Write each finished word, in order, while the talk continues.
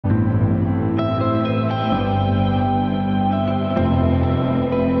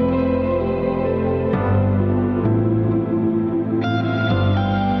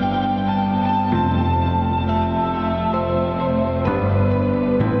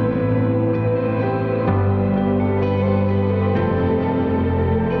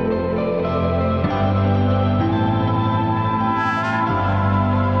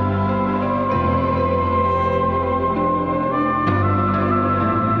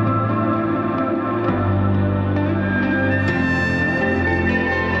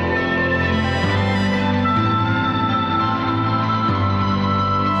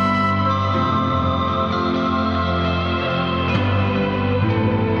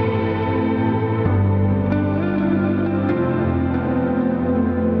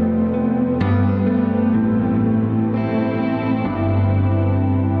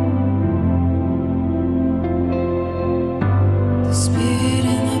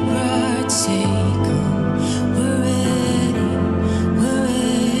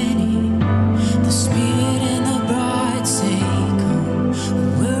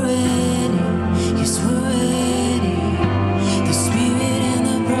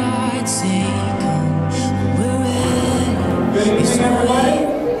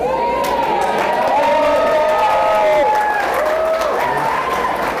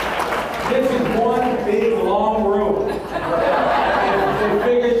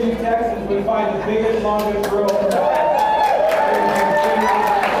we find the biggest, longest rope.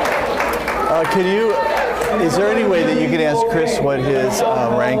 Is there any way that you can ask Chris what his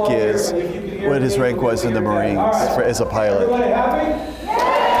rank is, what his rank was in the Marines as a pilot? I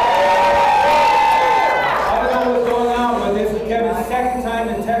don't know what's going on, but this is Kevin's second time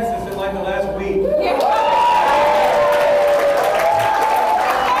in Texas in like the last week.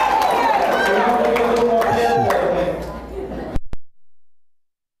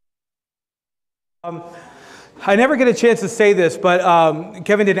 I never get a chance to say this, but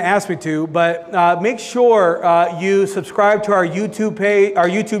Kevin didn't ask me to, but make sure you subscribe to our YouTube page, our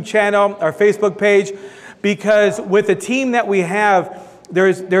YouTube channel, our Facebook page, because with the team that we have,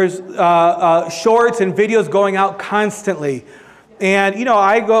 there's shorts and videos going out constantly. And you know,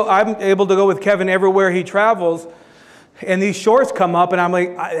 I'm able to go with Kevin everywhere he travels, and these shorts come up and I'm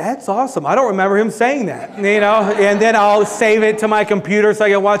like, that's awesome. I don't remember him saying that, you know, and then I'll save it to my computer so I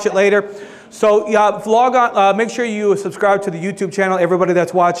can watch it later. So yeah, log on, make sure you subscribe to the YouTube channel, everybody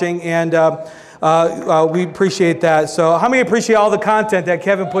that's watching, and we appreciate that. So how many appreciate all the content that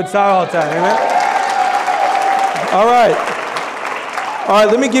Kevin puts out all the time, amen? All right,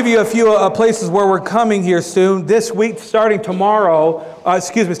 let me give you a few places where we're coming here soon. This week, starting tomorrow,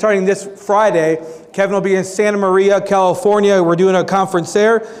 starting this Friday, Kevin will be in Santa Maria, California. We're doing a conference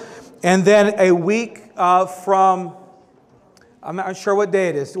there. And then a week from... I'm not sure what day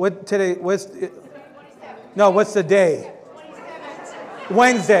it is. What today? What's it? No, what's the day? 27th.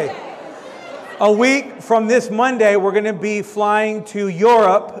 Wednesday. A week from this Monday, we're going to be flying to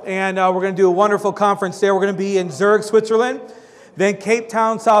Europe, and we're going to do a wonderful conference there. We're going to be in Zurich, Switzerland, then Cape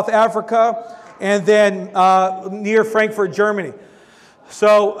Town, South Africa, and then near Frankfurt, Germany.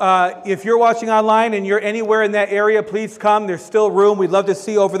 So if you're watching online and you're anywhere in that area, please come. There's still room. We'd love to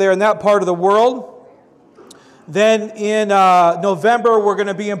see you over there in that part of the world. Then in November, we're going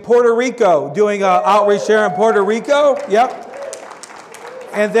to be in Puerto Rico, doing outreach there in Puerto Rico. Yep.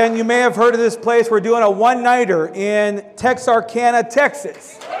 And then you may have heard of this place. We're doing a one-nighter in Texarkana,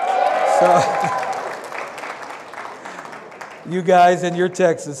 Texas. So, you guys and your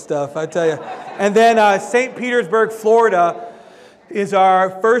Texas stuff, I tell you. And then St. Petersburg, Florida is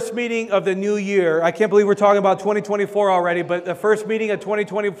our first meeting of the new year. I can't believe we're talking about 2024 already, but the first meeting of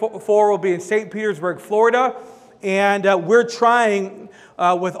 2024 will be in St. Petersburg, Florida. And we're trying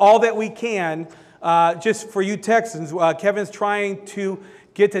with all that we can, just for you Texans, Kevin's trying to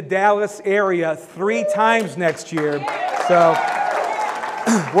get to Dallas area 3 times next year. So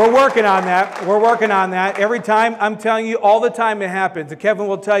we're working on that. We're working on that. Every time, I'm telling you, all the time it happens. And Kevin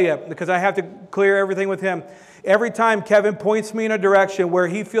will tell you, because I have to clear everything with him. Every time Kevin points me in a direction where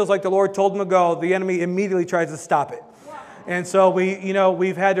he feels like the Lord told him to go, the enemy immediately tries to stop it. And so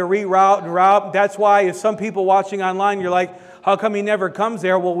we've had to reroute and route. That's why if some people watching online, you're like, how come he never comes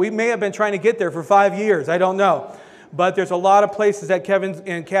there? Well, we may have been trying to get there for 5 years. I don't know. But there's a lot of places that Kevin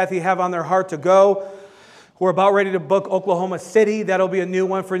and Kathy have on their heart to go. We're about ready to book Oklahoma City. That'll be a new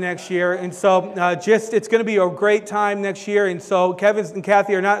one for next year. And so it's going to be a great time next year. And so Kevin and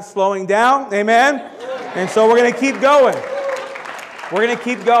Kathy are not slowing down. Amen? And so we're going to keep going. We're going to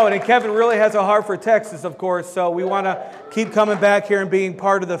keep going. And Kevin really has a heart for Texas, of course. So we want to keep coming back here and being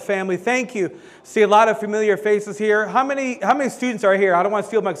part of the family. Thank you. See a lot of familiar faces here. How many students are here? I don't want to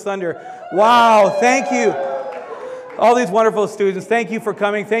steal my thunder. Wow. Thank you. All these wonderful students. Thank you for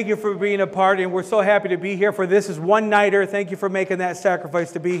coming. Thank you for being a part. And we're so happy to be here for this is one-nighter. Thank you for making that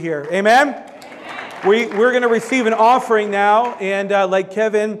sacrifice to be here. Amen? We're going to receive an offering now. And like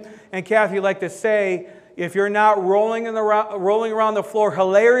Kevin and Kathy like to say, if you're not rolling around the floor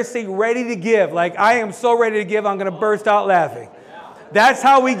hilariously ready to give, like I am so ready to give, I'm going to burst out laughing. That's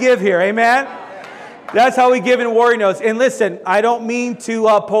how we give here, amen? That's how we give in Warrior Notes. And listen, I don't mean to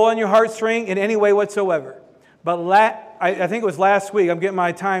pull on your heartstring in any way whatsoever. But I think it was last week, I'm getting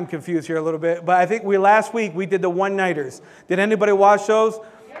my time confused here a little bit, but I think last week we did the one-nighters. Did anybody watch those?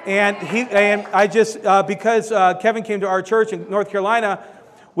 And I just, because Kevin came to our church in North Carolina,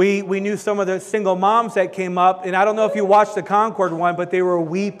 we knew some of the single moms that came up, and I don't know if you watched the Concord one, but they were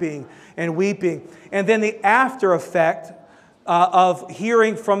weeping and weeping. And then the after effect of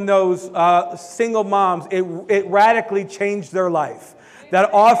hearing from those single moms, it radically changed their life. That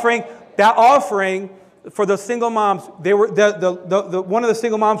offering for the single moms, they were one of the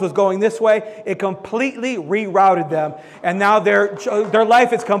single moms was going this way. It completely rerouted them, and now their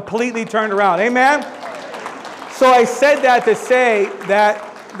life is completely turned around. Amen. So I said that to say that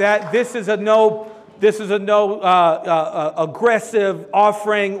this is a no aggressive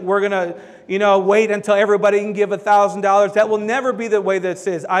offering. We're gonna wait until everybody can give $1,000. That will never be the way this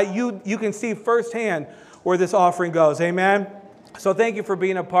is. You can see firsthand where this offering goes. Amen. So thank you for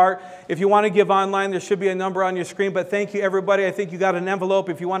being a part. If you want to give online, there should be a number on your screen. But thank you, everybody. I think you got an envelope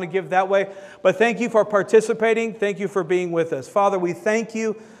if you want to give that way. But thank you for participating. Thank you for being with us. Father, we thank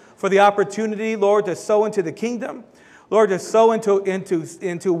you for the opportunity, Lord, to sow into the kingdom. Lord, to sow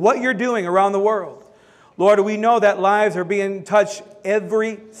into what you're doing around the world. Lord, we know that lives are being touched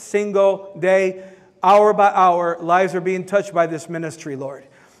every single day, hour by hour. Lives are being touched by this ministry, Lord.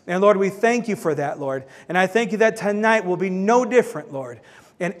 And Lord, we thank you for that, Lord. And I thank you that tonight will be no different, Lord.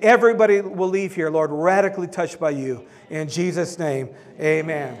 And everybody will leave here, Lord, radically touched by you. In Jesus' name,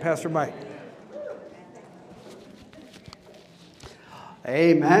 amen. Pastor Mike.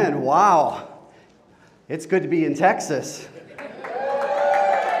 Amen. Wow. It's good to be in Texas.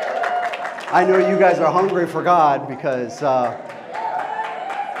 I know you guys are hungry for God because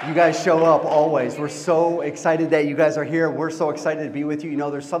you guys show up always. We're so excited that you guys are here. We're so excited to be with you. You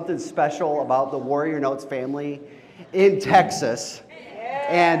know, there's something special about the Warrior Notes family in Texas.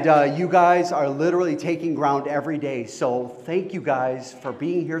 And you guys are literally taking ground every day. So thank you guys for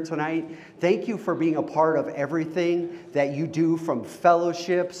being here tonight. Thank you for being a part of everything that you do, from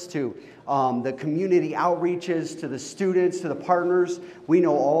fellowships to the community outreaches, to the students, to the partners. We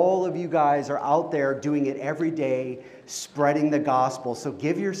know all of you guys are out there doing it every day, spreading the gospel. So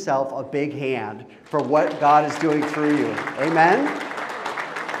give yourself a big hand for what God is doing through you. Amen?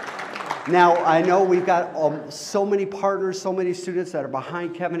 Now, I know we've got so many partners, so many students that are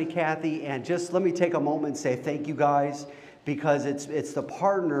behind Kevin and Kathi, and just let me take a moment and say thank you guys, because it's the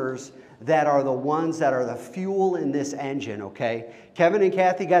partners that are the ones that are the fuel in this engine, okay? Kevin and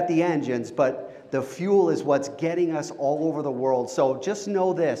Kathi got the engines, but the fuel is what's getting us all over the world. So just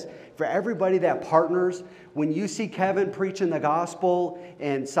know this, for everybody that partners, when you see Kevin preaching the gospel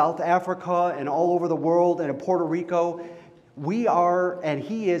in South Africa and all over the world and in Puerto Rico, we are, and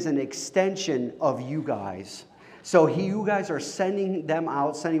he is, an extension of you guys. So you guys are sending them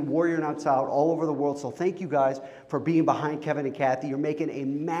out, sending Warrior Notes out all over the world. So thank you guys for being behind Kevin and Kathi. You're making a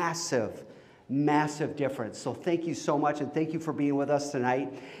massive, massive difference. So thank you so much, and thank you for being with us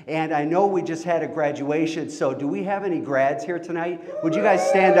tonight. And I know we just had a graduation, so do we have any grads here tonight? Would you guys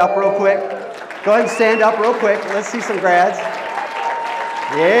stand up real quick? Go ahead and stand up real quick. Let's see some grads.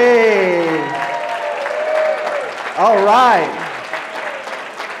 Yay! All right.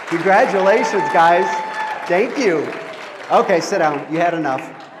 Congratulations, guys. Thank you. Okay, sit down. You had enough.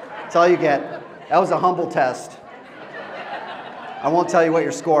 That's all you get. That was a humble test. I won't tell you what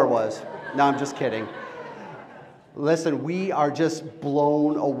your score was. No, I'm just kidding. Listen, we are just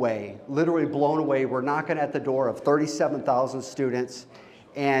blown away, literally blown away. We're knocking at the door of 37,000 students,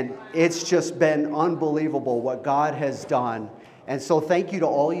 and it's just been unbelievable what God has done. And so thank you to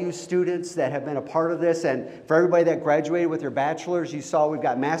all you students that have been a part of this, and for everybody that graduated with your bachelor's. You saw we've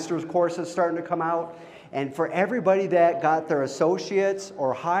got master's courses starting to come out. And for everybody that got their associates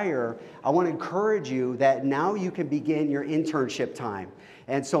or higher, I want to encourage you that now you can begin your internship time.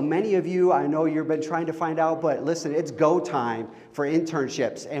 And so many of you, I know you've been trying to find out, but listen, it's go time for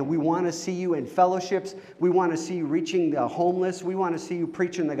internships. And we want to see you in fellowships. We want to see you reaching the homeless. We want to see you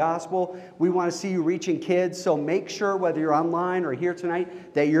preaching the gospel. We want to see you reaching kids. So make sure, whether you're online or here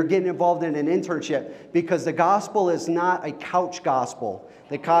tonight, that you're getting involved in an internship, because the gospel is not a couch gospel.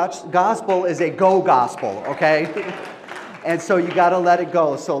 The gospel is a go gospel, okay? And so you got to let it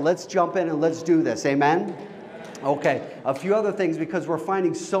go. So let's jump in and let's do this. Amen? Okay, a few other things, because we're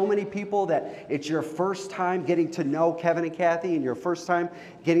finding so many people that it's your first time getting to know Kevin and Kathi, and your first time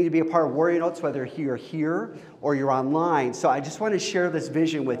getting to be a part of Warrior Notes, whether you're here or you're online. So I just want to share this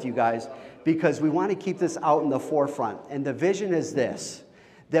vision with you guys, because we want to keep this out in the forefront. And the vision is this,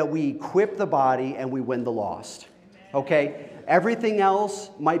 that we equip the body and we win the lost. Okay? Everything else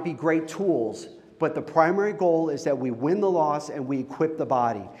might be great tools, but the primary goal is that we win the lost and we equip the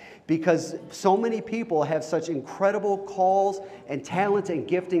body. Because so many people have such incredible calls and talents and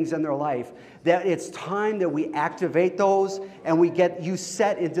giftings in their life that it's time that we activate those and we get you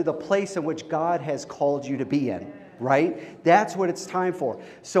set into the place in which God has called you to be in, right? That's what it's time for.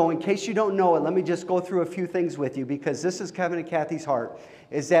 So in case you don't know it, let me just go through a few things with you, because this is Kevin and Kathi's heart,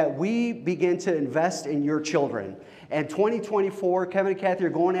 is that we begin to invest in your children. And 2024, Kevin and Kathi are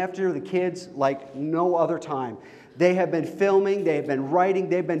going after the kids like no other time. They have been filming, they have been writing,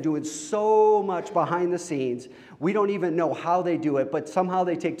 they've been doing so much behind the scenes. We don't even know how they do it, but somehow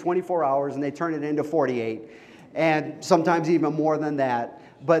they take 24 hours and they turn it into 48. And sometimes even more than that.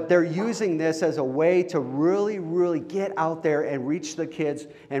 But they're using this as a way to really, really get out there and reach the kids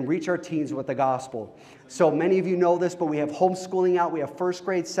and reach our teens with the gospel. So many of you know this, but we have homeschooling out. We have first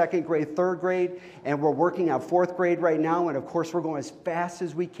grade, second grade, third grade, and we're working on fourth grade right now. And of course, we're going as fast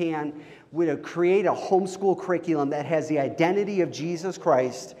as we can to create a homeschool curriculum that has the identity of Jesus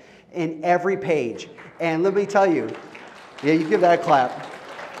Christ in every page. And let me tell you, yeah, you give that a clap.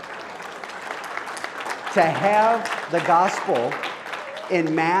 To have the gospel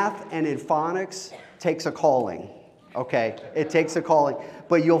in math and in phonics takes a calling, okay? It takes a calling.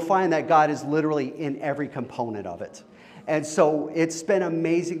 But you'll find that God is literally in every component of it. And so it's been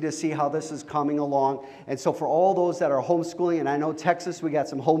amazing to see how this is coming along. And so for all those that are homeschooling, and I know Texas, we got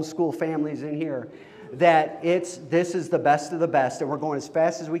some homeschool families in here, that this is the best of the best, and we're going as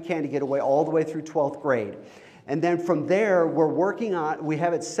fast as we can to get away all the way through 12th grade. And then from there, we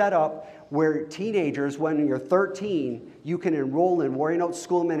have it set up where teenagers, when you're 13, you can enroll in Warrior Notes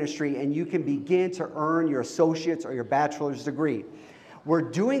School of Ministry and you can begin to earn your associate's or your bachelor's degree. We're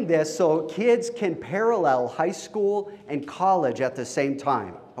doing this so kids can parallel high school and college at the same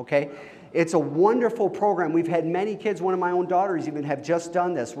time, okay? It's a wonderful program. We've had many kids, one of my own daughters even have just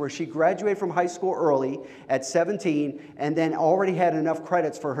done this, where she graduated from high school early at 17 and then already had enough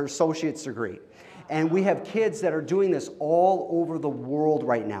credits for her associate's degree. And we have kids that are doing this all over the world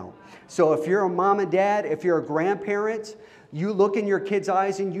right now. So if you're a mom and dad, if you're a grandparent, you look in your kids'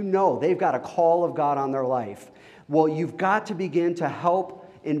 eyes and you know they've got a call of God on their life. Well, you've got to begin to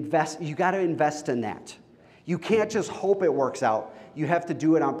help invest. You've got to invest in that. You can't just hope it works out. You have to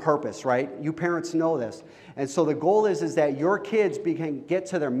do it on purpose, right? You parents know this. And so the goal is that your kids can get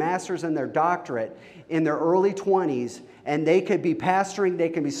to their master's and their doctorate in their early 20s, and they could be pastoring, they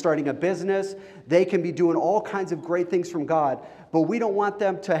can be starting a business, they can be doing all kinds of great things from God. But we don't want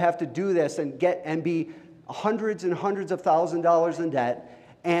them to have to do this and be hundreds and hundreds of thousands of dollars in debt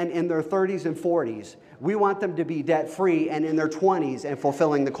and in their 30s and 40s. We want them to be debt-free and in their 20s and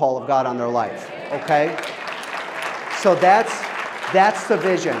fulfilling the call of God on their life, okay? So that's the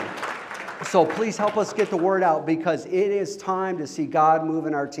vision. So please help us get the word out, because it is time to see God move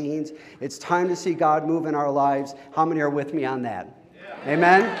in our teens. It's time to see God move in our lives. How many are with me on that? Yeah.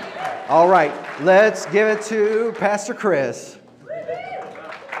 Amen? All right, let's give it to Pastor Chris.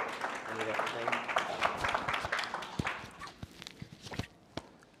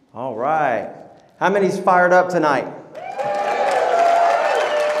 All right. How many's fired up tonight?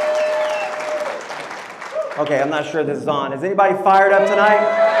 Okay, I'm not sure this is on. Is anybody fired up tonight?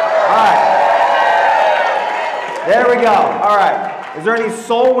 All right. There we go. All right. Is there any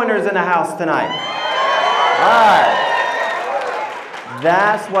soul winners in the house tonight? All right.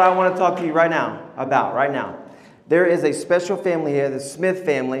 That's what I want to talk to you right now about, right now. There is a special family here, the Smith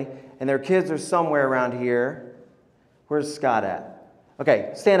family, and their kids are somewhere around here. Where's Scott at?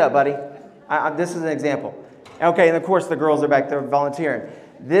 Okay, stand up, buddy. This is an example. Okay, and of course the girls are back there volunteering.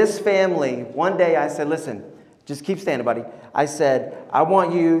 This family, one day I said, listen, just keep standing, buddy. I said, I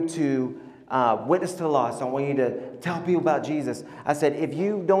want you to witness to the lost. I want you to tell people about Jesus. I said, if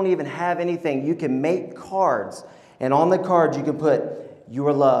you don't even have anything, you can make cards. And on the cards you can put, you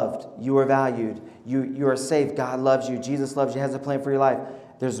are loved, you are valued, you are safe, God loves you, Jesus loves you, has a plan for your life.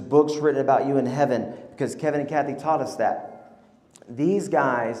 There's books written about you in heaven, because Kevin and Kathi taught us that. These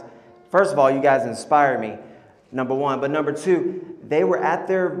guys, first of all, you guys inspire me, number one. But number two, they were at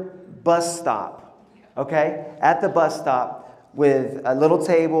their bus stop, okay? At the bus stop with a little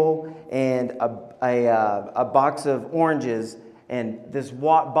table and a box of oranges and this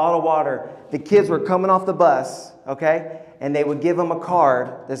bottle of water. The kids were coming off the bus, okay? And they would give them a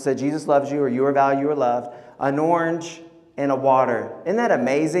card that said, Jesus loves you, or you are valued, you are loved, an orange and a water. Isn't that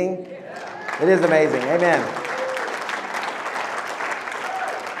amazing? It is amazing. Amen.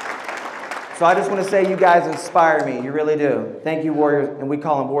 So I just want to say you guys inspire me. You really do. Thank you, Warrior. And we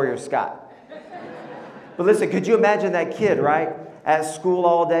call him Warrior Scott. But listen, could you imagine that kid, right? At school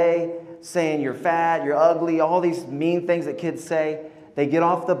all day saying you're fat, you're ugly, all these mean things that kids say. They get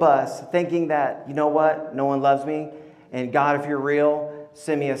off the bus thinking that, you know what, no one loves me. And God, if you're real,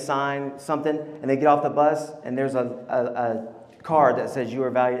 send me a sign, something. And they get off the bus and there's a card that says you are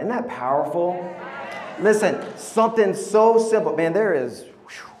valued. Isn't that powerful? Listen, something so simple. Man, there's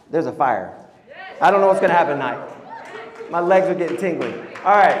a fire. I don't know what's going to happen tonight. My legs are getting tingly.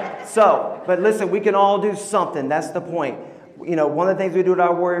 All right, so, but listen, we can all do something. That's the point. You know, one of the things we do at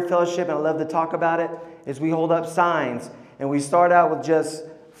our Warrior Fellowship, and I love to talk about it, is we hold up signs. And we start out with just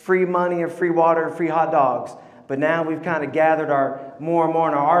free money and free water and free hot dogs. But now we've kind of gathered more and more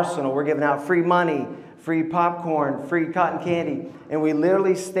in our arsenal. We're giving out free money, free popcorn, free cotton candy. And we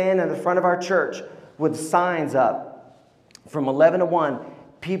literally stand in the front of our church with signs up from 11 to 1.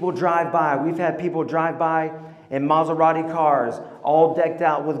 People drive by. We've had people drive by in Maserati cars, all decked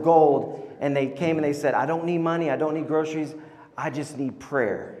out with gold. And they came and they said, I don't need money. I don't need groceries. I just need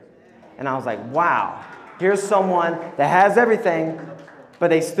prayer. And I was like, wow, here's someone that has everything, but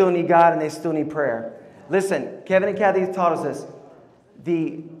they still need God and they still need prayer. Listen, Kevin and Kathi taught us this.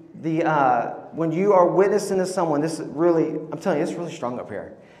 When you are witnessing to someone, this is really, I'm telling you, it's really strong up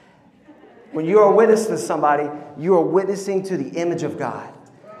here. When you are witnessing to somebody, you are witnessing to the image of God.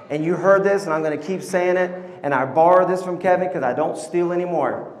 And you heard this, and I'm going to keep saying it. And I borrowed this from Kevin because I don't steal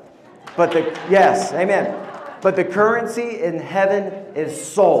anymore. But yes, amen. But the currency in heaven is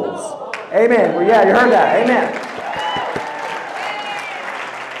souls. Amen. Well, yeah, you heard that. Amen.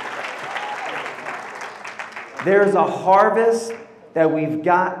 There's a harvest that we've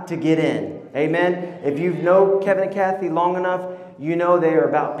got to get in. Amen. If you know Kevin and Kathi long enough, you know they are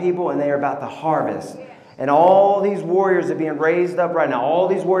about people and they are about the harvest. And all these warriors are being raised up right now. All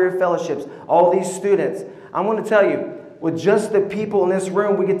these warrior fellowships, all these students. I'm going to tell you, with just the people in this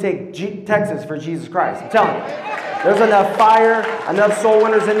room, we could take Texas for Jesus Christ. I'm telling you. There's enough fire, enough soul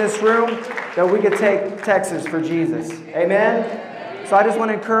winners in this room that we could take Texas for Jesus. Amen? So I just want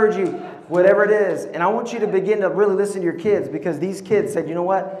to encourage you, whatever it is. And I want you to begin to really listen to your kids, because these kids said, you know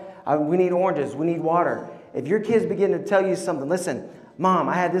what? We need oranges. We need water. If your kids begin to tell you something, listen, Mom,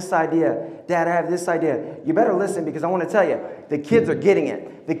 I had this idea. Dad, I have this idea. You better listen, because I want to tell you, the kids are getting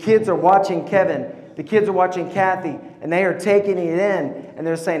it. The kids are watching Kevin. The kids are watching Kathi, and they are taking it in, and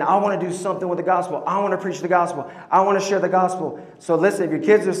they're saying, I want to do something with the gospel. I want to preach the gospel. I want to share the gospel. So listen, if your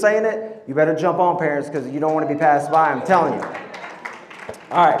kids are saying it, you better jump on, parents, because you don't want to be passed by. I'm telling you.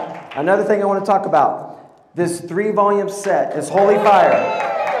 All right, another thing I want to talk about. This 3-volume set is Holy Fire.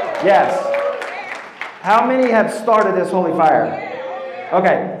 Yes. How many have started this Holy Fire?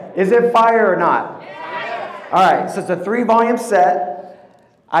 Okay, is it fire or not? All right, so it's a 3-volume set.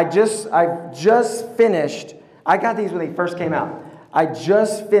 I just finished, I got these when they first came out. I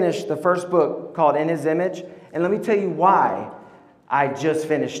just finished the first book called In His Image. And let me tell you why I just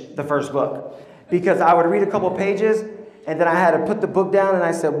finished the first book. Because I would read a couple pages, and then I had to put the book down, and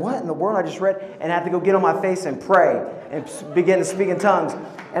I said, what in the world I just read? And I had to go get on my face and pray and begin to speak in tongues.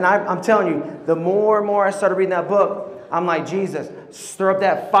 And I'm telling you, the more and more I started reading that book, I'm like, Jesus, stir up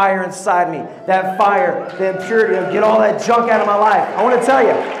that fire inside me. That fire, the impurity, and get all that junk out of my life. I want to tell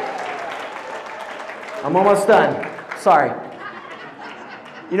you. I'm almost done. Sorry.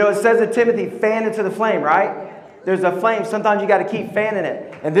 You know, it says in Timothy, fan into the flame, right? There's a flame. Sometimes you got to keep fanning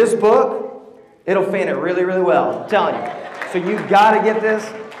it. And this book, it'll fan it really, really well. I'm telling you. So you've got to get this.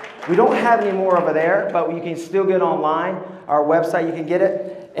 We don't have any more over there, but you can still get it online. Our website, you can get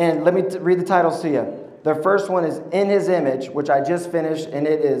it. And let me read the titles to you. The first one is In His Image, which I just finished, and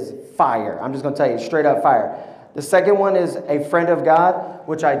it is fire. I'm just going to tell you, straight up fire. The second one is A Friend of God,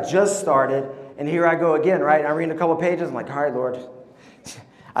 which I just started, and here I go again, right? I'm reading a couple pages. I'm like, all right, Lord,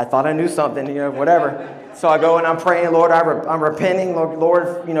 I thought I knew something, you know, whatever. So I go and I'm praying, Lord, I'm repenting.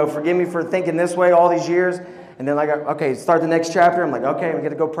 Lord, you know, forgive me for thinking this way all these years. And then like, okay, start the next chapter. I'm like, okay, I'm going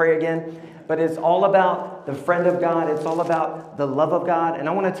to go pray again. But it's all about the friend of God. It's all about the love of God. And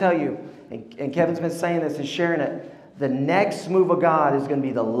I want to tell you, and Kevin's been saying this and sharing it, the next move of God is going to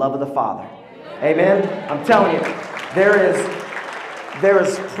be the love of the Father. Amen? I'm telling you, there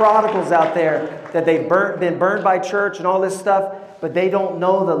is prodigals out there that they've been burned by church and all this stuff, but they don't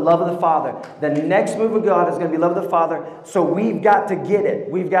know the love of the Father. The next move of God is going to be love of the Father, so we've got to get it.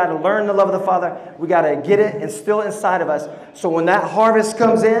 We've got to learn the love of the Father. We've got to get it instilled inside of us. So when that harvest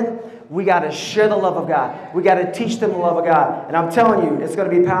comes in, we got to share the love of God. We got to teach them the love of God. And I'm telling you, it's going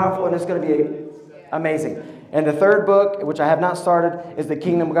to be powerful and it's going to be amazing. And the third book, which I have not started, is The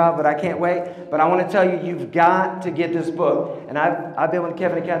Kingdom of God, but I can't wait. But I want to tell you, you've got to get this book. And I've been with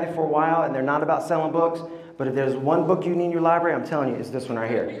Kevin and Kathi for a while, and they're not about selling books. But if there's one book you need in your library, I'm telling you, it's this one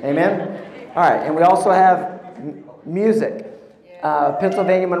right here. Amen? All right, and we also have music.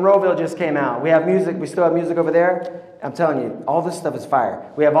 Pennsylvania, Monroeville just came out. We have music. We still have music over there. I'm telling you, all this stuff is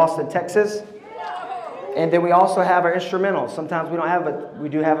fire. We have Austin, Texas. And then we also have our instrumentals. Sometimes we don't have, but we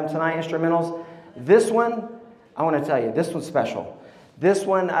do have them tonight, instrumentals. This one, I want to tell you, this one's special. This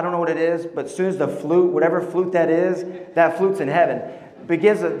one, I don't know what it is, but as soon as the flute, whatever flute that is, that flute's in heaven.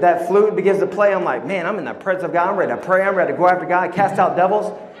 That flute begins to play, I'm like, man, I'm in the presence of God. I'm ready to pray. I'm ready to go after God, cast out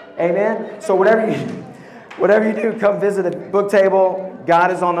devils. Amen? So whatever you do, come visit the book table.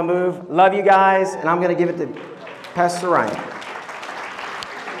 God is on the move. Love you guys, and I'm going to give it to Pastor Ryan.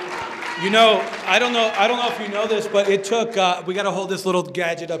 You know, I don't know if you know this, but it took, we got to hold this little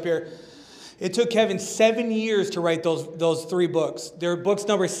gadget up here. It took Kevin 7 years to write those 3 books. They're books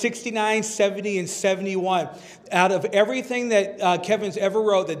number 69, 70, and 71. Out of everything that Kevin's ever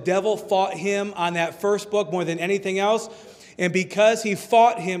wrote, the devil fought him on that first book more than anything else. And because he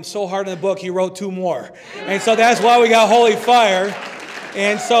fought him so hard in the book, he wrote 2 more. And so that's why we got Holy Fire.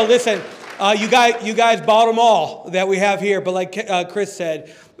 And so listen, you guys bought them all that we have here. But like Chris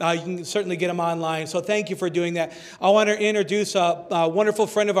said, you can certainly get them online. So thank you for doing that. I want to introduce a wonderful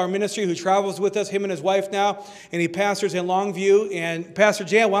friend of our ministry who travels with us, him and his wife now, and he pastors in Longview. And Pastor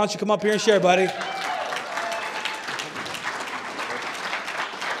Jan, why don't you come up here and share, buddy?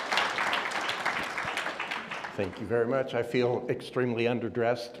 Thank you very much. I feel extremely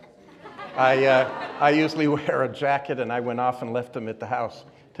underdressed. I usually wear a jacket, and I went off and left them at the house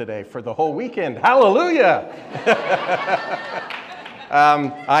today for the whole weekend. Hallelujah!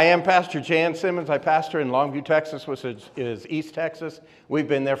 I am Pastor Jan Simmons. I pastor in Longview, Texas, which is East Texas. We've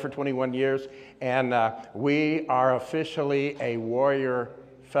been there for 21 years, and we are officially a Warrior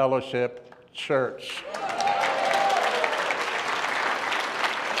Fellowship church.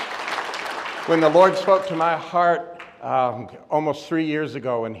 When the Lord spoke to my heart almost 3 years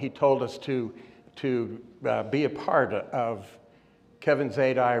ago, and he told us to be a part of Kevin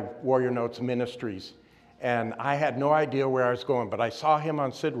Zadai Warrior Notes Ministries, and I had no idea where I was going, but I saw him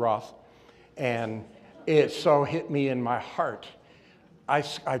on Sid Roth, and it so hit me in my heart. I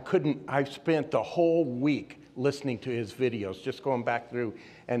spent the whole week listening to his videos, just going back through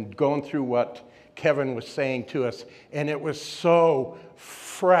and going through what Kevin was saying to us, and it was so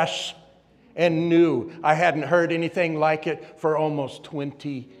fresh and new. I hadn't heard anything like it for almost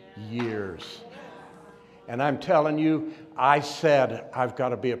 20 years. And I'm telling you, I said, I've got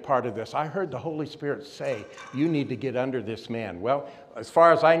to be a part of this. I heard the Holy Spirit say, you need to get under this man. Well, as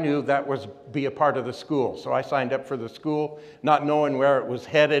far as I knew, that was be a part of the school. So I signed up for the school, not knowing where it was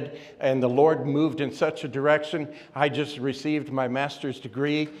headed. And the Lord moved in such a direction. I just received my master's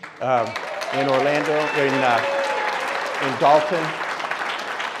degree in Orlando, in Dalton.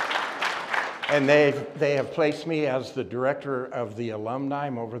 And they have placed me as the director of the alumni.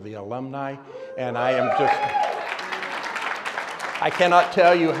 I'm over the alumni. And I am just, I cannot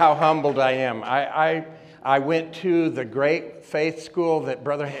tell you how humbled I am. I went to the great faith school that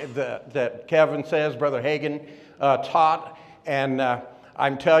that Kevin says Brother Hagin taught. And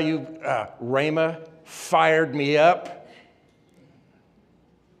I'm telling you, Rhema fired me up.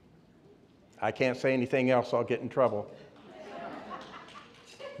 I can't say anything else, I'll get in trouble.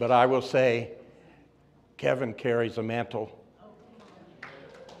 But I will say, Kevin carries a mantle.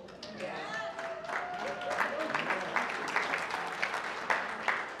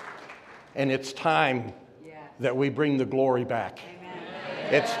 And it's time that we bring the glory back.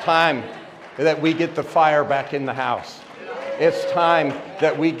 It's time that we get the fire back in the house. It's time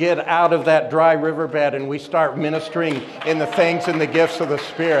that we get out of that dry riverbed and we start ministering in the things and the gifts of the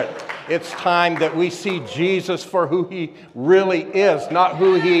Spirit. It's time that we see Jesus for who he really is, not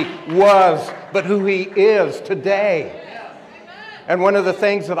who he was, but who he is today. And one of the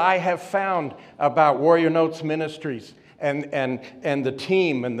things that I have found about Warrior Notes Ministries and the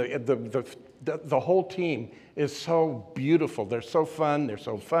team and the whole team is so beautiful. They're so fun. They're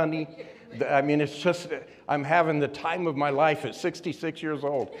so funny. I mean, it's just, I'm having the time of my life at 66 years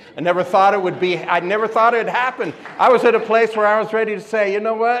old. I never thought it would happen. I was at a place where I was ready to say, you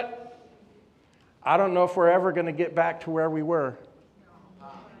know what? I don't know if we're ever going to get back to where we were.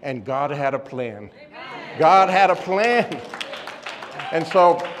 And God had a plan. God had a plan. And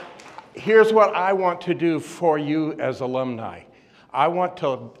so here's what I want to do for you as alumni. I want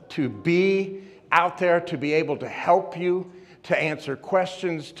to be out there to be able to help you, to answer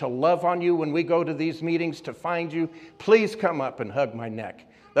questions, to love on you when we go to these meetings, to find you. Please come up and hug my neck.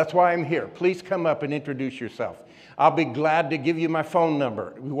 That's why I'm here. Please come up and introduce yourself. I'll be glad to give you my phone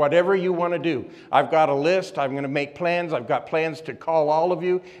number, whatever you want to do. I've got a list. I'm going to make plans. I've got plans to call all of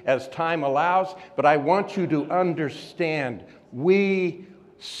you as time allows. But I want you to understand, we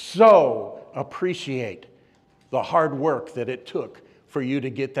so appreciate the hard work that it took for you to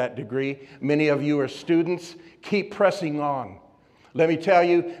get that degree. Many of you are students. Keep pressing on. Let me tell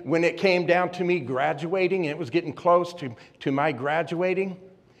you, when it came down to me graduating, it was getting close to my graduating,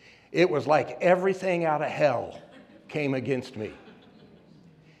 it was like everything out of hell came against me.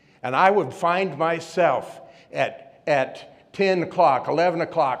 And I would find myself at 10 o'clock, 11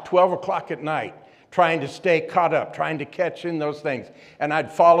 o'clock, 12 o'clock at night, trying to stay caught up, trying to catch in those things. And I'd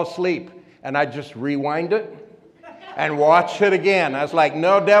fall asleep, and I'd just rewind it and watch it again. I was like,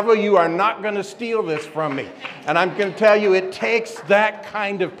 no, devil, you are not going to steal this from me. And I'm going to tell you, it takes that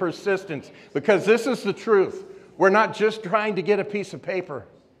kind of persistence, because this is the truth. We're not just trying to get a piece of paper.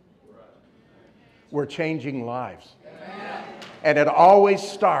 we're changing lives. And it always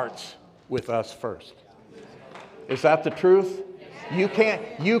starts with us first. Is that the truth? You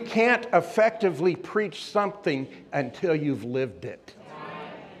can't effectively preach something until you've lived it.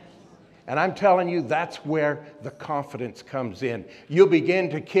 And I'm telling you, that's where the confidence comes in. You'll begin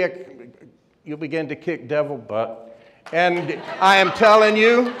to kick devil butt. And I am telling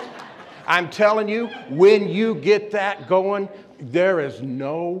you, when you get that going, there is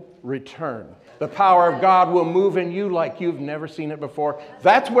no return. The power of God will move in you like you've never seen it before.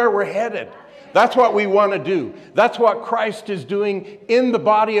 That's where we're headed. That's what we want to do. That's what Christ is doing in the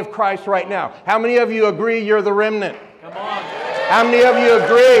body of Christ right now. How many of you agree you're the remnant? Come on. How many of you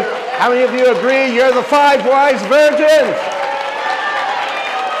agree? How many of you agree you're the 5 wise virgins?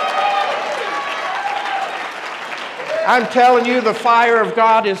 I'm telling you, the fire of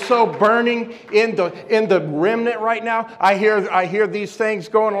God is so burning in the remnant right now. I hear these things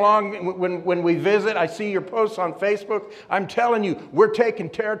going along when we visit. I see your posts on Facebook. I'm telling you, we're taking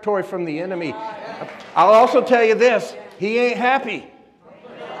territory from the enemy. I'll also tell you this, he ain't happy.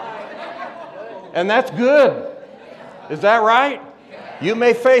 And that's good. Is that right? You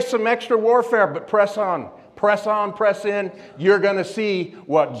may face some extra warfare, but press on. Press on, press in. You're going to see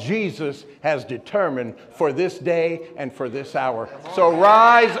what Jesus has determined for this day and for this hour. So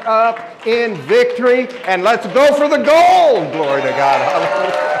rise up in victory and let's go for the gold. Glory to God.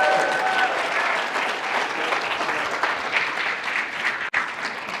 Hallelujah.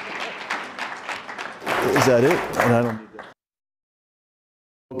 Is that it? And I don't.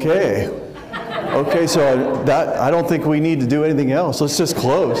 Okay. Okay, so I don't think we need to do anything else. Let's just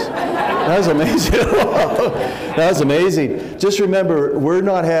close. That was amazing. That was amazing. Just remember, we're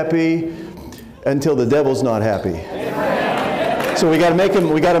not happy until the devil's not happy. So we got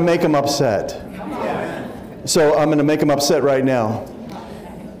to make him upset. So I'm going to make him upset right now.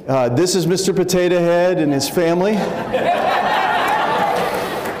 This is Mr. Potato Head and his family.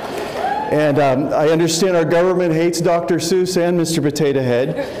 And I understand our government hates Dr. Seuss and Mr. Potato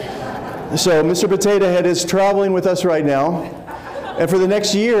Head. So Mr. Potato Head is traveling with us right now. And for the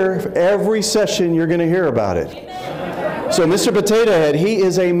next year, every session you're going to hear about it. So Mr. Potato Head, he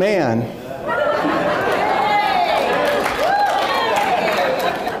is a man.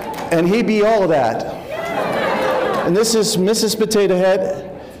 And he be all of that. And this is Mrs. Potato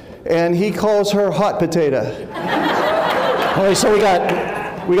Head, and he calls her Hot Potato. All right, so we got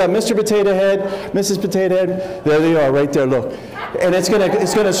Mr. Potato Head, Mrs. Potato Head. There they are, right there. Look, and it's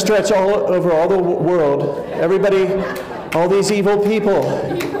gonna stretch all over all the world. Everybody, all these evil people,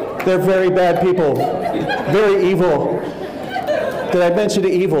 they're very bad people, very evil. Did I mention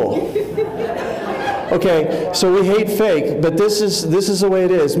evil? Okay, so we hate fake, but this is the way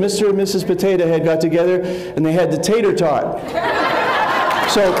it is. Mr. and Mrs. Potato Head got together and they had the tater tot.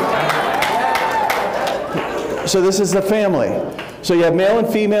 So this is the family. So you have male and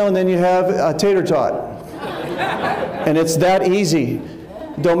female, and then you have a tater tot. And it's that easy.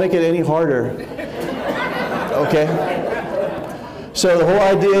 Don't make it any harder. Okay? So the whole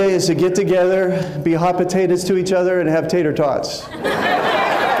idea is to get together, be hot potatoes to each other, and have tater tots.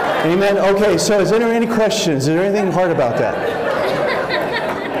 Amen? Okay, so is there any questions? Is there anything hard about that?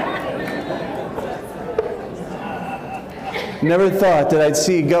 Never thought that I'd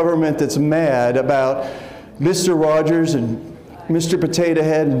see a government that's mad about Mr. Rogers and Mr. Potato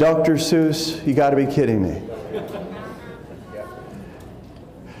Head and Dr. Seuss. You got to be kidding me.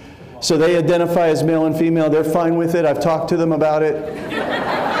 So they identify as male and female. They're fine with it. I've talked to them about it.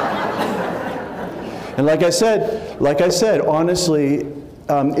 And like I said, honestly,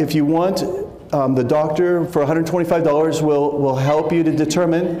 if you want, the doctor for $125 will help you to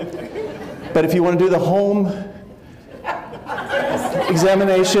determine. But if you want to do the home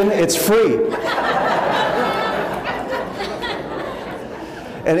examination, it's free.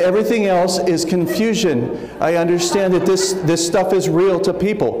 And everything else is confusion. I understand that this stuff is real to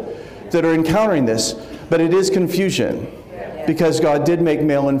people that are encountering this, but it is confusion because God did make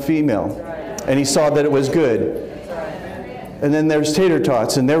male and female, and He saw that it was good. And then there's tater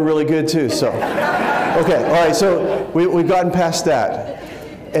tots, and they're really good too. So, okay, all right. So we've gotten past that,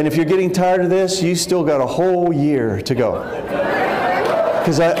 and if you're getting tired of this, you still got a whole year to go.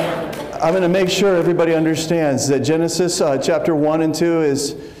 Because I'm going to make sure everybody understands that Genesis chapter 1 and 2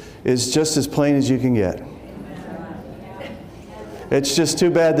 is just as plain as you can get. It's just too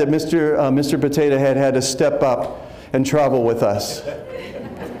bad that Mr. Potato Head had to step up and travel with us.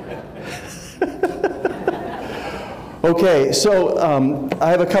 Okay, so I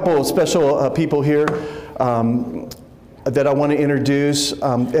have a couple of special people here that I want to introduce.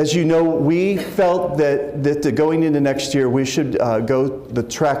 As you know, we felt that going into next year, we should go the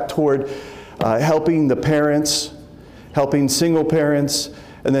track toward helping the parents, helping single parents,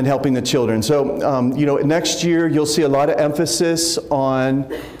 and then helping the children. So, next year you'll see a lot of emphasis on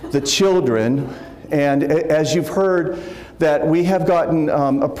the children. And as you've heard, that we have gotten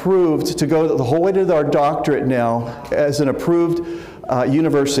approved to go the whole way to our doctorate now as an approved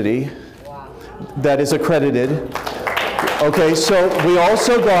university that is accredited. Okay, so we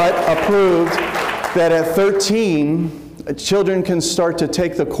also got approved that at 13, children can start to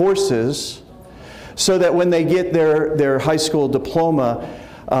take the courses so that when they get their high school diploma,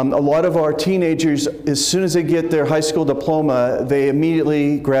 a lot of our teenagers, as soon as they get their high school diploma, they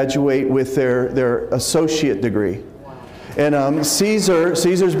immediately graduate with their associate degree. And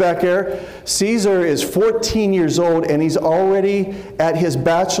Caesar's back there. Caesar is 14 years old and he's already at his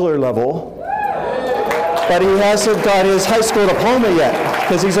bachelor level, but he hasn't got his high school diploma yet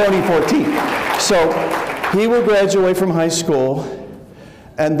because he's only 14. So he will graduate from high school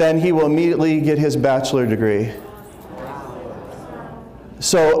and then he will immediately get his bachelor degree.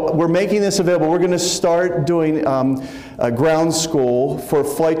 So we're making this available. We're going to start doing ground school for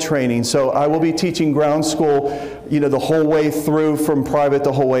flight training. So I will be teaching ground school, the whole way through from private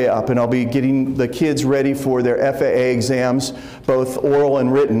the whole way up. And I'll be getting the kids ready for their FAA exams, both oral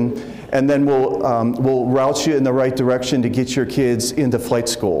and written. And then we'll route you in the right direction to get your kids into flight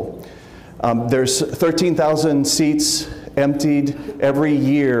school. There's 13,000 seats emptied every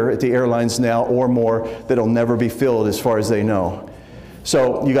year at the airlines now or more that'll never be filled as far as they know.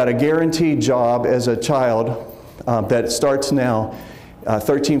 So you got a guaranteed job as a child that starts now,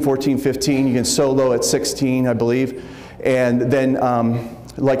 13, 14, 15. You can solo at 16, I believe. And then,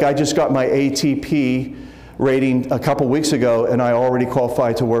 like I just got my ATP rating a couple weeks ago, and I already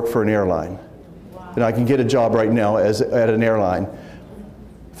qualified to work for an airline. Wow. And I can get a job right now at an airline,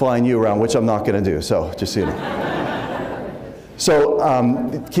 flying you around, which I'm not going to do, so just so you know. So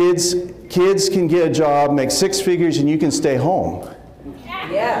kids can get a job, make 6 figures, and you can stay home.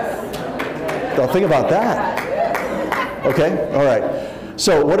 Yes. Don't think about that. Okay, all right.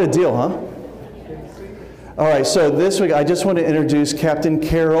 So what a deal, huh? All right, so this week I just want to introduce Captain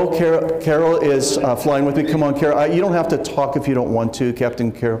Carol. Carol is flying with me. Come on, Carol. You don't have to talk if you don't want to,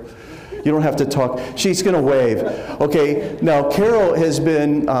 Captain Carol. You don't have to talk. She's going to wave. Okay, now Carol has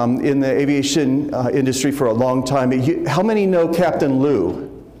been in the aviation industry for a long time. How many know Captain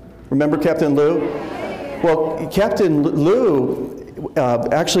Lou? Remember Captain Lou? Well, Captain Lou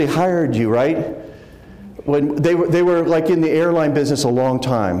actually hired you, right? When they were like in the airline business a long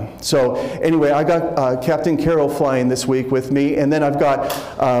time. So anyway, I got Captain Carol flying this week with me, and then I've got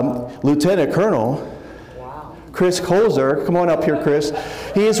Lieutenant Colonel Chris Colzer. Come on up here, Chris.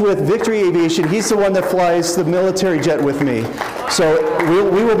 He is with Victory Aviation. He's the one that flies the military jet with me. So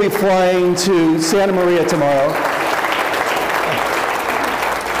we will be flying to Santa Maria tomorrow.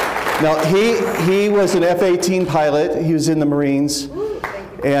 Now he was an F-18 pilot. He was in the Marines.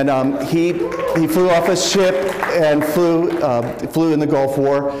 And he flew off a ship and flew in the Gulf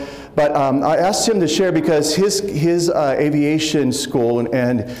War. But I asked him to share because his aviation school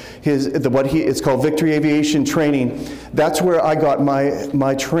and it's called Victory Aviation Training. That's where I got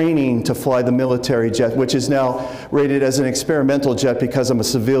my training to fly the military jet, which is now rated as an experimental jet because I'm a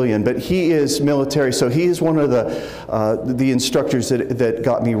civilian. But he is military, so he is one of the instructors that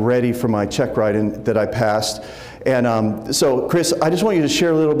got me ready for my check ride and that I passed. And so, Chris, I just want you to share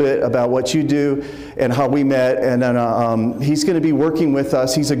a little bit about what you do and how we met. And then he's going to be working with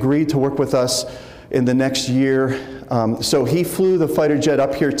us. He's agreed to work with us in the next year. So he flew the fighter jet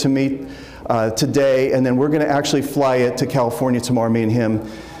up here to meet today, and then we're going to actually fly it to California tomorrow, me and him.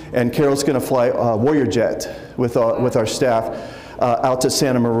 And Carol's going to fly Warrior Jet with our staff out to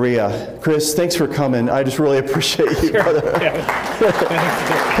Santa Maria. Chris, thanks for coming. I just really appreciate you, brother.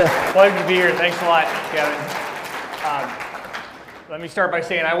 Yeah. Pleasure to be here. Thanks a lot, Kevin. Let me start by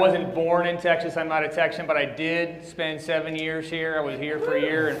saying I wasn't born in Texas. I'm not a Texan, but I did spend 7 years here. I was here for a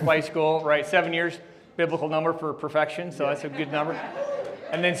year in flight school, right? 7 years, biblical number for perfection, so that's a good number.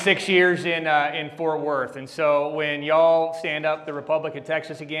 And then 6 years in Fort Worth. And so when y'all stand up the Republic of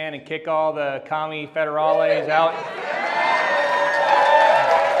Texas again and kick all the commie federales out,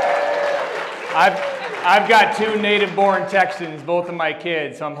 I've got 2 native-born Texans, both of my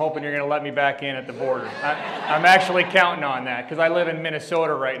kids, so I'm hoping you're going to let me back in at the border. I'm actually counting on that, because I live in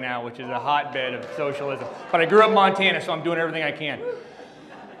Minnesota right now, which is a hotbed of socialism. But I grew up in Montana, so I'm doing everything I can.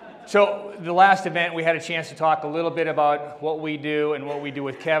 So the last event, we had a chance to talk a little bit about what we do and what we do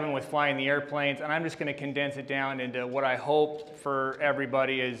with Kevin with flying the airplanes, and I'm just going to condense it down into what I hope for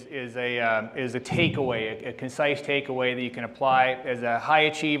everybody is a takeaway, a concise takeaway that you can apply as a high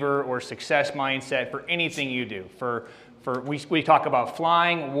achiever or success mindset for anything you do, for we talk about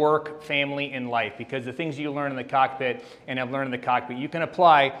flying, work, family, and life, because the things you learn in the cockpit and have learned in the cockpit, you can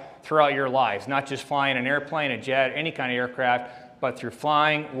apply throughout your lives, not just flying an airplane, a jet, any kind of aircraft, but through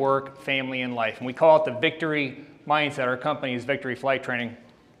flying, work, family, and life. And we call it the Victory Mindset. Our company is Victory Flight Training.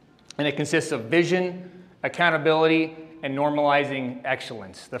 And it consists of vision, accountability, and normalizing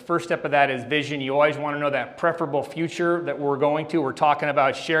excellence. The first step of that is vision. You always want to know that preferable future that we're going to. We're talking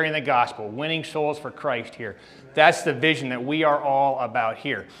about sharing the gospel, winning souls for Christ here. That's the vision that we are all about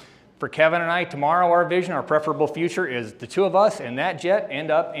here. For Kevin and I, tomorrow our vision, our preferable future is the two of us and that jet end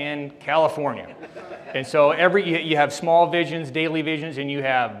up in California. And so you have small visions, daily visions, and you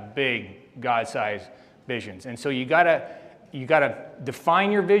have big God-sized visions. And so you gotta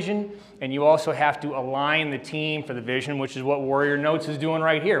define your vision, and you also have to align the team for the vision, which is what Warrior Notes is doing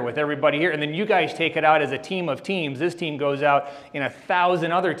right here with everybody here. And then you guys take it out as a team of teams. This team goes out in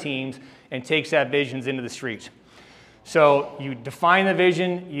 1,000 other teams and takes that vision into the streets. So you define the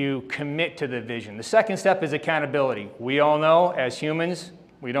vision, you commit to the vision. The second step is accountability. We all know as humans,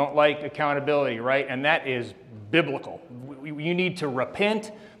 we don't like accountability, right? And that is biblical. You need to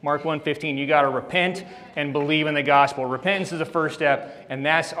repent. Mark 1:15, you got to repent and believe in the gospel. Repentance is the first step, and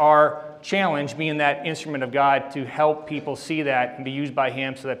that's our challenge, being that instrument of God to help people see that and be used by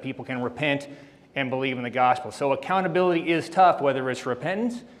Him so that people can repent and believe in the gospel. So accountability is tough, whether it's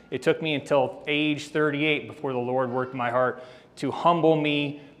repentance. It took me until age 38 before the Lord worked in my heart to humble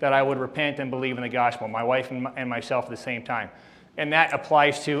me that I would repent and believe in the gospel, my wife and myself at the same time. And that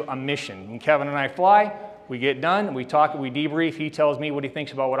applies to a mission. When Kevin and I fly, we get done, we talk, we debrief, he tells me what he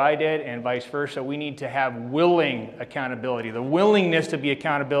thinks about what I did, and vice versa. We need to have willing accountability. The willingness to be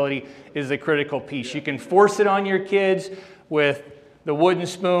accountability is the critical piece. You can force it on your kids with the wooden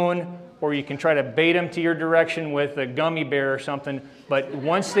spoon, or you can try to bait them to your direction with a gummy bear or something. But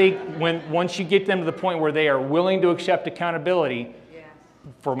once you get them to the point where they are willing to accept accountability,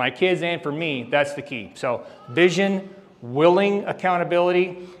 for my kids and for me, that's the key. So vision, willing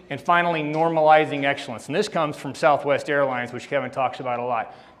accountability, and finally normalizing excellence. And this comes from Southwest Airlines, which Kevin talks about a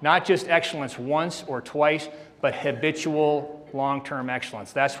lot. Not just excellence once or twice, but habitual long-term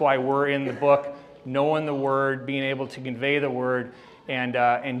excellence. That's why we're in the book, knowing the Word, being able to convey the Word,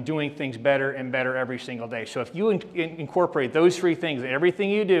 and doing things better and better every single day. So if you incorporate those three things, everything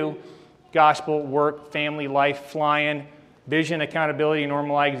you do, gospel, work, family, life, flying, vision, accountability,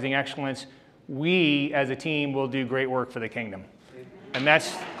 normalizing excellence, we as a team will do great work for the kingdom. And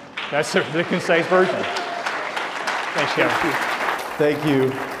that's the concise version. Thanks, Kevin. Thank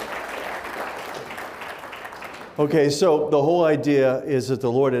you. Okay, so the whole idea is that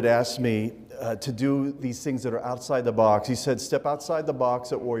the Lord had asked me to do these things that are outside the box. He said, step outside the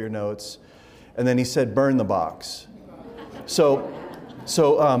box at Warrior Notes. And then he said, burn the box. So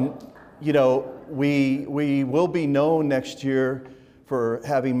you know, we will be known next year for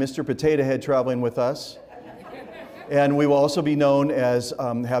having Mr. Potato Head traveling with us. And we will also be known as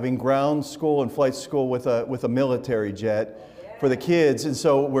having ground school and flight school with a military jet for the kids. And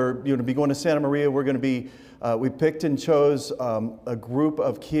so we're going to be going to Santa Maria. We're going to be, we picked and chose a group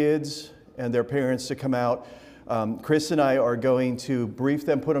of kids and their parents to come out. Chris and I are going to brief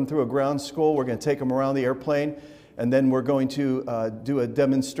them, put them through a ground school. We're going to take them around the airplane. And then we're going to do a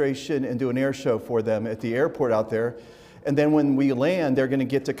demonstration and do an air show for them at the airport out there. And then when we land, they're going to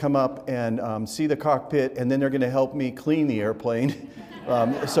get to come up and see the cockpit, and then they're going to help me clean the airplane.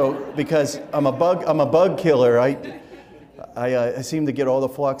 So because I'm a bug killer, I seem to get all the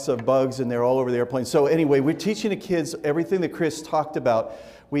flux of bugs, and they're all over the airplane. So anyway, we're teaching the kids everything that Chris talked about.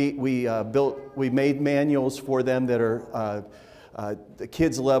 We made manuals for them that are the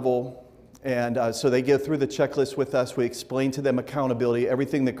kids level. And so they go through the checklist with us. We explain to them accountability,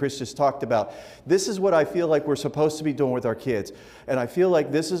 everything that Chris just talked about. This is what I feel like we're supposed to be doing with our kids. And I feel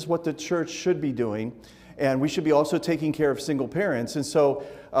like this is what the church should be doing. And we should be also taking care of single parents. And so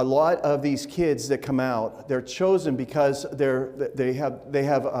a lot of these kids that come out, they're chosen because they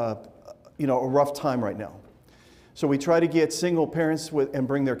have a rough time right now. So we try to get single parents and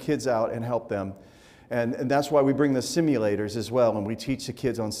bring their kids out and help them. And that's why we bring the simulators as well, and we teach the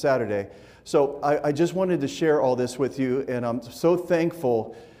kids on Saturday. So I just wanted to share all this with you, and I'm so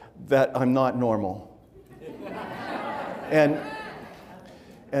thankful that I'm not normal. And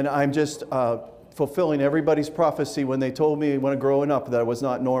I'm just fulfilling everybody's prophecy when they told me when growing up that I was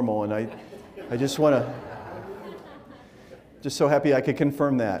not normal, and I just so happy I could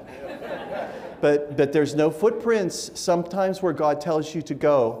confirm that. But there's no footprints sometimes where God tells you to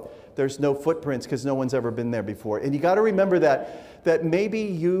go. There's no footprints because no one's ever been there before. And you got to remember that maybe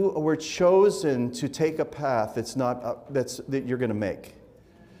you were chosen to take a path that you're going to make.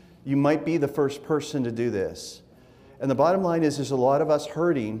 You might be the first person to do this. And the bottom line is there's a lot of us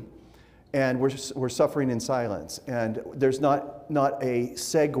hurting, and we're suffering in silence. And there's not a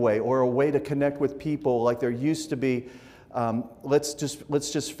segue or a way to connect with people like there used to be. Let's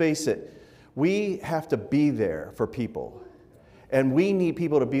just face it. We have to be there for people. And we need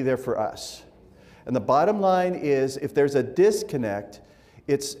people to be there for us. And the bottom line is, if there's a disconnect,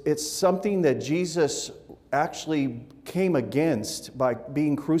 it's something that Jesus actually came against by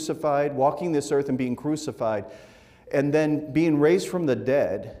being crucified, walking this earth and being crucified, and then being raised from the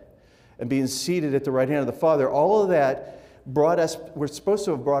dead and being seated at the right hand of the Father. All of that we're supposed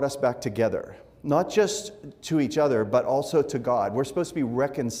to have brought us back together, not just to each other, but also to God. We're supposed to be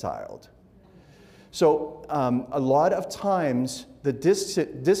reconciled. So a lot of times the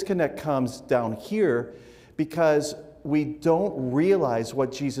disconnect comes down here because we don't realize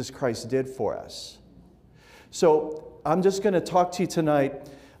what Jesus Christ did for us. So I'm just going to talk to you tonight.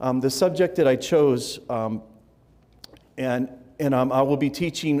 The subject that I chose, and I will be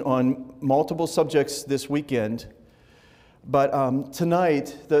teaching on multiple subjects this weekend. But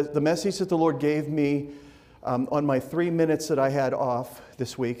tonight, the message that the Lord gave me on my 3 minutes that I had off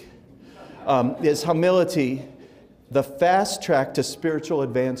this week is humility, the fast track to spiritual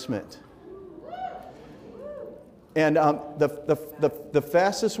advancement. And the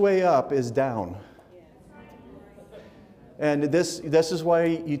fastest way up is down. And this is why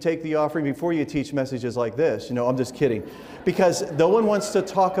you take the offering before you teach messages like this. You know, I'm just kidding. Because no one wants to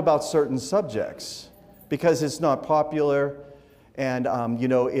talk about certain subjects because it's not popular and,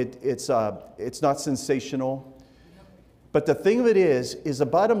 it's not sensational. But the thing of it is the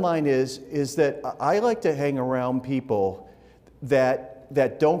bottom line is that I like to hang around people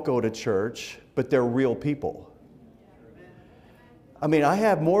that don't go to church, but they're real people. I mean, I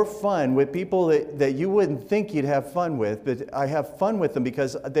have more fun with people that you wouldn't think you'd have fun with, but I have fun with them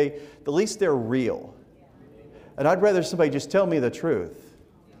because at least they're real. And I'd rather somebody just tell me the truth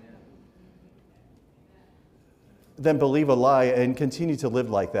than believe a lie and continue to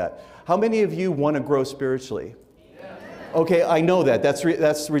live like that. How many of you want to grow spiritually? Okay, I know that.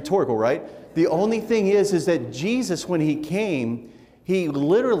 That's rhetorical, right? The only thing is that Jesus, when he came, he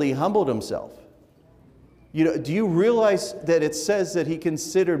literally humbled himself. You know, do you realize that it says that he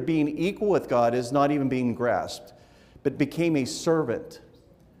considered being equal with God as not even being grasped, but became a servant?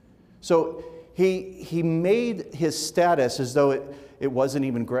 So he made his status as though it wasn't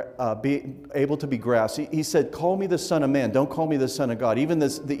even able to be grasped. He said, "Call me the Son of Man. Don't call me the Son of God." Even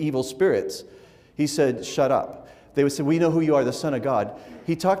the evil spirits, he said, "Shut up." They would say, "We know who you are, the Son of God."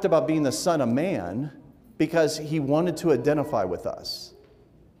 He talked about being the Son of Man because he wanted to identify with us.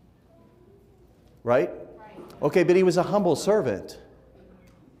 Right? Okay, but he was a humble servant.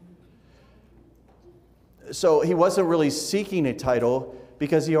 So he wasn't really seeking a title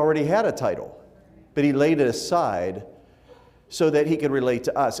because he already had a title. But he laid it aside so that he could relate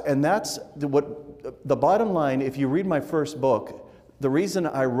to us. And that's what the bottom line. If you read my first book, the reason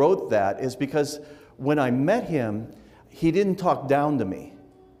I wrote that is because when I met him, he didn't talk down to me.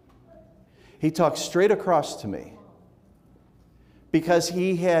 He talked straight across to me. Because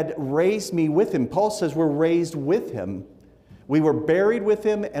he had raised me with him. Paul says we're raised with him. We were buried with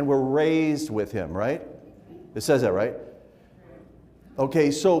him and we're raised with him, right? It says that, right? Okay,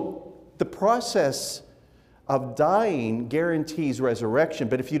 so the process of dying guarantees resurrection,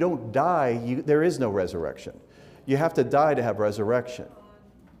 but if you don't die, there is no resurrection. You have to die to have resurrection.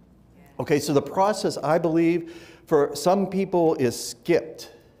 Okay, so the process, I believe, for some people is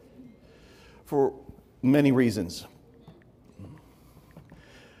skipped for many reasons.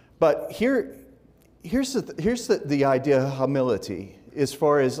 But here's the idea of humility as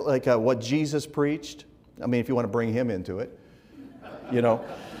far as like what Jesus preached. I mean, if you want to bring him into it, you know.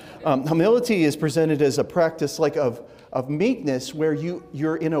 Humility is presented as a practice like of meekness where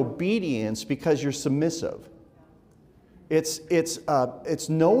you're in obedience because you're submissive. It's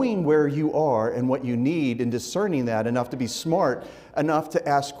knowing where you are and what you need and discerning that enough to be smart, enough to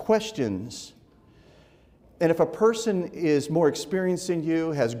ask questions. And if a person is more experienced than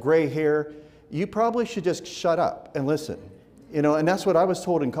you, has gray hair, you probably should just shut up and listen. You know, and that's what I was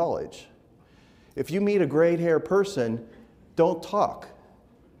told in college. If you meet a gray hair person, don't talk.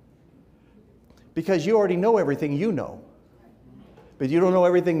 Because you already know everything you know. But you don't know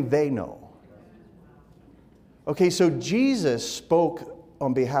everything they know. Okay, so Jesus spoke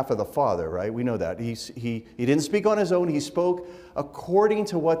on behalf of the Father, right? We know that. He didn't speak on his own. He spoke according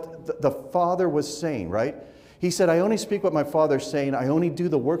to what the Father was saying, right? He said, "I only speak what my Father's saying. I only do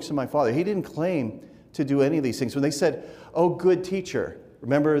the works of my Father." He didn't claim to do any of these things. When they said, "Oh, good teacher,"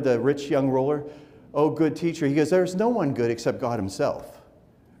 remember the rich young ruler? "Oh, good teacher." He goes, "There's no one good except God himself."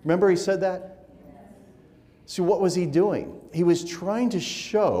 Remember he said that? So what was he doing? He was trying to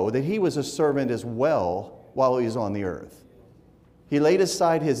show that he was a servant as well while he was on the earth. He laid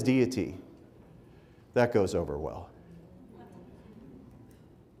aside his deity. That goes over well.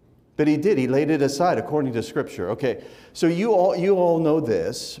 But he did. He laid it aside according to Scripture. Okay, so you all know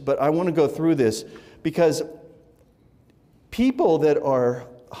this, but I want to go through this because people that are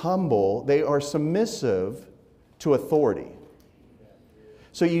humble, they are submissive to authority.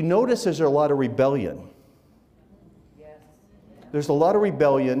 So you notice there's a lot of rebellion. There's a lot of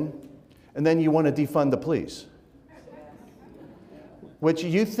rebellion, and then you want to defund the police. Which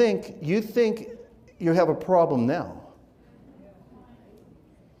you think you have a problem now.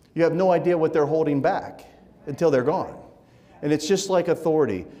 You have no idea what they're holding back until they're gone. And it's just like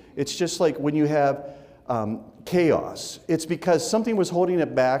authority. It's just like when you have chaos. It's because something was holding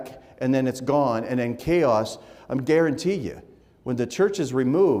it back, and then it's gone, and then chaos, I guarantee you, when the church is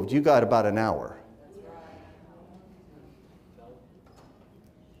removed, you got about an hour.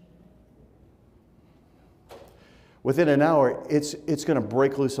 Within an hour, it's going to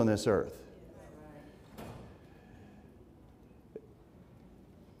break loose on this earth.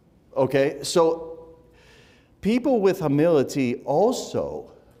 Okay, so people with humility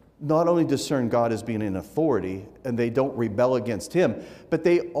also not only discern God as being an authority and they don't rebel against Him, but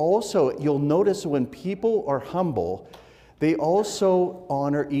they also, you'll notice when people are humble, they also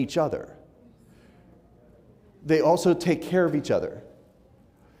honor each other. They also take care of each other.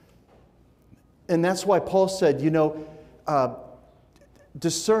 And that's why Paul said,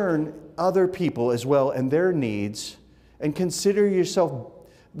 discern other people as well and their needs and consider yourself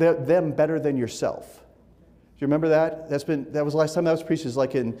them better than yourself. Do you remember that? That was the last time that was preached. It was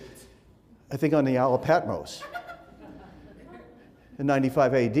like I think on the Isle of Patmos in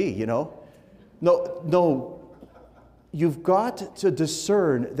 95 AD, No, you've got to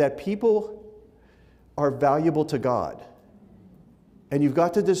discern that people are valuable to God. And you've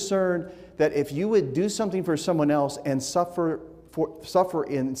got to discern that if you would do something for someone else and suffer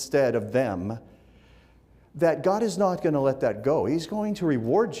instead of them, that God is not going to let that go. He's going to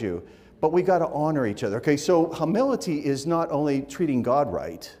reward you, but we got to honor each other. Okay, so humility is not only treating God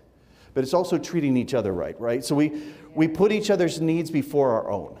right, but it's also treating each other right? So we put each other's needs before our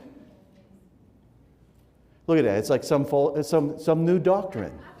own. Look at that. It's like some new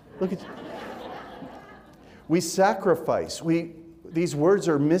doctrine. Look at we sacrifice. These words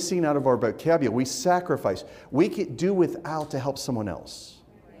are missing out of our vocabulary. We sacrifice. We can do without to help someone else.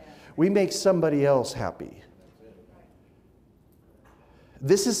 We make somebody else happy.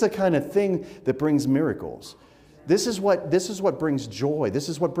 This is the kind of thing that brings miracles. This is what brings joy. This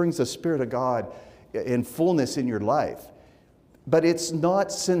is what brings the Spirit of God in fullness in your life. But it's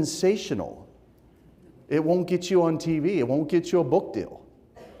not sensational. It won't get you on TV. It won't get you a book deal.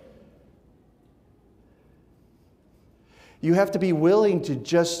 You have to be willing to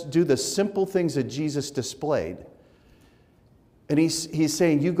just do the simple things that Jesus displayed. And he's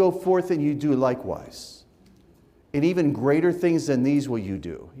saying, you go forth and you do likewise. And even greater things than these will you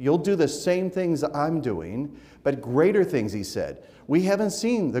do. You'll do the same things I'm doing, but greater things, he said. We haven't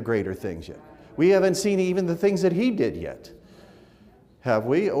seen the greater things yet. We haven't seen even the things that he did yet. Have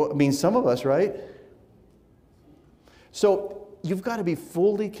we? I mean, some of us, right? So you've got to be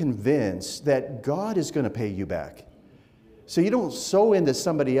fully convinced that God is going to pay you back. So you don't sow into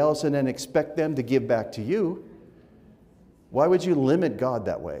somebody else and then expect them to give back to you. Why would you limit God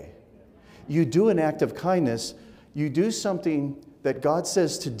that way? You do an act of kindness. You do something that God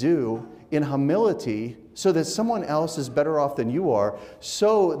says to do in humility so that someone else is better off than you are,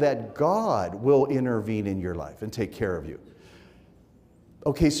 so that God will intervene in your life and take care of you.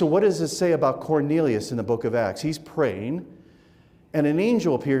 Okay, so what does it say about Cornelius in the book of Acts? He's praying, and an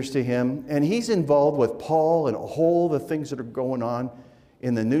angel appears to him, and he's involved with Paul and all the things that are going on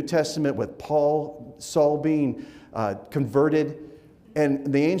in the New Testament with Saul being converted.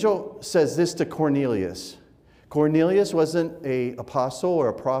 And the angel says this to Cornelius. Cornelius wasn't an apostle or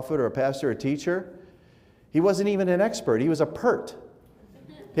a prophet or a pastor or a teacher. He wasn't even an expert. He was a pert.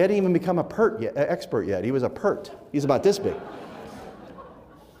 He hadn't even become an expert yet. He was a pert. He's about this big.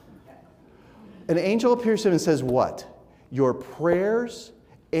 An angel appears to him and says, what? Your prayers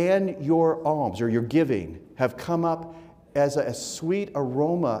and your alms, or your giving, have come up as a sweet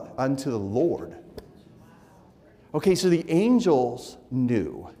aroma unto the Lord. Okay, so the angels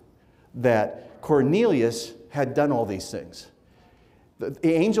knew that Cornelius had done all these things.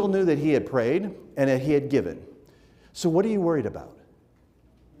 The angel knew that he had prayed and that he had given. So what are you worried about?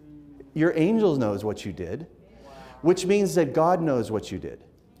 Your angel knows what you did, which means that God knows what you did,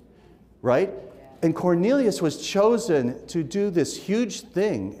 right? And Cornelius was chosen to do this huge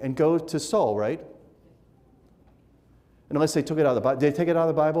thing and go to Saul, right? Unless they took it out of the Bible. Did they take it out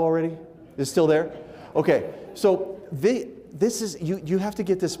of the Bible already? Is it still there? Okay, so this is, you have to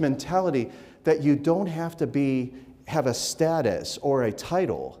get this mentality that you don't have to have a status or a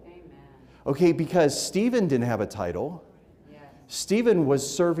title. Amen. Okay, because Stephen didn't have a title. Yeah. Stephen was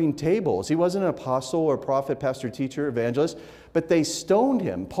serving tables. He wasn't an apostle or prophet, pastor, teacher, evangelist, but they stoned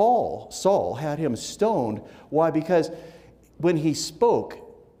him. Saul had him stoned. Why? Because when he spoke,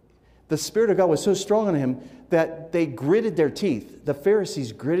 the Spirit of God was so strong on him that they gritted their teeth. The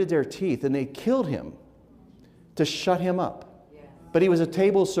Pharisees gritted their teeth and they killed him to shut him up. Yes. But he was a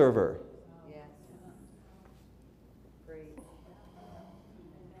table server. Yes.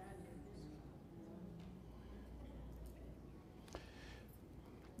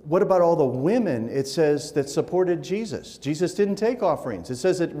 What about all the women, it says, that supported Jesus? Jesus didn't take offerings. It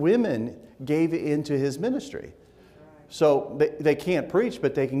says that women gave into his ministry. So they can't preach,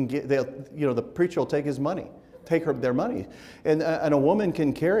 but they can get, the preacher will take his money. Take their money. And a woman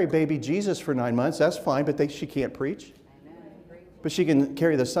can carry baby Jesus for 9 months. That's fine, but she can't preach. But she can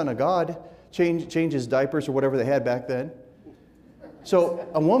carry the Son of God, change his diapers or whatever they had back then. So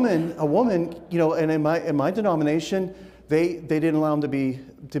a woman, and in my denomination, they didn't allow them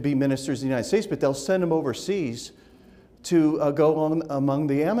to be ministers in the United States, but they'll send them overseas to go on among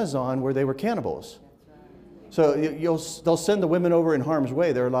the Amazon where they were cannibals. So they'll send the women over in harm's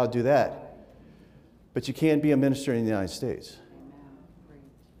way. They're allowed to do that. But you can't be a minister in the United States.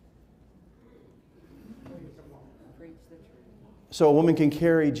 So a woman can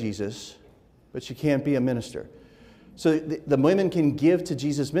carry Jesus, but she can't be a minister. So the women can give to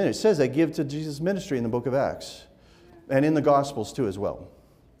Jesus' ministry. It says they give to Jesus' ministry in the book of Acts. And in the Gospels too as well.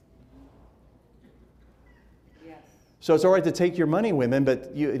 So it's all right to take your money, women,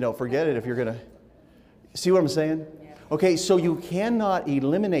 but forget it if you're going to... See what I'm saying? Okay, so you cannot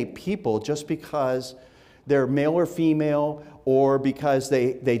eliminate people just because they're male or female, or because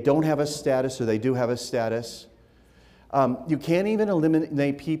they don't have a status or they do have a status. You can't even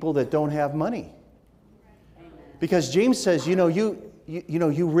eliminate people that don't have money. Because James says, you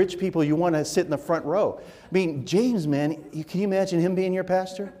rich people, you want to sit in the front row. I mean, James, man, can you imagine him being your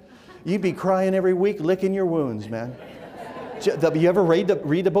pastor? You'd be crying every week, licking your wounds, man. You ever read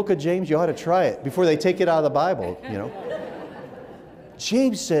the book of James? You ought to try it before they take it out of the Bible,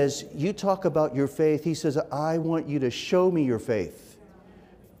 James says, you talk about your faith. He says, I want you to show me your faith.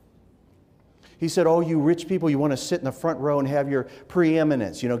 He said, oh, you rich people, you want to sit in the front row and have your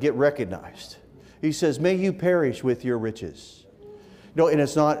preeminence, get recognized. He says, may you perish with your riches. And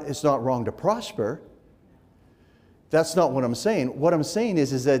it's not wrong to prosper. That's not what I'm saying. What I'm saying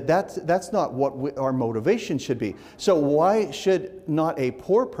is that that's not what our motivation should be. So why should not a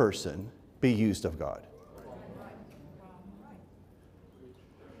poor person be used of God?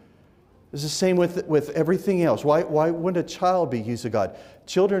 It's the same with everything else. Why wouldn't a child be used of God?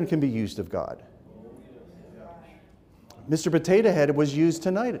 Children can be used of God. Mr. Potato Head was used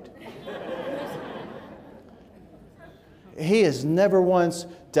tonight. He has never once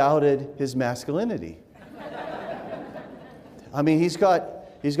doubted his masculinity. I mean, he's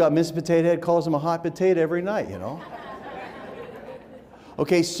got Mrs. Potato Head calls him a hot potato every night,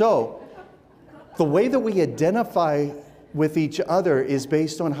 Okay, so the way that we identify with each other is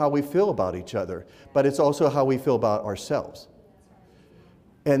based on how we feel about each other, but it's also how we feel about ourselves.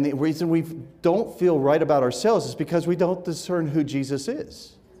 And the reason we don't feel right about ourselves is because we don't discern who Jesus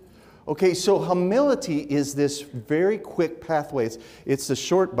is. Okay, so humility is this very quick pathway. It's the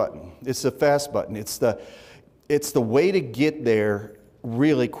short button. It's the fast button. It's the way to get there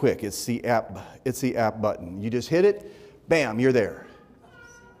really quick. It's the app button. You just hit it, bam, you're there.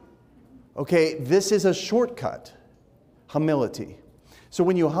 Okay, this is a shortcut. Humility. So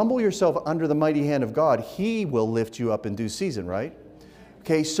when you humble yourself under the mighty hand of God, He will lift you up in due season, right?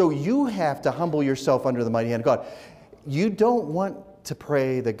 Okay, so you have to humble yourself under the mighty hand of God. You don't want to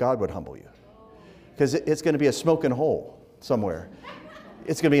pray that God would humble you, because it's going to be a smoking hole somewhere.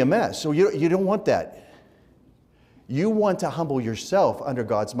 It's going to be a mess. So you don't want that. You want to humble yourself under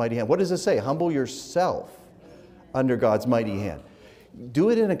God's mighty hand. What does it say? Humble yourself under God's mighty hand. Do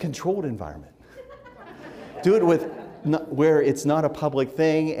it in a controlled environment. Do it where it's not a public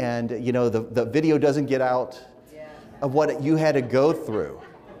thing, and the video doesn't get out of what you had to go through.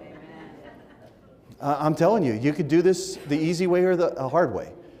 I'm telling you, you could do this the easy way or the hard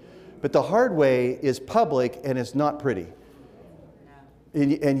way. But the hard way is public and it's not pretty.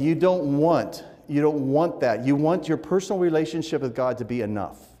 And you don't want that. You want your personal relationship with God to be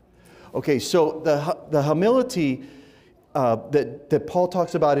enough. Okay, so the humility that Paul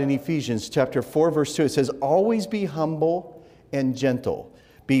talks about in Ephesians chapter 4, verse 2, it says, always be humble and gentle.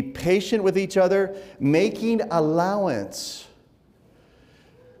 Be patient with each other, making allowance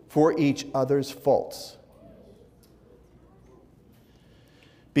for each other's faults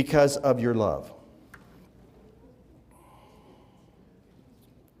because of your love.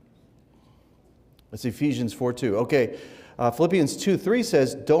 That's Ephesians 4:2. Okay, Philippians 2:3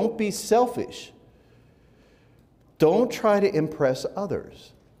 says, don't be selfish. Don't try to impress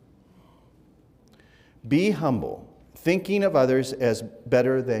others. Be humble, thinking of others as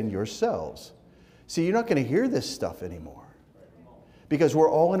better than yourselves. See, you're not going to hear this stuff anymore because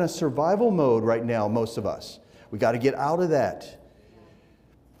we're all in a survival mode right now, most of us. We got to get out of that.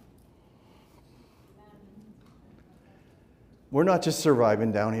 We're not just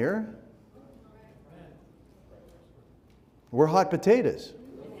surviving down here. We're hot potatoes.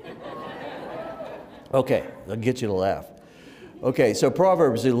 Okay, I'll get you to laugh. Okay, so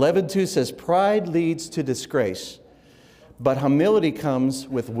Proverbs 11:2 says, pride leads to disgrace, but humility comes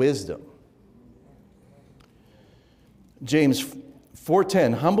with wisdom. James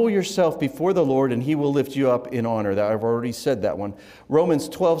 4:10, humble yourself before the Lord and he will lift you up in honor. That I've already said that one. Romans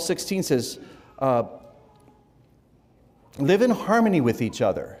 12:16 says, live in harmony with each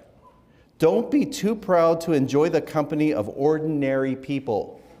other. Don't be too proud to enjoy the company of ordinary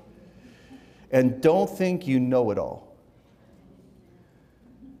people. And don't think you know it all.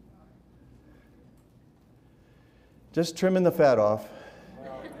 Just trimming the fat off.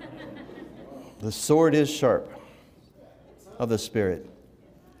 The sword is sharp of the Spirit.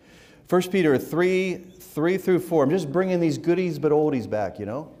 1 Peter 3:3-4. I'm just bringing these goodies but oldies back, you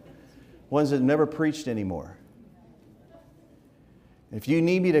know. Ones that never preached anymore. If you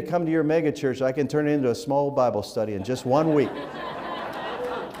need me to come to your mega church, I can turn it into a small Bible study in just 1 week.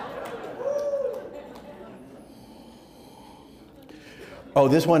 Oh,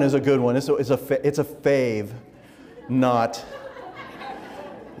 this one is a good one. It's a fave, not.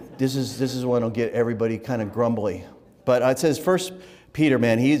 This is one that'll get everybody kind of grumbly. But it says 1 Peter,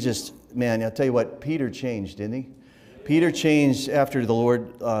 man, I'll tell you what, Peter changed, didn't he? Peter changed after the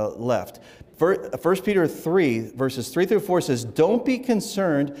Lord left. 1 Peter 3, verses 3-4 says, don't be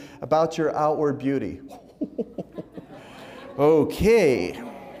concerned about your outward beauty. Okay.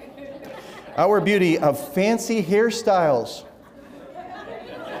 Outward beauty of fancy hairstyles.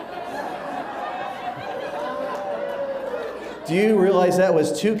 Do you realize that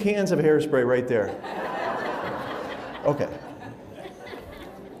was 2 cans of hairspray right there? Okay.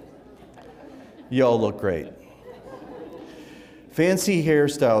 Y'all look great. Fancy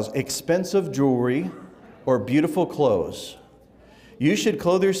hairstyles, expensive jewelry, or beautiful clothes. You should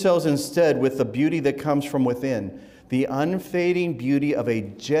clothe yourselves instead with the beauty that comes from within, the unfading beauty of a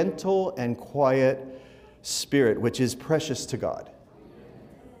gentle and quiet spirit, which is precious to God.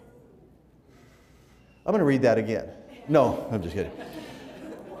 I'm going to read that again. No, I'm just kidding.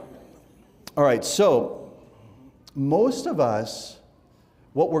 All right, so most of us,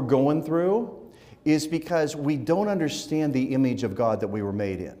 what we're going through is because we don't understand the image of God that we were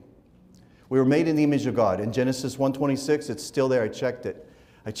made in. We were made in the image of God. In Genesis 1:26, it's still there. I checked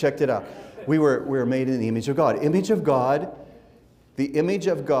it out. We were made in the image of God. Image of God, the image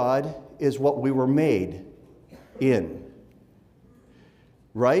of God is what we were made in.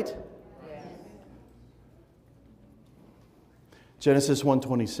 Right? Yes. Genesis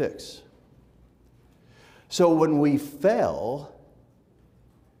 1:26. So when we fell,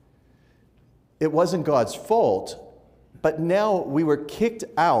 it wasn't God's fault, but now we were kicked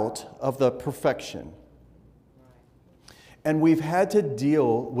out of the perfection. And we've had to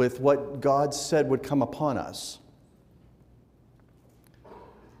deal with what God said would come upon us.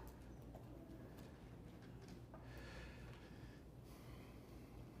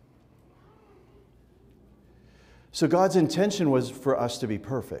 So God's intention was for us to be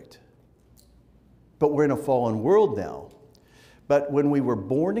perfect. But we're in a fallen world now. But when we were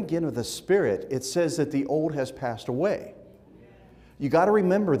born again of the Spirit, it says that the old has passed away. You got to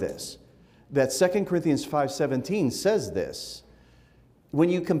remember this, that 2 Corinthians 5:17 says this. When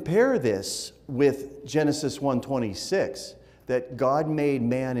you compare this with Genesis 1:26, that God made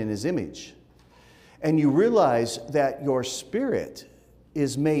man in his image, and you realize that your spirit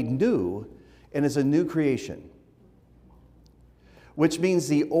is made new and is a new creation, which means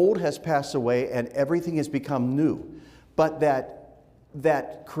the old has passed away and everything has become new. But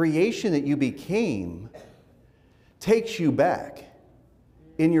that creation that you became takes you back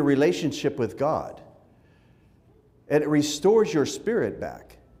in your relationship with God. And it restores your spirit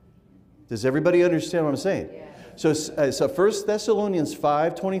back. Does everybody understand what I'm saying? Yeah. So 1 Thessalonians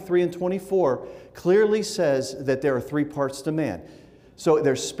 5:23 and 24 clearly says that there are 3 parts to man. So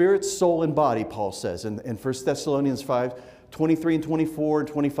there's spirit, soul, and body, Paul says in 1 Thessalonians 5, 23 and 24 and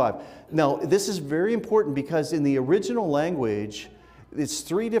 25. Now, this is very important because in the original language, it's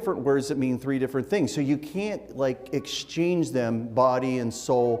 3 different words that mean 3 different things. So you can't like exchange them, body and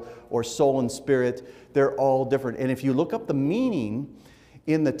soul, or soul and spirit. They're all different. And if you look up the meaning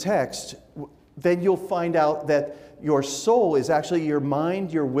in the text, then you'll find out that your soul is actually your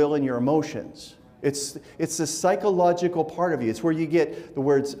mind, your will, and your emotions. It's the psychological part of you. It's where you get the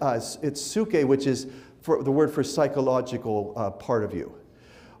words, it's suke, which is the word for psychological part of you.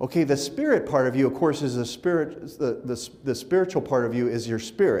 Okay, the spirit part of you, of course, is the spirit. The spiritual part of you is your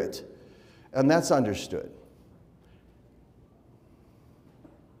spirit, and that's understood.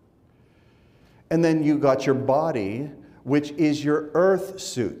 And then you got your body, which is your earth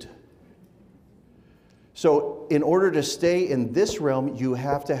suit. So in order to stay in this realm, you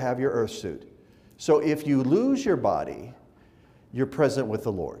have to have your earth suit. So if you lose your body, you're present with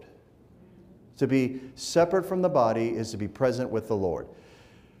the Lord. To be separate from the body is to be present with the Lord.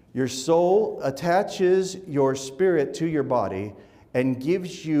 Your soul attaches your spirit to your body and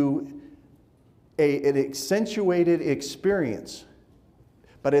gives you an accentuated experience.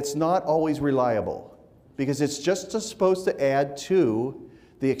 But it's not always reliable because it's just supposed to add to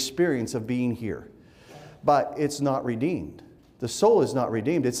the experience of being here. But it's not redeemed. The soul is not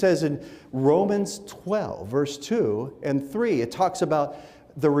redeemed. It says in Romans 12, verse 2 and 3, it talks about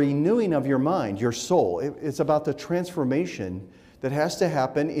the renewing of your mind, your soul. It's about the transformation that has to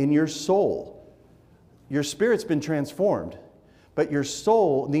happen in your soul. Your spirit's been transformed, but your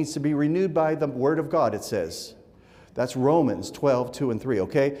soul needs to be renewed by the Word of God, it says. That's Romans 12, 2 and 3,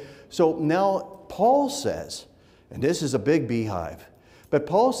 okay? So now Paul says, and this is a big beehive, but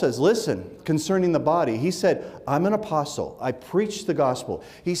Paul says, listen, concerning the body, he said, I'm an apostle. I preach the gospel.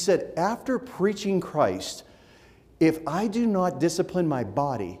 He said, after preaching Christ, if I do not discipline my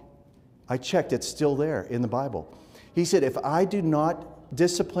body, I checked, it's still there in the Bible. He said, if I do not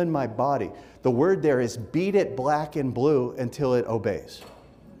discipline my body, the word there is beat it black and blue until it obeys.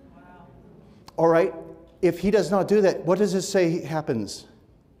 Wow. All right, if he does not do that, what does it say happens?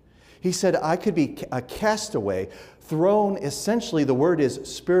 He said, I could be a castaway, thrown, essentially the word is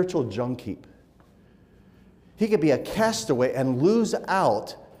spiritual junk heap. He could be a castaway and lose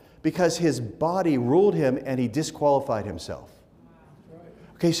out because his body ruled him and he disqualified himself.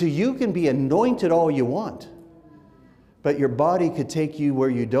 Okay, so you can be anointed all you want, but your body could take you where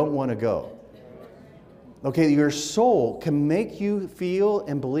you don't want to go. Okay, your soul can make you feel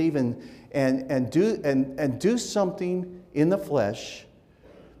and believe and do something in the flesh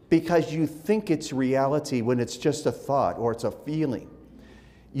because you think it's reality when it's just a thought or it's a feeling.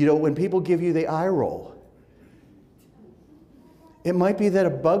 You know, when people give you the eye roll, it might be that a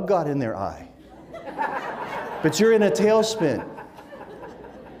bug got in their eye, but you're in a tailspin.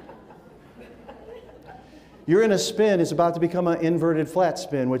 You're in a spin, it's about to become an inverted flat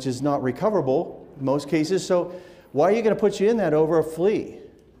spin, which is not recoverable in most cases. So why are you going to put you in that over a flea?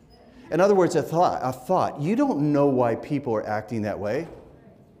 In other words, a thought. You don't know why people are acting that way.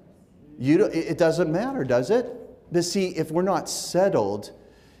 It doesn't matter, does it? But see, if we're not settled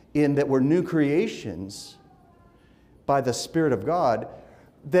in that we're new creations by the Spirit of God,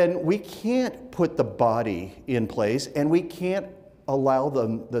 then we can't put the body in place and we can't allow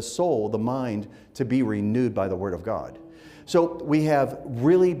the soul, the mind, to be renewed by the Word of God. So we have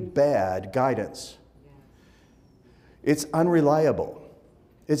really bad guidance. It's unreliable.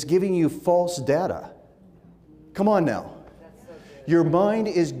 It's giving you false data. Come on now. Your mind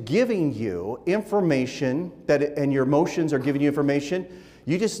is giving you information and your emotions are giving you information.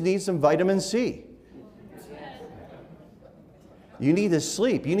 You just need some vitamin C. You need to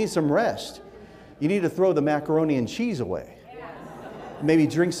sleep. You need some rest. You need to throw the macaroni and cheese away. Maybe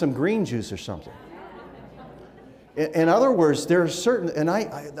drink some green juice or something. In other words, there are certain, and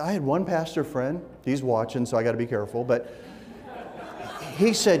I had one pastor friend, he's watching, so I got to be careful, but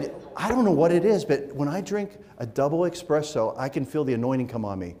he said, I don't know what it is, but when I drink a double espresso, I can feel the anointing come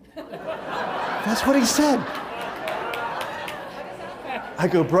on me. That's what he said. I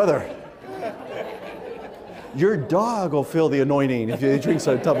go, brother, your dog will feel the anointing if he drinks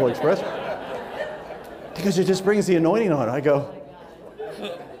a double espresso. Because it just brings the anointing on. I go,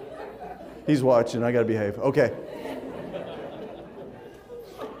 he's watching, I got to behave. Okay.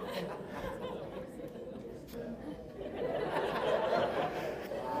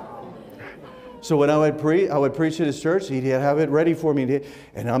 So when I would preach at his church, he'd have it ready for me.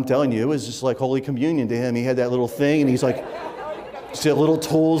 And I'm telling you, it was just like Holy Communion to him. He had that little thing, and he's like, see little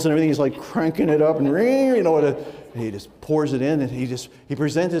tools and everything. He's like cranking it up, and you know, and he just pours it in, and he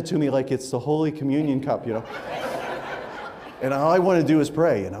presents it to me like it's the Holy Communion cup, you know. And all I want to do is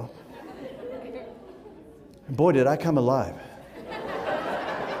pray, you know. Boy, did I come alive.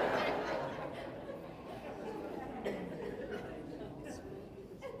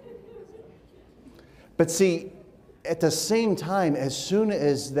 But see, at the same time, as soon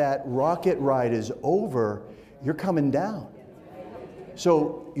as that rocket ride is over, you're coming down.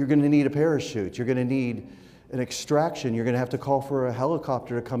 So you're going to need a parachute. You're going to need an extraction. You're going to have to call for a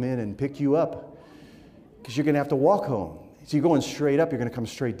helicopter to come in and pick you up because you're going to have to walk home. So you're going straight up, you're going to come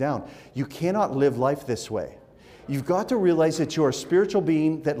straight down. You cannot live life this way. You've got to realize that you're a spiritual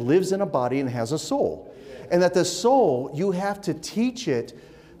being that lives in a body and has a soul. And that the soul, you have to teach it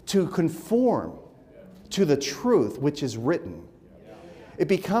to conform to the truth which is written. It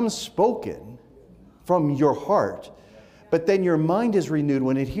becomes spoken from your heart, but then your mind is renewed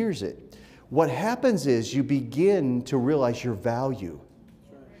when it hears it. What happens is you begin to realize your value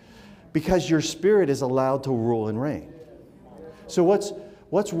because your spirit is allowed to rule and reign. So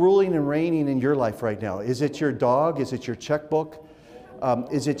what's ruling and reigning in your life right now? Is it your dog? Is it your checkbook?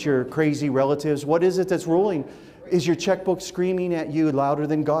 Is it your crazy relatives? What is it that's ruling? Is your checkbook screaming at you louder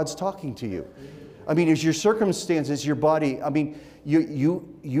than God's talking to you? I mean, is your circumstances, your body, I mean,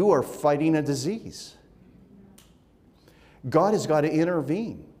 you are fighting a disease. God has got to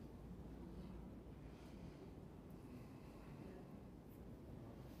intervene.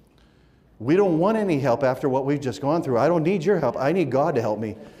 We don't want any help after what we've just gone through. I don't need your help. I need God to help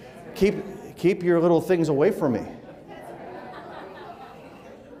me. Keep your little things away from me.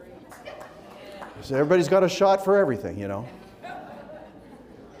 So everybody's got a shot for everything, you know.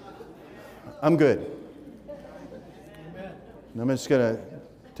 I'm good. And I'm just going to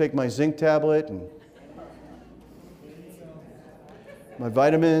take my zinc tablet and my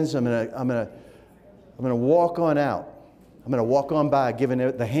vitamins. I'm going to walk on out. I'm going to walk on by giving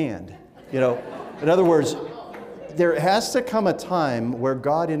it the hand. You know, in other words, there has to come a time where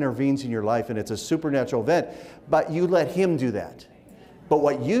God intervenes in your life and it's a supernatural event, but you let Him do that. But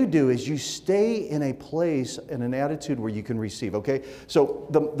what you do is you stay in a place and an attitude where you can receive, okay? So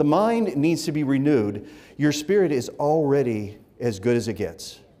the mind needs to be renewed. Your spirit is already as good as it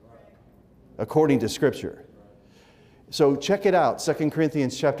gets, according to Scripture. So check it out, 2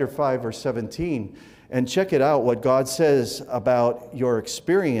 Corinthians chapter 5, verse 17, and check it out what God says about your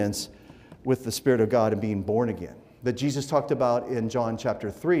experience with the Spirit of God and being born again, that Jesus talked about in John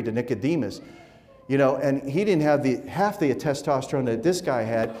chapter 3 to Nicodemus. You know, and he didn't have half the testosterone that this guy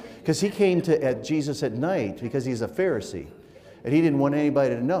had because he came at Jesus at night because he's a Pharisee, and he didn't want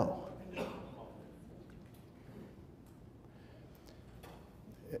anybody to know.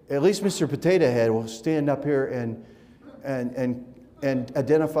 At least Mr. Potato Head will stand up here and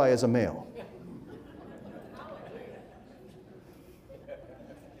identify as a male.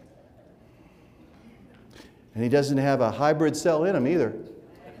 And he doesn't have a hybrid cell in him either.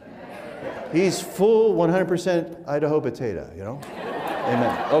 He's full 100% Idaho potato, you know?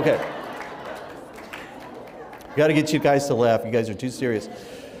 Amen. Okay. Got to get you guys to laugh. You guys are too serious.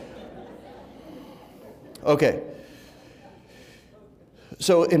 Okay.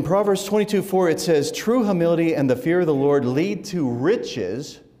 So in Proverbs 22:4, it says, true humility and the fear of the Lord lead to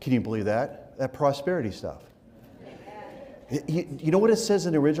riches. Can you believe that? That prosperity stuff. You know what it says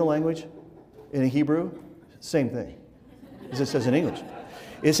in the original language? In Hebrew? Same thing as it says in English.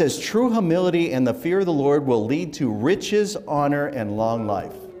 It says, true humility and the fear of the Lord will lead to riches, honor, and long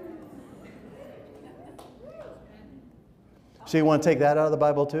life. So you want to take that out of the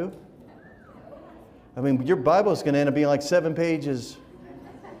Bible too? I mean, your Bible is going to end up being like 7 pages,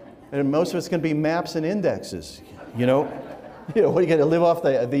 and most of it's going to be maps and indexes. You know, what are you going to live off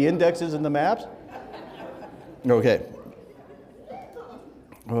the indexes and the maps? Okay.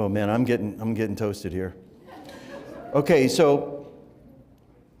 Oh man, I'm getting toasted here. Okay, so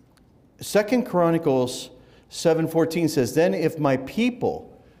 2 Chronicles 7:14 says, then if my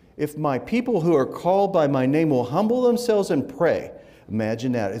people who are called by my name will humble themselves and pray.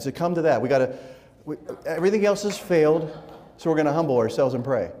 Imagine that. It's a come to that. Everything else has failed, so we're going to humble ourselves and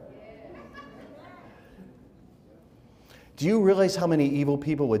pray. Do you realize how many evil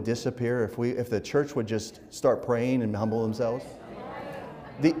people would disappear if the church would just start praying and humble themselves?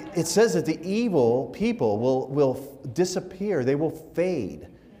 It says that the evil people will disappear. They will fade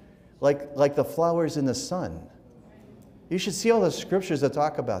like the flowers in the sun. You should see all the scriptures that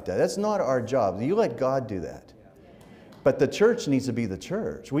talk about that. That's not our job. You let God do that. But the church needs to be the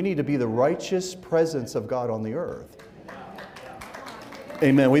church. We need to be the righteous presence of God on the earth.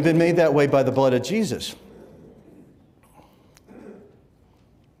 Amen. We've been made that way by the blood of Jesus.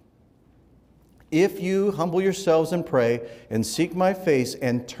 If you humble yourselves and pray and seek my face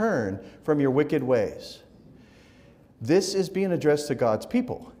and turn from your wicked ways. This is being addressed to God's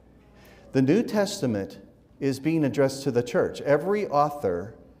people. The New Testament is being addressed to the church. Every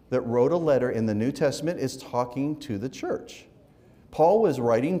author that wrote a letter in the New Testament is talking to the church. Paul was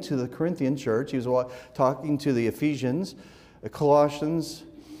writing to the Corinthian church. He was talking to the Ephesians, the Colossians,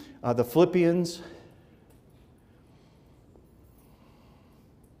 the Philippians.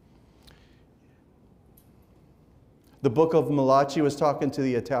 The book of Malachi was talking to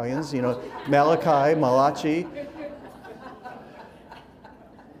the Italians, you know, Malachi, Malachi.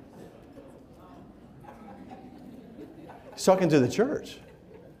 He's talking to the church.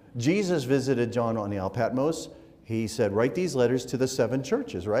 Jesus visited John on the Isle of Patmos. He said, write these letters to the 7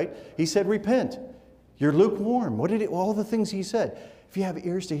 churches, right? He said, repent. You're lukewarm. All the things he said. If you have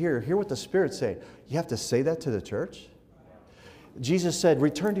ears to hear what the Spirit's saying. You have to say that to the church. Jesus said,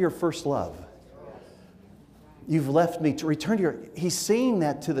 return to your first love. You've left me to return to your... He's saying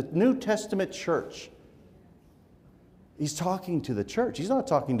that to the New Testament church. He's talking to the church. He's not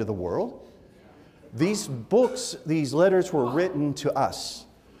talking to the world. These books, these letters were written to us.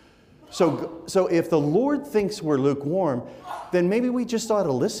 So if the Lord thinks we're lukewarm, then maybe we just ought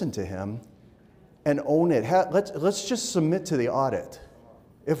to listen to Him and own it. Let's just submit to the audit.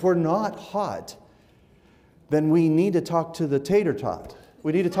 If we're not hot, then we need to talk to the tater tot.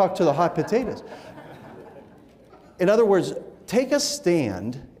 We need to talk to the hot potatoes. In other words, take a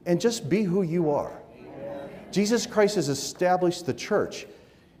stand and just be who you are. Jesus Christ has established the church.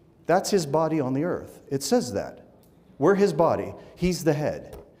 That's His body on the earth. It says that. We're His body. He's the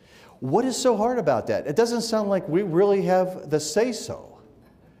head. What is so hard about that? It doesn't sound like we really have the say-so.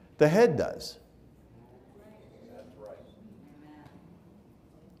 The head does. That's right.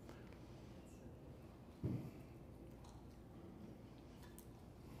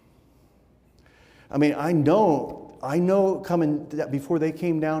 I mean, I know coming before they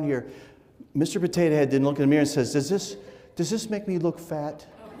came down here, Mr. Potato Head didn't look in the mirror and says, does this make me look fat?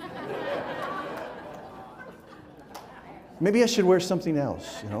 Maybe I should wear something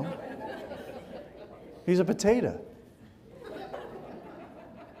else, you know? He's a potato.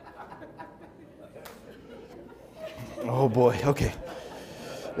 Oh boy, okay.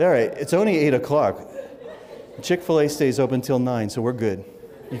 All right, it's only 8 o'clock. Chick-fil-A stays open till 9, so we're good.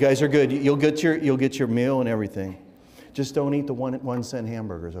 You guys are good. You'll get your meal and everything. Just don't eat the 1-cent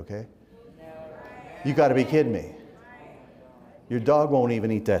hamburgers, okay? You got to be kidding me. Your dog won't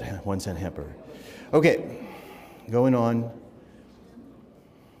even eat that 1-cent hamburger. Okay, going on.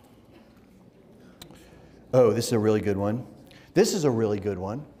 Oh, this is a really good one. This is a really good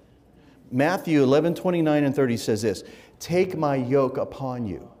one. Matthew 11:29 and 30 says this, take my yoke upon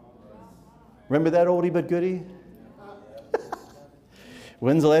you. Remember that oldie but goodie?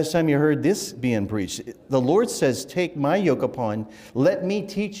 When's the last time you heard this being preached? The Lord says, take my yoke upon, let me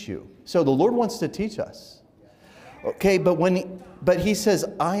teach you. So the Lord wants to teach us. Okay, but He says,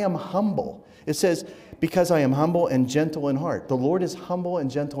 I am humble. It says, because I am humble and gentle in heart. The Lord is humble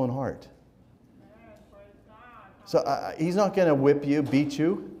and gentle in heart. So He's not going to whip you, beat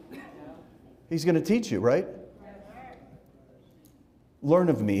you. He's going to teach you, right? Learn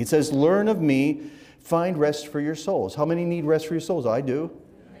of me. He says, learn of me, find rest for your souls. How many need rest for your souls? I do.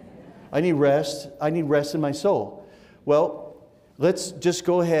 I need rest. I need rest in my soul. Well, let's just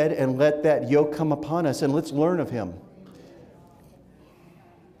go ahead and let that yoke come upon us and let's learn of Him.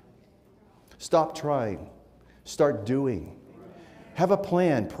 Stop trying. Start doing. Have a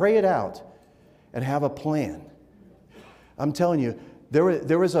plan. Pray it out and have a plan. I'm telling you,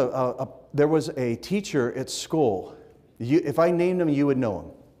 there was a teacher at school. If I named him, you would know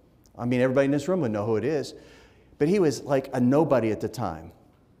him. I mean, everybody in this room would know who it is. But he was like a nobody at the time.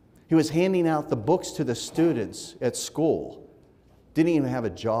 He was handing out the books to the students at school. Didn't even have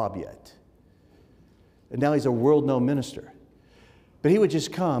a job yet. And now he's a world-known minister. But he would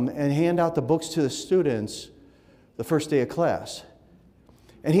just come and hand out the books to the students the first day of class.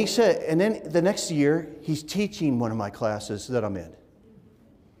 And he said, and then the next year, he's teaching one of my classes that I'm in.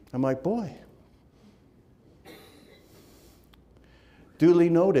 I'm like, boy. Duly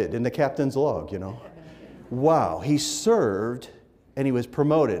noted in the captain's log, you know. Wow, he served and he was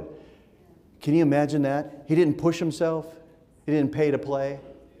promoted. Can you imagine that? He didn't push himself. He didn't pay to play.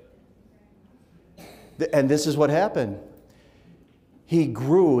 And this is what happened. He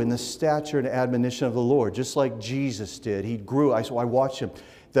grew in the stature and admonition of the Lord, just like Jesus did. He grew. I watched him.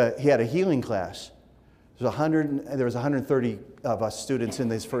 He had a healing class. There was 130 of us students in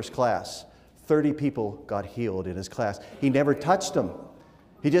this first class. 30 people got healed in his class. He never touched them.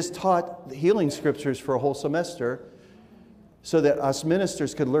 He just taught healing scriptures for a whole semester so that us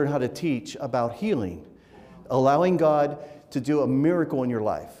ministers could learn how to teach about healing, allowing God to do a miracle in your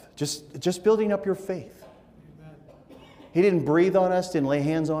life, just building up your faith. He didn't breathe on us, didn't lay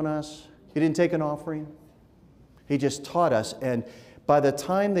hands on us. He didn't take an offering. He just taught us. And by the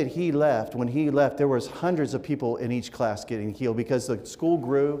time that he left, when he left, there was hundreds of people in each class getting healed because the school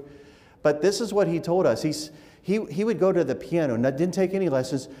grew. But this is what he told us. He would go to the piano, and didn't take any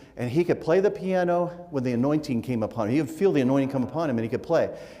lessons, and he could play the piano when the anointing came upon him. He would feel the anointing come upon him, and he could play.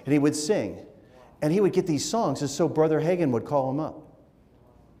 And he would sing. And he would get these songs, and so Brother Hagin would call him up.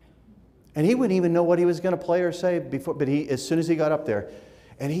 And he wouldn't even know what he was going to play or say before, but as soon as he got up there,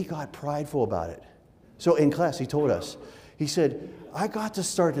 and he got prideful about it. So in class, he told us, he said, I got to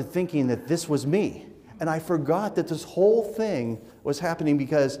start thinking that this was me. And I forgot that this whole thing was happening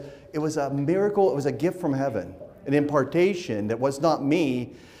because it was a miracle, it was a gift from heaven, an impartation that was not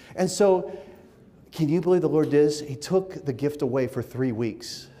me. And so, can you believe the Lord did this? He took the gift away for 3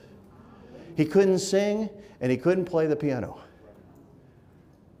 weeks. He couldn't sing and he couldn't play the piano.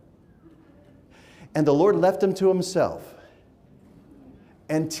 And the Lord left him to himself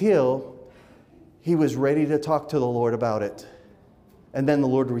until he was ready to talk to the Lord about it. And then the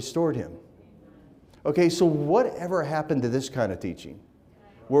Lord restored him. Okay, so whatever happened to this kind of teaching,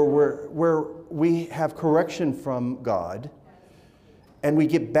 where we have correction from God, and we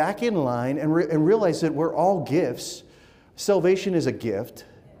get back in line and realize that we're all gifts. Salvation is a gift.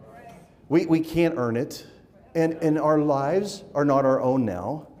 We can't earn it. And our lives are not our own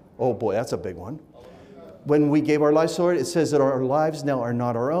now. Oh boy, that's a big one. When we gave our lives to the Lord, it says that our lives now are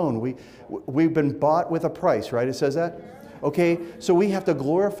not our own. We've been bought with a price, right? It says that? Okay, so we have to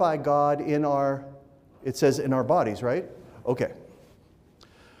glorify God in our, it says in our bodies, right? Okay.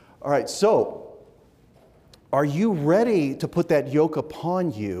 All right, so are you ready to put that yoke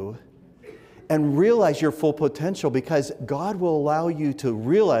upon you and realize your full potential? Because God will allow you to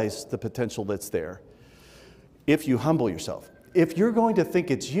realize the potential that's there if you humble yourself. If you're going to think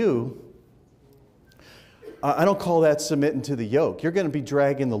it's you, I don't call that submitting to the yoke. You're going to be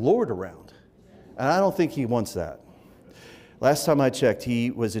dragging the Lord around. And I don't think He wants that. Last time I checked,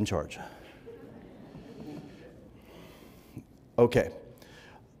 He was in charge. Okay.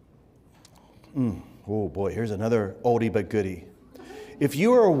 Oh boy, here's another oldie but goodie. If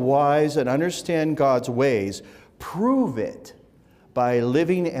you are wise and understand God's ways, prove it by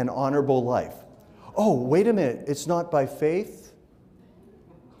living an honorable life. Oh, wait a minute. It's not by faith.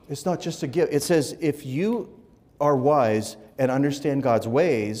 It's not just a gift. It says, if you are wise and understand God's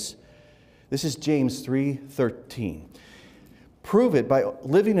ways, this is James 3:13. Prove it by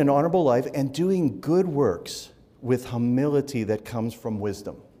living an honorable life and doing good works with humility that comes from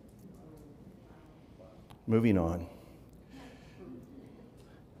wisdom. Moving on.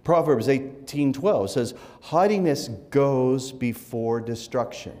 Proverbs 18:12 says, haughtiness goes before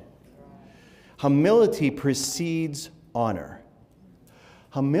destruction. Humility precedes honor.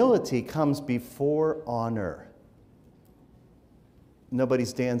 Humility comes before honor.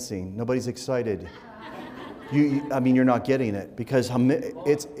 Nobody's dancing. Nobody's excited. You're not getting it because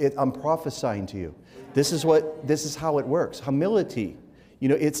I'm prophesying to you. This is how it works. Humility,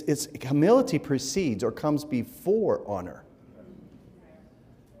 humility precedes or comes before honor.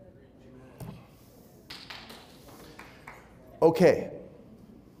 Okay.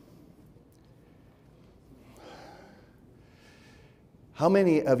 How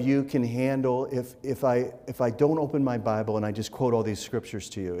many of you can handle if I don't open my Bible and I just quote all these scriptures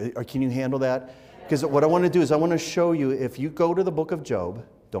to you? Or can you handle that? Because what I want to do is I want to show you, if you go to the book of Job,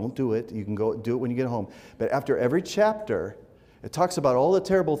 don't do it. You can go do it when you get home. But after every chapter, it talks about all the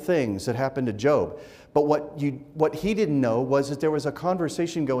terrible things that happened to Job. But what he didn't know was that there was a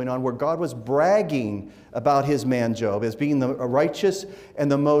conversation going on where God was bragging about his man Job as being the righteous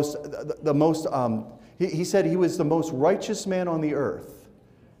and the most. He said he was the most righteous man on the earth.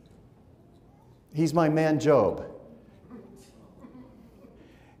 He's my man Job.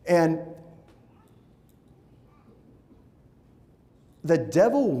 And the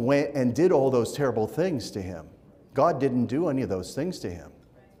devil went and did all those terrible things to him. God didn't do any of those things to him.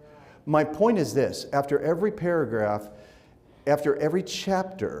 My point is this: after every paragraph, after every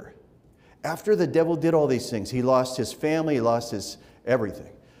chapter, after the devil did all these things, he lost his family, he lost his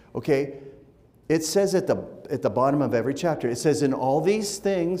everything. Okay? It says at the bottom of every chapter, it says, in all these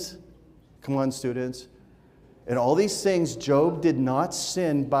things, come on students, in all these things, Job did not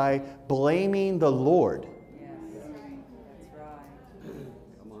sin by blaming the Lord. Yes. That's right.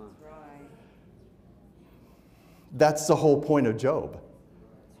 Come on. That's right. That's the whole point of Job. That's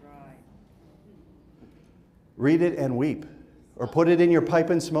right. Read it and weep, or put it in your pipe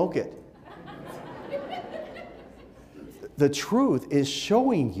and smoke it. The truth is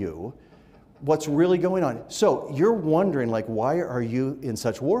showing you what's really going on. So you're wondering, like, why are you in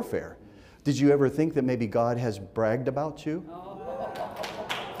such warfare? Did you ever think that maybe God has bragged about you?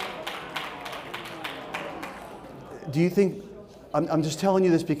 Do you think, I'm just telling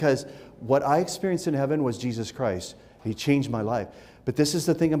you this because what I experienced in heaven was Jesus Christ. He changed my life. But this is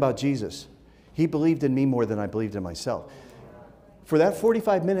the thing about Jesus. He believed in me more than I believed in myself. For that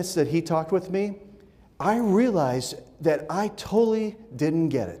 45 minutes that he talked with me, I realized that I totally didn't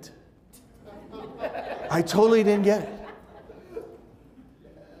get it. I totally didn't get it.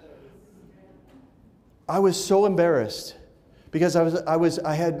 I was so embarrassed because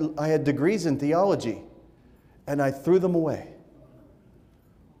I had degrees in theology, and I threw them away.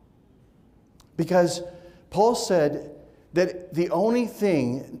 Because Paul said that the only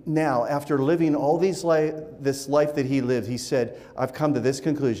thing now, after living all this life that he lived, he said, I've come to this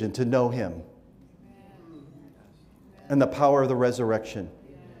conclusion, to know him and the power of the resurrection.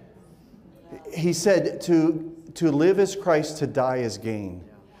 He said to live as Christ, to die as gain.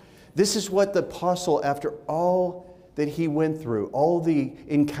 This is what the apostle, after all that he went through, all the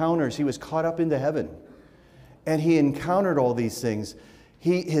encounters, he was caught up into heaven. And he encountered all these things.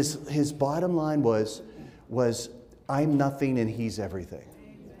 His bottom line was, I'm nothing and he's everything.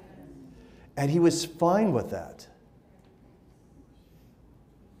 And he was fine with that.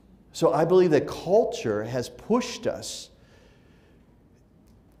 So I believe that culture has pushed us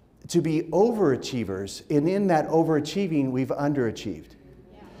to be overachievers, and in that overachieving, we've underachieved.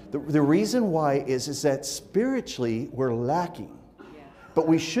 The reason why is that spiritually we're lacking, but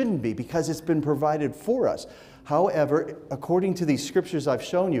we shouldn't be because it's been provided for us. However, according to these scriptures I've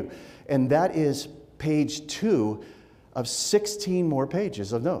shown you, and that is page 2 of 16 more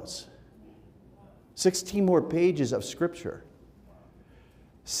pages of notes. 16 more pages of scripture.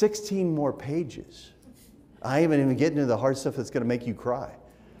 16 more pages. I ain't even getting into the hard stuff that's going to make you cry.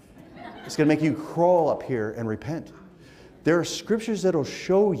 It's going to make you crawl up here and repent. There are scriptures that will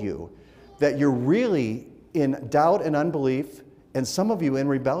show you that you're really in doubt and unbelief, and some of you in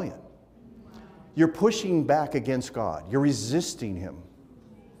rebellion. You're pushing back against God. You're resisting him.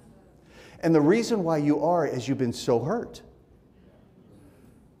 And the reason why you are is you've been so hurt.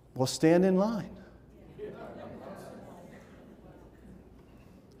 Well, stand in line.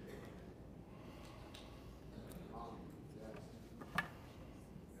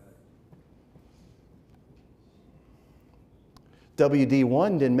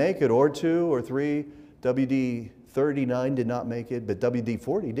 WD1 didn't make it, or 2 or 3. WD39 did not make it, but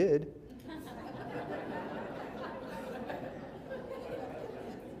WD40 did.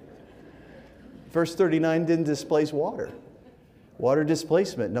 Verse 39 didn't displace water. Water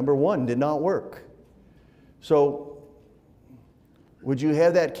displacement, number 1, did not work. So, would you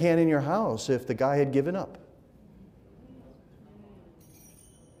have that can in your house if the guy had given up?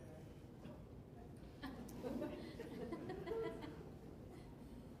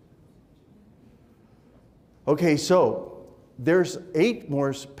 Okay, so there's 8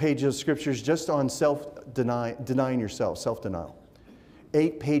 more pages of scriptures just on denying yourself, self-denial.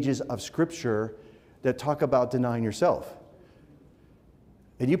 8 pages of scripture that talk about denying yourself.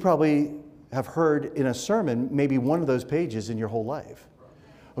 And you probably have heard in a sermon maybe one of those pages in your whole life.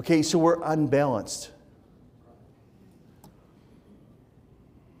 Okay, so we're unbalanced.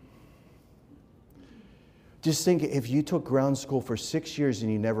 Just think if you took ground school for 6 years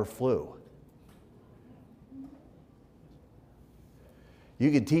and you never flew. You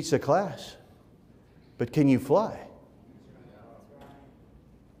could teach the class, but can you fly?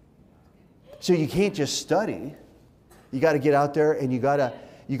 So you can't just study. You got to get out there and you got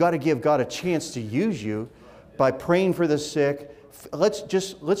to give God a chance to use you by praying for the sick. Let's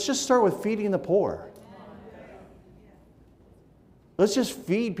just start with feeding the poor. Let's just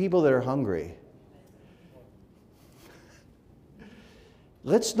feed people that are hungry.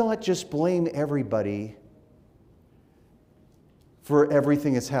 Let's not just blame everybody for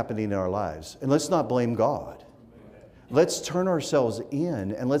everything that's happening in our lives. And let's not blame God. Let's turn ourselves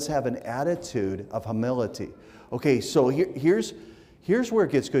in and let's have an attitude of humility. Okay, so here's where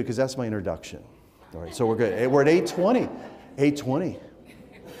it gets good, because that's my introduction. All right, so we're good. We're at 8:20. 8:20.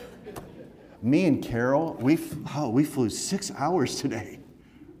 Me and Carol, we flew 6 hours today.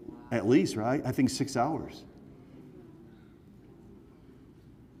 At least, right? I think 6 hours.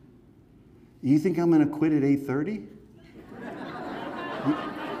 You think I'm going to quit at 8:30?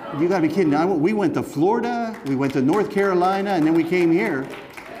 You got to be kidding. We went to Florida, we went to North Carolina, and then we came here.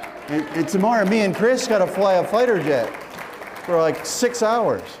 And tomorrow, me and Chris got to fly a fighter jet for like 6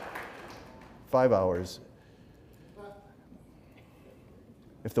 hours. 5 hours.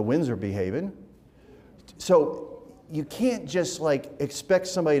 If the winds are behaving. So you can't just like expect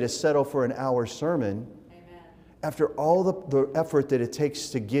somebody to settle for an hour sermon. Amen. After all the effort that it takes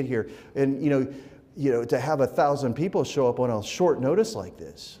to get here. And you know, to have 1,000 people show up on a short notice like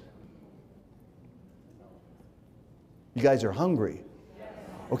this. You guys are hungry.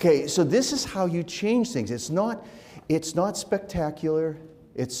 Okay, so this is how you change things. It's not spectacular.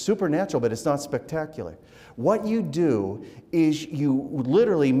 It's supernatural, but it's not spectacular. What you do is you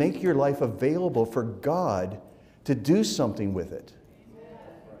literally make your life available for God to do something with it.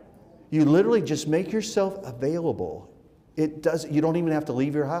 You literally just make yourself available. You don't even have to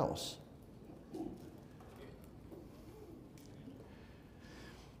leave your house.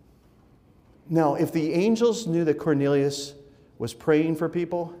 Now, if the angels knew that Cornelius was praying for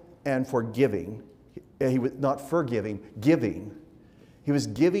people and for giving, he was not forgiving, giving. He was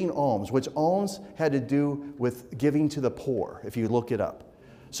giving alms, which alms had to do with giving to the poor, if you look it up.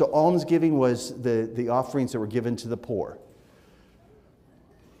 So almsgiving was the offerings that were given to the poor.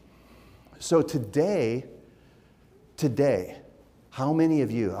 So today, how many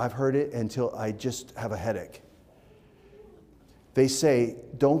of you, I've heard it until I just have a headache. They say,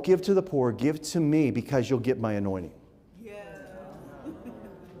 don't give to the poor, give to me because you'll get my anointing. Yeah.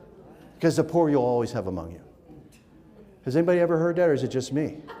 Because the poor you'll always have among you. Has anybody ever heard that, or is it just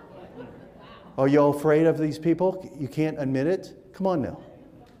me? Are you all afraid of these people? You can't admit it? Come on now.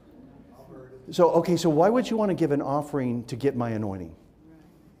 So why would you want to give an offering to get my anointing?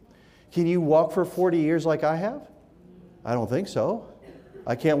 Can you walk for 40 years like I have? I don't think so.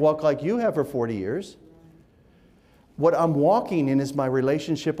 I can't walk like you have for 40 years. What I'm walking in is my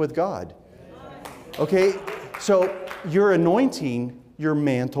relationship with God. Okay, so your anointing, your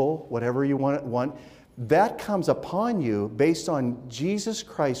mantle, whatever you want, that comes upon you based on Jesus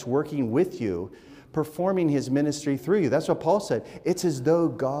Christ working with you, performing his ministry through you. That's what Paul said. It's as though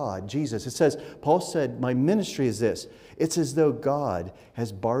God, Jesus, it says, Paul said, my ministry is this. It's as though God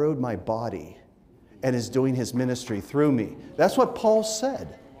has borrowed my body and is doing his ministry through me. That's what Paul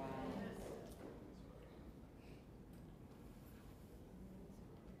said.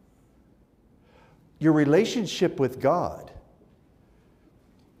 Your relationship with God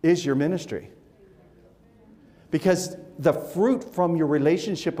is your ministry. Because the fruit from your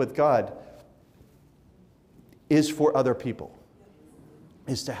relationship with God is for other people,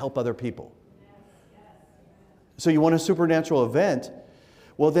 is to help other people. So you want a supernatural event?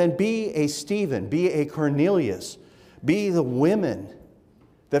 Well, then be a Stephen, be a Cornelius, be the women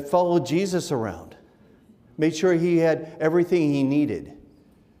that followed Jesus around. Made sure he had everything he needed.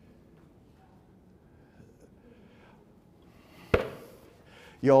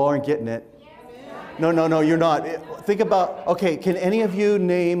 Y'all aren't getting it. No, you're not. Think about, okay, can any of you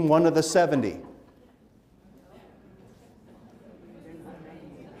name one of the 70?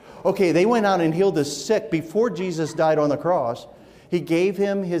 Okay, they went out and healed the sick before Jesus died on the cross. He gave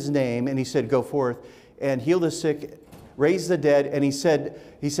him his name and he said, go forth and heal the sick, raise the dead, and he said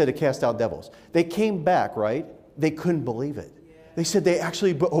to cast out devils. They came back, right? They couldn't believe it. They said they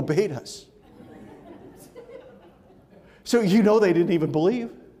actually obeyed us. So you know they didn't even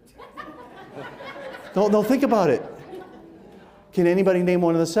believe. No, think about it. Can anybody name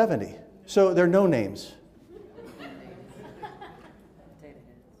one of the 70? So there are no names.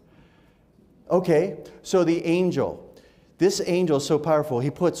 Okay, so the angel. This angel is so powerful. He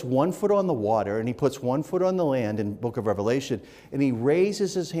puts one foot on the water and he puts one foot on the land in the book of Revelation, and he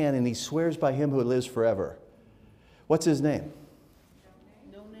raises his hand and he swears by him who lives forever. What's his name?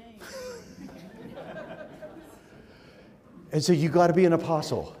 No name. And so you got to be an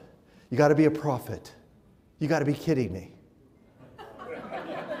apostle. You got to be a prophet. You got to be kidding me.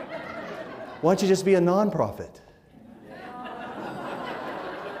 Why don't you just be a non-prophet?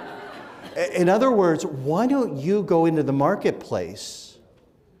 In other words, why don't you go into the marketplace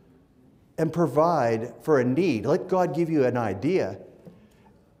and provide for a need? Let God give you an idea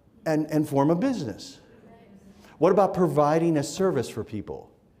and form a business. What about providing a service for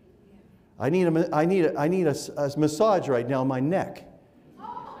people? I need a massage right now on my neck.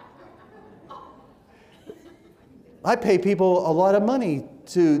 I pay people a lot of money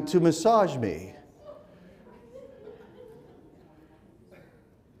to massage me.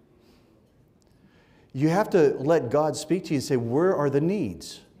 You have to let God speak to you and say, where are the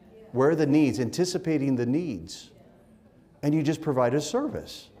needs? Where are the needs? Anticipating the needs. And you just provide a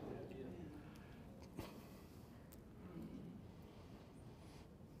service.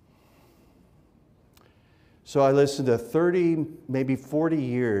 So I listened to 30, maybe 40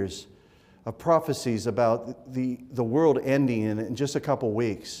 years of prophecies about the world ending in just a couple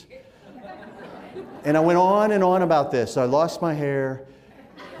weeks. And I went on and on about this. I lost my hair.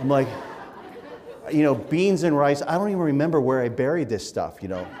 I'm like, beans and rice. I don't even remember where I buried this stuff,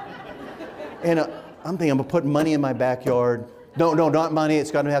 And I'm thinking I'm going to put money in my backyard. No, not money. It's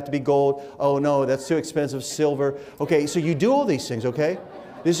going to have to be gold. Oh, no, that's too expensive. Silver. Okay, so you do all these things, okay?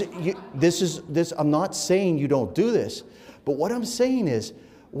 I'm not saying you don't do this, but what I'm saying is,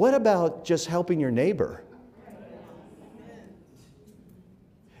 what about just helping your neighbor?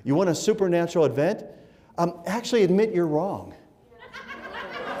 You want a supernatural event? Actually admit you're wrong.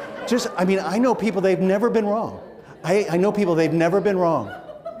 I know people, they've never been wrong. I know people, they've never been wrong.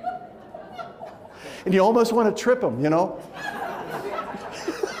 And you almost want to trip them, you know?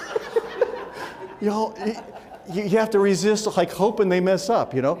 You have to resist, like, hoping they mess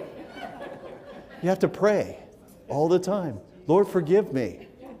up, you know? You have to pray all the time. Lord, forgive me.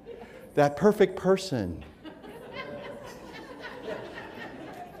 That perfect person.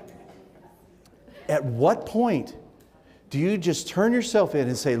 At what point do you just turn yourself in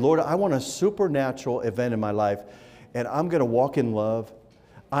and say, Lord, I want a supernatural event in my life, and I'm going to walk in love.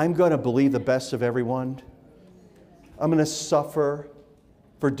 I'm going to believe the best of everyone. I'm going to suffer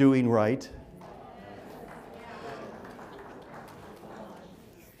for doing right.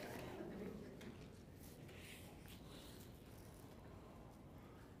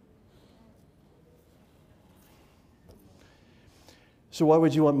 So why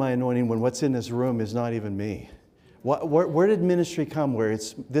would you want my anointing when what's in this room is not even me? Where did ministry come where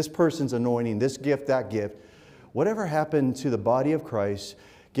it's this person's anointing, this gift, that gift? Whatever happened to the body of Christ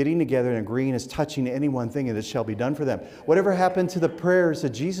getting together and agreeing is touching any one thing and it shall be done for them? Whatever happened to the prayers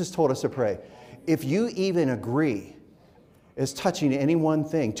that Jesus told us to pray? If you even agree as touching any one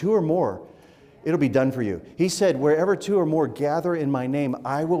thing, 2 or more, it'll be done for you. He said, wherever 2 or more gather in my name,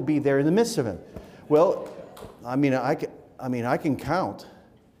 I will be there in the midst of them. Well, I can count.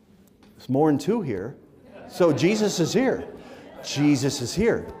 There's more than 2 here. So Jesus is here. Jesus is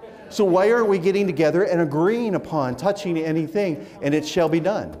here. So why aren't we getting together and agreeing upon touching anything and it shall be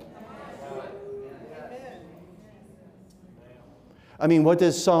done? What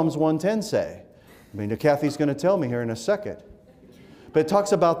does Psalms 110 say? Kathy's going to tell me here in a second. But it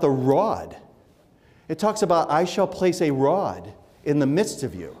talks about the rod. It talks about, I shall place a rod in the midst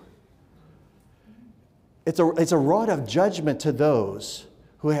of you. It's a rod of judgment to those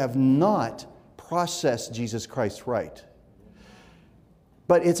who have not processed Jesus Christ right.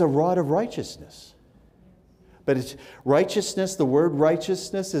 But it's a rod of righteousness. But it's righteousness, the word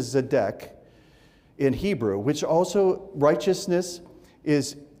righteousness is zedek in Hebrew, which also righteousness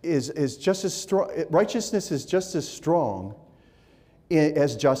is just as strong. Righteousness is just as strong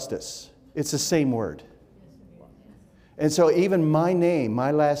as justice. It's the same word. And so even my name,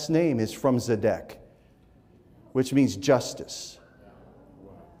 my last name is from zedek, which means justice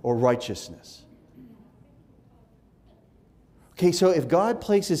or righteousness. Okay, so if God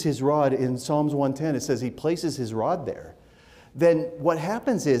places his rod in Psalms 110, it says he places his rod there, then what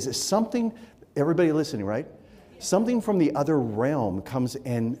happens is something, everybody listening, right? Something from the other realm comes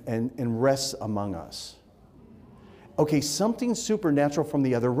and rests among us. Okay, something supernatural from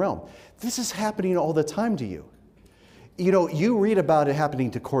the other realm. This is happening all the time to you. You read about it happening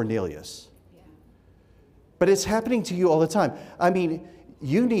to Cornelius. But it's happening to you all the time.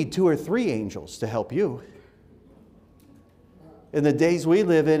 You need 2 or 3 angels to help you. In the days we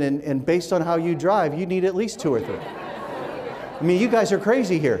live in, and based on how you drive, you need at least 2 or 3. You guys are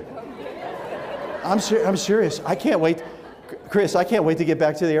crazy here. I'm serious. I can't wait. Chris, I can't wait to get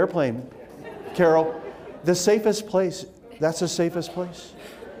back to the airplane. Carol, the safest place, that's the safest place.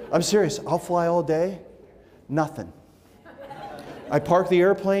 I'm serious. I'll fly all day. Nothing. I park the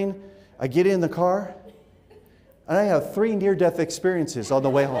airplane. I get in the car. And I have 3 near-death experiences on the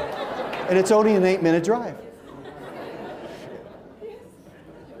way home. And it's only an 8-minute drive.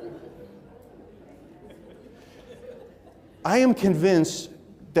 I am convinced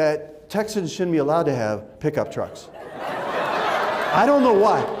that Texans shouldn't be allowed to have pickup trucks. I don't know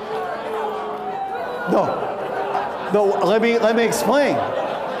why. No, let me explain.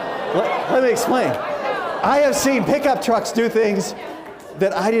 Let me explain. I have seen pickup trucks do things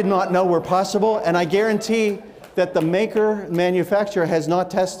that I did not know were possible, and I guarantee that the manufacturer has not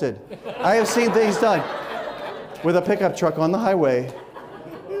tested. I have seen things done with a pickup truck on the highway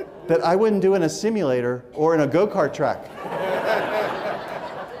that I wouldn't do in a simulator or in a go-kart track.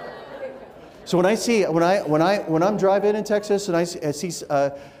 So when I'm driving in Texas and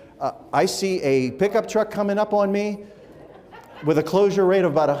I see a pickup truck coming up on me with a closure rate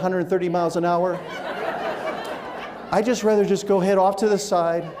of about 130 miles an hour, I just rather just go head off to the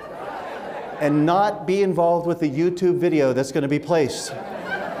side and not be involved with the YouTube video that's going to be placed.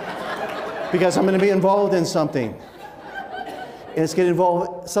 Because I'm going to be involved in something. And it's going to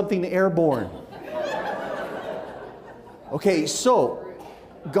involve something airborne. Okay, so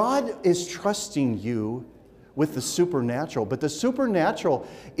God is trusting you with the supernatural, but the supernatural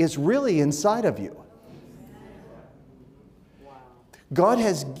is really inside of you.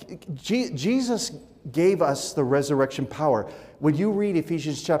 Jesus gave us the resurrection power. When you read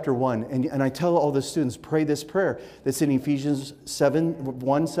Ephesians chapter 1, and I tell all the students, pray this prayer that's in Ephesians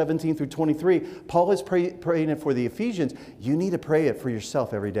 1:17 through 23. Paul is praying it for the Ephesians. You need to pray it for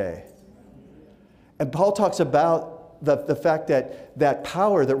yourself every day. And Paul talks about the fact that that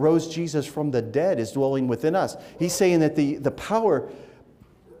power that rose Jesus from the dead is dwelling within us. He's saying that the power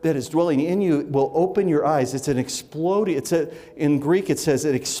that is dwelling in you will open your eyes. It's an exploding, in Greek it says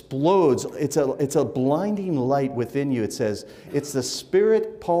it explodes. It's a blinding light within you. It says it's the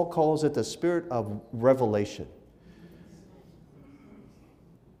spirit, Paul calls it the spirit of revelation.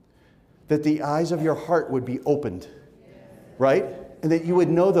 That the eyes of your heart would be opened, right? And that you would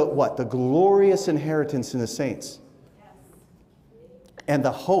know the glorious inheritance in the saints. And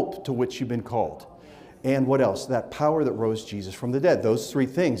the hope to which you've been called. And what else? That power that rose Jesus from the dead. Those three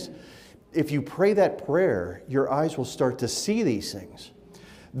things. If you pray that prayer, your eyes will start to see these things.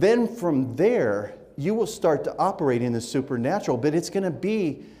 Then from there, you will start to operate in the supernatural. But it's going to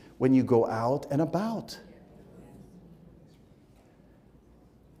be when you go out and about.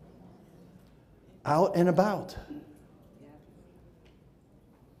 Out and about.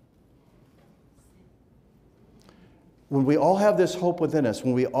 When we all have this hope within us,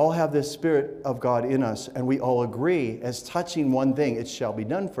 when we all have this Spirit of God in us, and we all agree as touching one thing, it shall be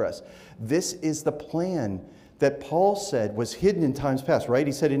done for us. This is the plan that Paul said was hidden in times past, right?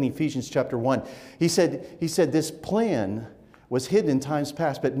 He said in Ephesians chapter 1, he said this plan was hidden in times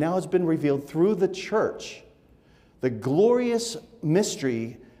past, but now it's been revealed through the church. The glorious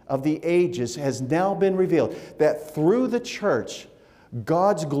mystery of the ages has now been revealed, that through the church,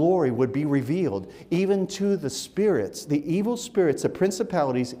 God's glory would be revealed even to the spirits, the evil spirits, the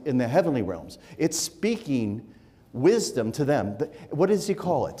principalities in the heavenly realms. It's speaking wisdom to them. What does he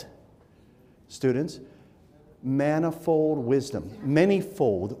call it, students? Manifold wisdom.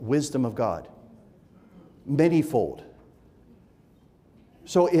 Manyfold wisdom of God. Manyfold.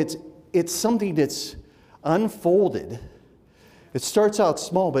 So it's something that's unfolded. It starts out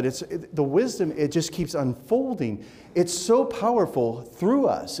small, but the wisdom, it just keeps unfolding. It's so powerful through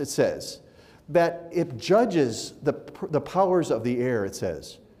us, it says, that it judges the powers of the air, it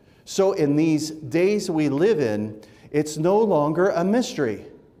says. So in these days we live in, it's no longer a mystery.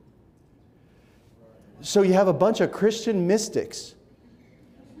 So you have a bunch of Christian mystics.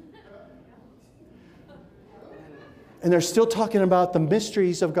 And they're still talking about the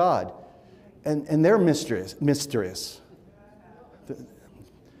mysteries of God. And they're mysterious.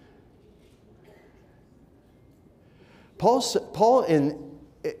 Paul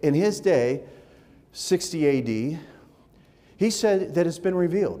in his day, 60 AD, he said that it's been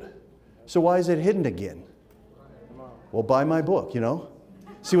revealed. So why is it hidden again? Well, buy my book,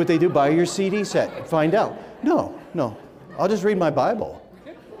 See what they do? Buy your CD set. Find out. No. I'll just read my Bible.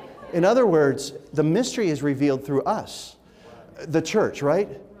 In other words, the mystery is revealed through us, the church, right?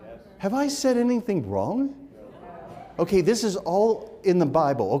 Have I said anything wrong? Okay, this is all in the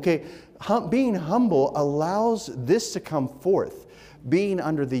Bible. Okay, being humble allows this to come forth. Being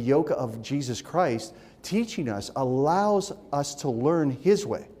under the yoke of Jesus Christ, teaching us, allows us to learn His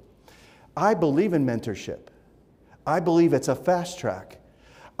way. I believe in mentorship. I believe it's a fast track.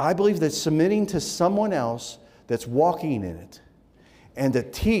 I believe that submitting to someone else that's walking in it and to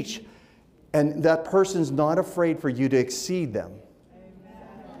teach, and that person's not afraid for you to exceed them.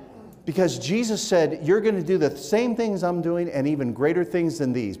 Because Jesus said, you're going to do the same things I'm doing and even greater things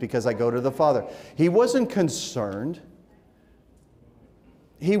than these because I go to the Father. He wasn't concerned.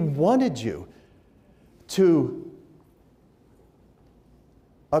 He wanted you to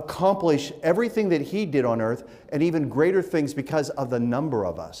accomplish everything that He did on earth and even greater things because of the number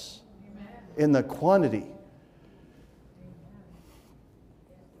of us. Amen. In the quantity.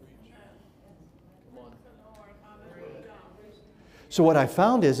 So what I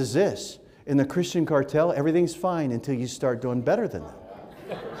found is this. In the Christian cartel, everything's fine until you start doing better than them.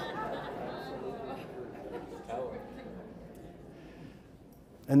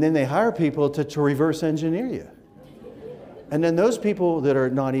 And then they hire people to reverse engineer you. And then those people that are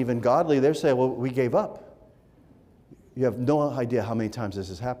not even godly, they say, well, we gave up. You have no idea how many times this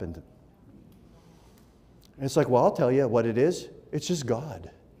has happened. And it's like, well, I'll tell you what it is. It's just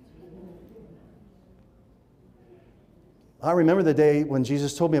God. I remember the day when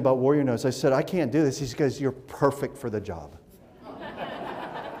Jesus told me about Warrior Notes. I said, I can't do this. He says, you're perfect for the job.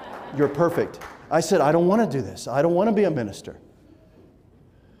 You're perfect. I said, I don't want to do this. I don't want to be a minister.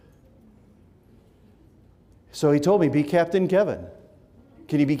 So he told me, be Captain Kevin.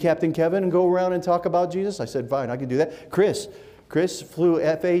 Can you be Captain Kevin and go around and talk about Jesus? I said, fine, I can do that. Chris flew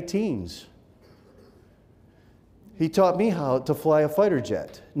F-18s. He taught me how to fly a fighter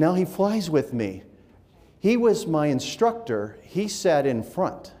jet. Now he flies with me. He was my instructor. He sat in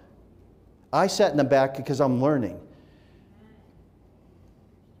front. I sat in the back because I'm learning.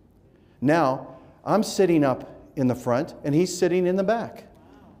 Now, I'm sitting up in the front, and he's sitting in the back.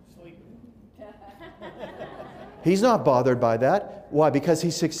 He's not bothered by that. Why? Because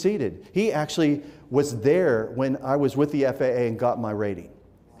he succeeded. He actually was there when I was with the FAA and got my rating.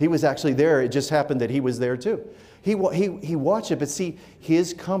 He was actually there. It just happened that he was there too. He watched it, but see,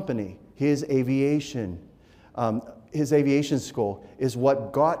 his company, his aviation school is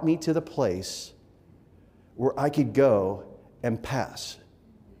what got me to the place where I could go and pass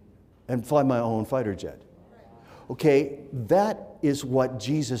and fly my own fighter jet. Okay, that is what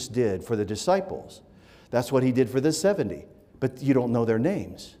Jesus did for the disciples. That's what he did for the 70, but you don't know their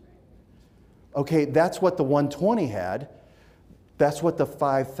names. Okay, that's what the 120 had. That's what the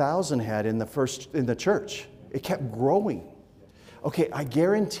 5,000 had in the church. It kept growing. Okay, I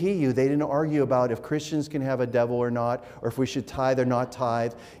guarantee you they didn't argue about if Christians can have a devil or not, or if we should tithe or not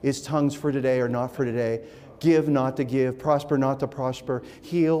tithe, is tongues for today or not for today, give not to give, prosper not to prosper,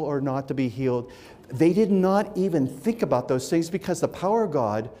 heal or not to be healed. They did not even think about those things because the power of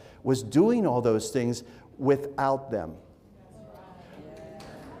God was doing all those things without them.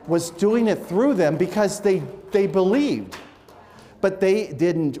 Was doing it through them because they believed. But they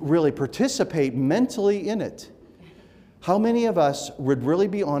didn't really participate mentally in it. How many of us would really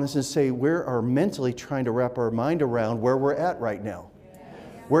be honest and say we are mentally trying to wrap our mind around where we're at right now?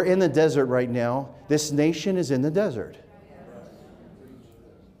 We're in the desert right now. This nation is in the desert.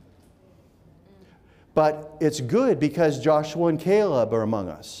 But it's good because Joshua and Caleb are among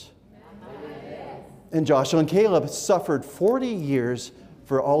us. And Joshua and Caleb suffered 40 years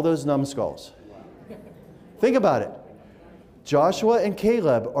for all those numbskulls. Think about it. Joshua and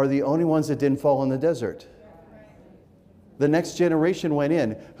Caleb are the only ones that didn't fall in the desert. The next generation went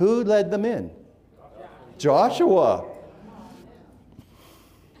in. Who led them in? Joshua.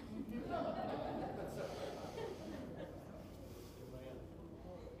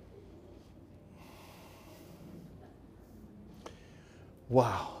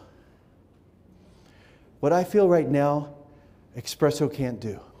 Wow. What I feel right now, espresso can't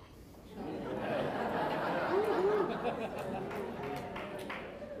do.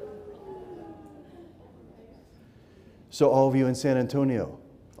 So all of you in San Antonio,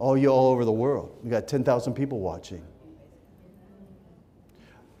 all you all over the world, we got 10,000 people watching.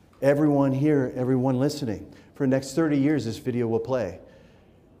 Everyone here, everyone listening, for the next 30 years this video will play.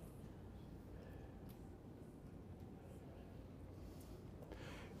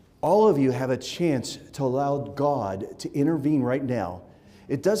 All of you have a chance to allow God to intervene right now.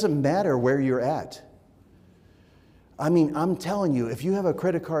 It doesn't matter where you're at. I mean, I'm telling you, if you have a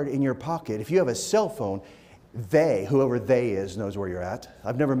credit card in your pocket, if you have a cell phone, whoever they is, knows where you're at.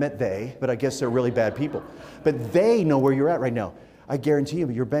 I've never met they, but I guess they're really bad people. But they know where you're at right now. I guarantee you,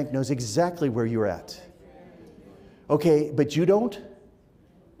 your bank knows exactly where you're at. Okay, but you don't?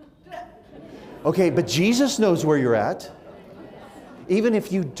 Okay, but Jesus knows where you're at. Even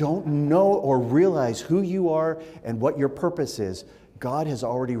if you don't know or realize who you are and what your purpose is, God has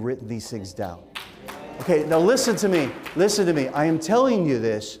already written these things down. Okay, now listen to me. Listen to me. I am telling you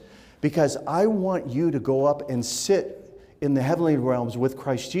this because I want you to go up and sit in the heavenly realms with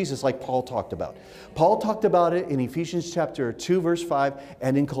Christ Jesus like Paul talked about. Paul talked about it in Ephesians chapter 2, verse 5,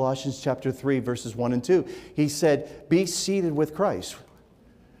 and in Colossians chapter 3, verses 1 and 2. He said, be seated with Christ.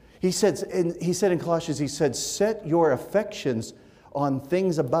 He said in Colossians, he said, set your affections on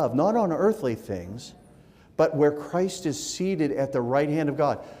things above, not on earthly things, but where Christ is seated at the right hand of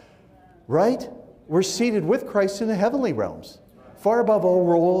God. Right? We're seated with Christ in the heavenly realms, far above all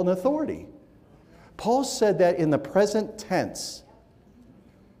rule and authority. Paul said that in the present tense.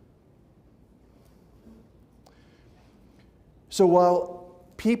 So while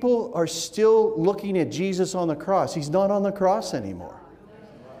people are still looking at Jesus on the cross, he's not on the cross anymore.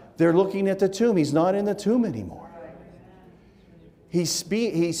 They're looking at the tomb. He's not in the tomb anymore.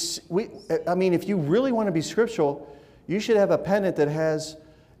 I mean, if you really want to be scriptural, you should have a pennant that has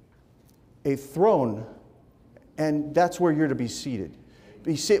a throne, and that's where you're to be seated.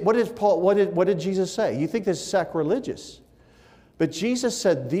 What did Jesus say? You think this is sacrilegious. But Jesus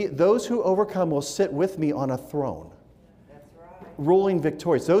said, those who overcome will sit with me on a throne. That's right. Ruling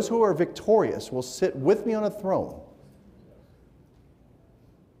victorious. Those who are victorious will sit with me on a throne.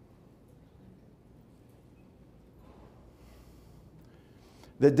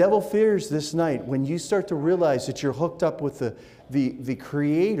 The devil fears this night when you start to realize that you're hooked up with the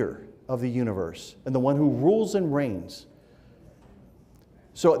creator of the universe and the one who rules and reigns.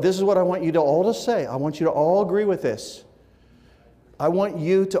 So this is what I want you to all to say. I want you to all agree with this. I want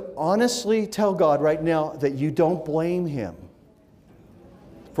you to honestly tell God right now that you don't blame Him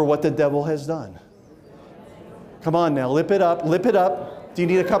for what the devil has done. Come on now, lip it up, lip it up. Do you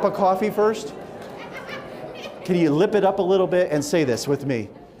need a cup of coffee first? Can you lip it up a little bit and say this with me?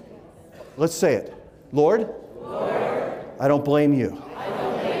 Let's say it. Lord, I don't blame you.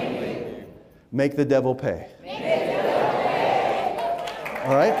 Make the devil pay.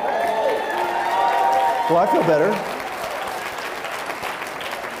 All right? Well, I feel better.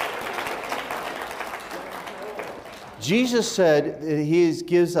 Jesus said that He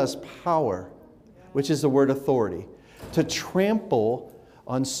gives us power, which is the word authority, to trample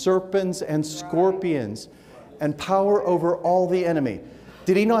on serpents and scorpions and power over all the enemy.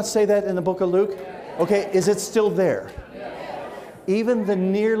 Did He not say that in the book of Luke? Okay, is it still there? Even the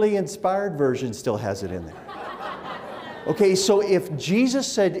nearly inspired version still has it in there. Okay, so if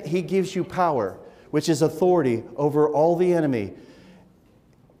Jesus said He gives you power, which is authority over all the enemy,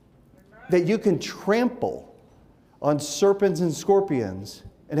 that you can trample on serpents and scorpions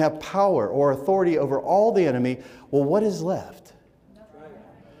and have power or authority over all the enemy, well, what is left?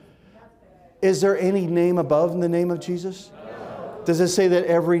 Is there any name above in the name of Jesus? Does it say that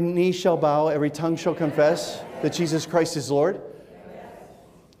every knee shall bow, every tongue shall confess that Jesus Christ is Lord?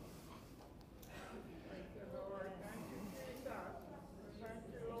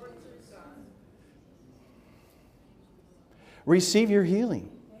 Receive your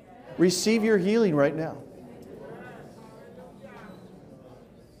healing. Receive your healing right now.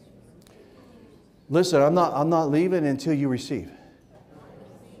 Listen, I'm not leaving until you receive.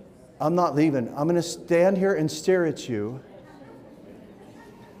 I'm not leaving. I'm going to stand here and stare at you.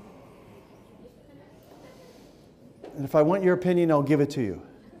 And if I want your opinion, I'll give it to you.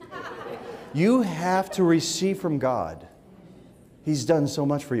 You have to receive from God. He's done so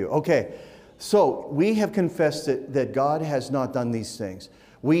much for you. Okay, so we have confessed that God has not done these things.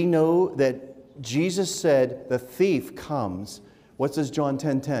 We know that Jesus said the thief comes. What says John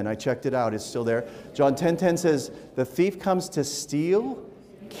 10:10? I checked it out. It's still there. John 10:10 says, the thief comes to steal,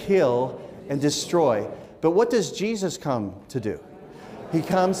 kill, and destroy. But what does Jesus come to do? He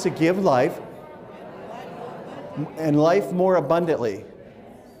comes to give life, and life more abundantly.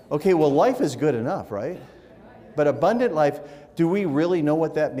 Okay, well, life is good enough, right? But abundant life, do we really know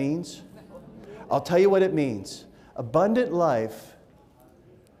what that means? I'll tell you what it means. Abundant life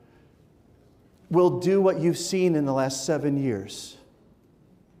will do what you've seen in the last 7 years.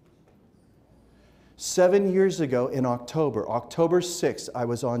 7 years ago in October 6th, I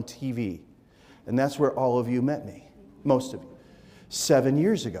was on TV. And that's where all of you met me, most of you. 7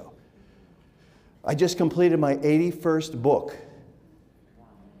 years ago. I just completed my 81st book.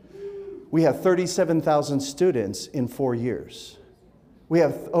 We have 37,000 students in 4 years. We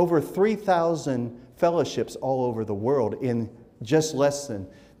have over 3,000 fellowships all over the world in just less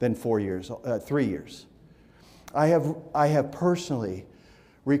than 4 years, 3 years. I have personally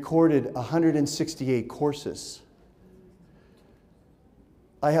recorded 168 courses.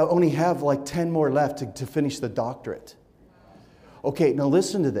 I only have like 10 more left to finish the doctorate. Okay, now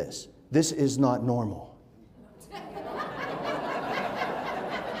listen to this. This is not normal.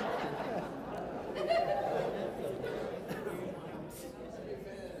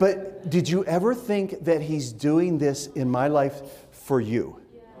 But did you ever think that He's doing this in my life for you?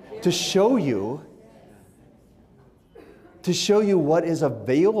 To show you what is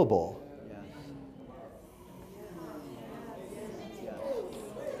available.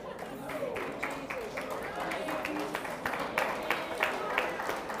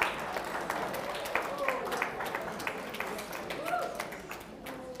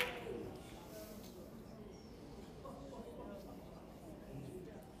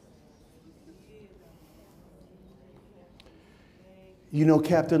 You know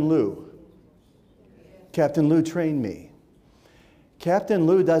Captain Lou. Captain Lou trained me. Captain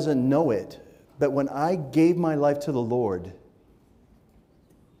Lou doesn't know it, but when I gave my life to the Lord,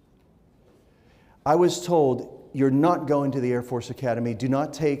 I was told, you're not going to the Air Force Academy. Do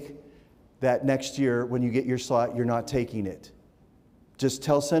not take that next year when you get your slot. You're not taking it. Just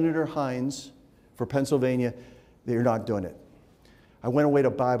tell Senator Hines for Pennsylvania that you're not doing it. I went away to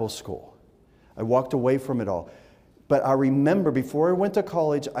Bible school. I walked away from it all. But I remember before I went to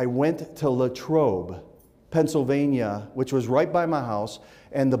college, I went to Latrobe, Pennsylvania, which was right by my house,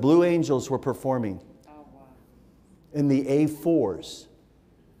 and the Blue Angels were performing in the A4s.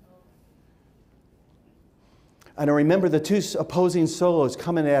 And I remember the two opposing solos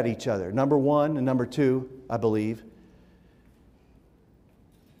coming at each other, number 1 and number 2, I believe.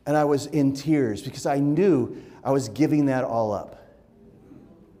 And I was in tears because I knew I was giving that all up.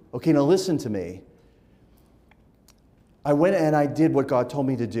 Okay, now listen to me. I went and I did what God told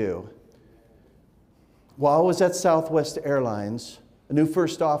me to do. While I was at Southwest Airlines, a new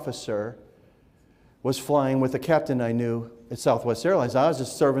first officer was flying with a captain I knew at Southwest Airlines. I was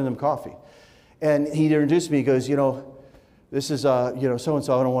just serving them coffee. And he introduced me. He goes, you know, this is, so-and-so.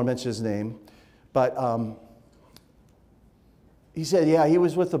 I don't want to mention his name. But he said, yeah, he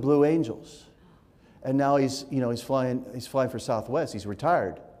was with the Blue Angels. And now he's flying for Southwest. He's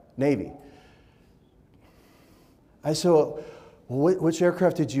retired, Navy. I said, well, which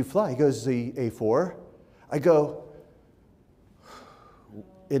aircraft did you fly? He goes, the A4. I go,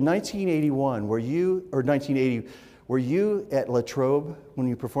 in 1981, were you at La Trobe when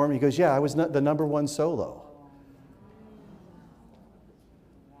you performed? He goes, yeah, I was the #1 solo.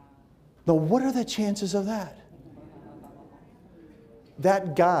 Now, what are the chances of that?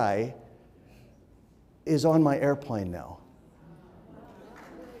 That guy is on my airplane now.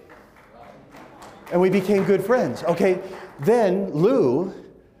 And we became good friends. Okay, then Lou,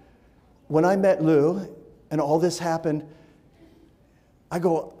 when I met Lou and all this happened, I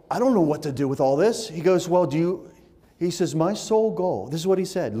go, I don't know what to do with all this. He goes, well, he says, my sole goal, this is what he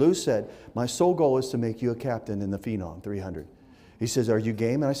said. Lou said, my sole goal is to make you a captain in the Phenom 300. He says, are you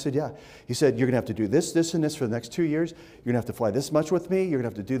game? And I said, yeah. He said, you're going to have to do this, this, and this for the next 2 years. You're going to have to fly this much with me. You're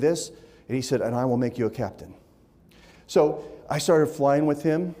going to have to do this. And he said, and I will make you a captain. So I started flying with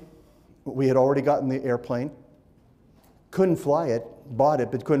him. We had already gotten the airplane. Couldn't fly it. Bought it,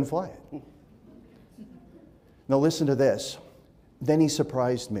 but couldn't fly it. Now listen to this. Then he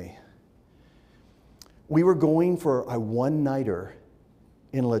surprised me. We were going for a one-nighter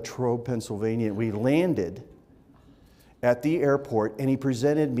in Latrobe, Pennsylvania. We landed at the airport, and he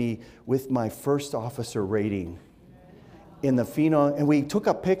presented me with my first officer rating in the Phenom. And we took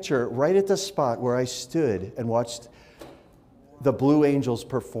a picture right at the spot where I stood and watched the Blue Angels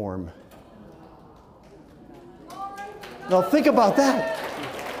perform. Now think about that.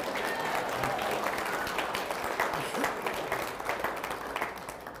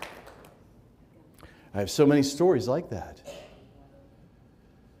 I have so many stories like that,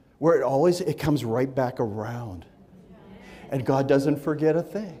 where it comes right back around. And God doesn't forget a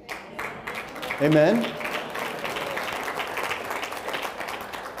thing. Amen?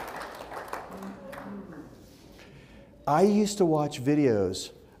 I used to watch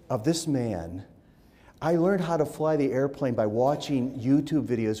videos of this man. I learned how to fly the airplane by watching YouTube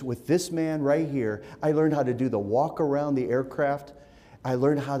videos with this man right here. I learned how to do the walk around the aircraft. I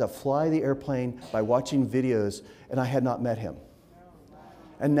learned how to fly the airplane by watching videos, and I had not met him.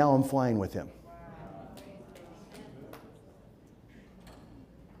 And now I'm flying with him.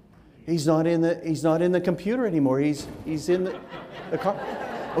 He's not in the computer anymore. He's in the car.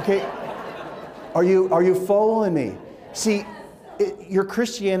 Okay. Are you following me? See, your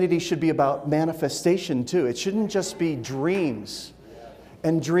Christianity should be about manifestation too. It shouldn't just be dreams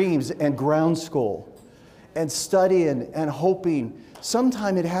and ground school and studying and hoping.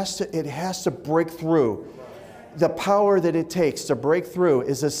 Sometime it has to break through. The power that it takes to break through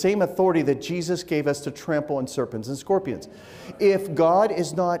is the same authority that Jesus gave us to trample on serpents and scorpions. If God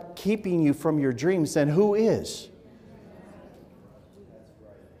is not keeping you from your dreams, then who is?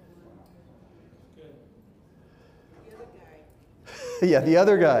 Yeah, the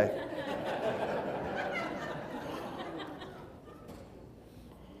other guy.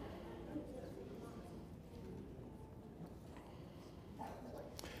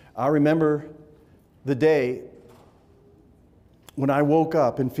 I remember the day when I woke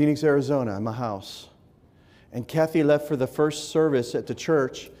up in Phoenix, Arizona, in my house, and Kathy left for the first service at the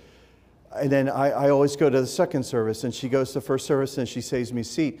church, and then I always go to the second service, and she goes to the first service, and she saves me a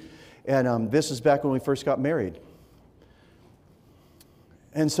seat. And this is back when we first got married.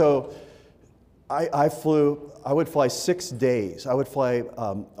 And so I would fly 6 days. I would fly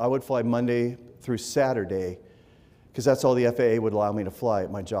Monday through Saturday, because that's all the FAA would allow me to fly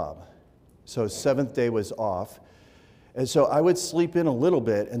at my job. So 7th day was off. And so I would sleep in a little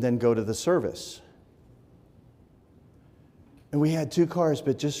bit and then go to the service. And we had 2 cars,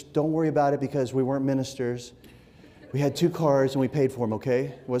 but just don't worry about it because we weren't ministers. We had 2 cars and we paid for them, okay?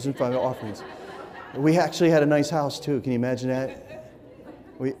 It wasn't from offerings. We actually had a nice house too. Can you imagine that?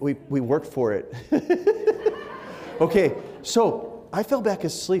 We worked for it. Okay, so I fell back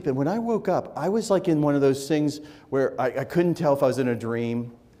asleep, and when I woke up, I was like in one of those things where I couldn't tell if I was in a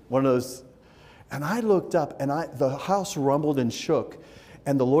dream, one of those. And I looked up, and the house rumbled and shook,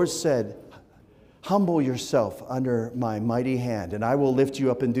 and the Lord said, humble yourself under my mighty hand, and I will lift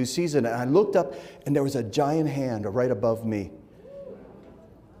you up in due season. And I looked up, and there was a giant hand right above me.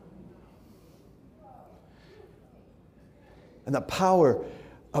 And the power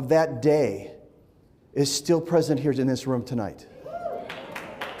of that day is still present here in this room tonight.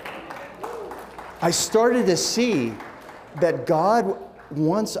 I started to see that God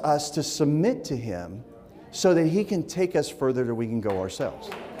wants us to submit to Him so that He can take us further than we can go ourselves.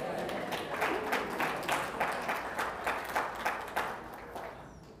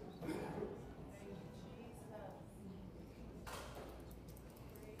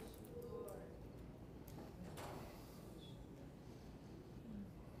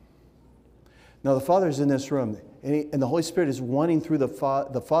 Now, the Father is in this room, and the Holy Spirit is wanting through the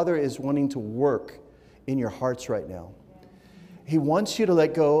Father is wanting to work in your hearts right now. He wants you to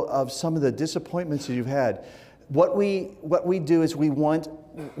let go of some of the disappointments that you've had. What we do is we want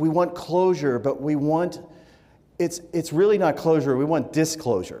closure, but it's really not closure. We want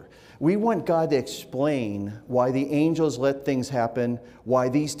disclosure. We want God to explain why the angels let things happen, why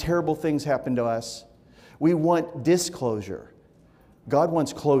these terrible things happen to us. We want disclosure. God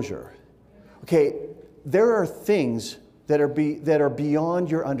wants closure. Okay, there are things that are beyond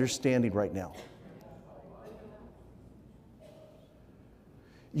your understanding right now.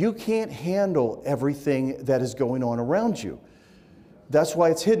 You can't handle everything that is going on around you. That's why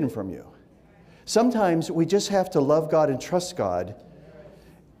it's hidden from you. Sometimes we just have to love God and trust God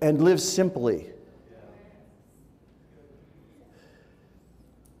and live simply.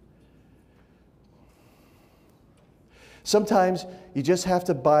 Sometimes you just have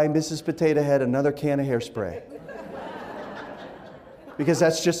to buy Mrs. Potato Head another can of hairspray. Because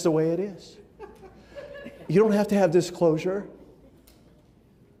that's just the way it is. You don't have to have disclosure.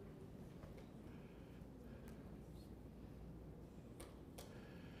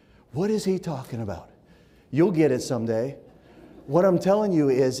 What is he talking about? You'll get it someday. What I'm telling you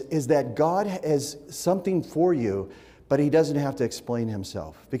is that God has something for you, but He doesn't have to explain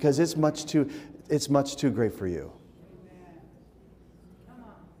Himself because it's much too great for you.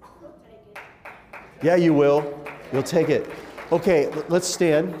 Yeah, you will. You'll take it. Okay, let's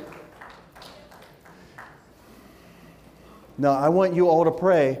stand. Now, I want you all to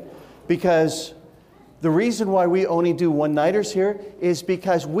pray because the reason why we only do one-nighters here is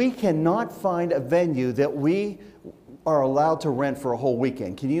because we cannot find a venue that we are allowed to rent for a whole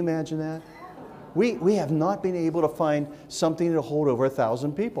weekend. Can you imagine that? We have not been able to find something to hold over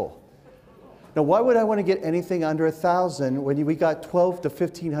 1,000 people. Now, why would I want to get anything under 1,000 when we got 1,200 to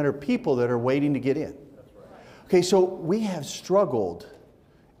 1,500 people that are waiting to get in? Okay, so we have struggled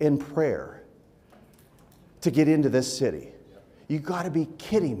in prayer to get into this city. You got to be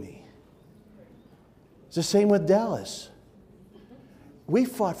kidding me. It's the same with Dallas. We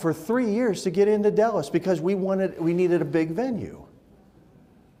fought for 3 years to get into Dallas because we needed a big venue.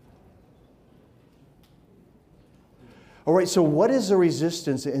 All right, so what is the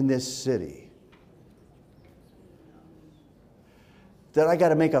resistance in this city? That I got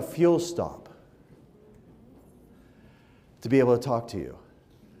to make a fuel stop to be able to talk to you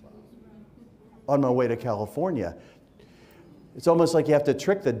on my way to California. It's almost like you have to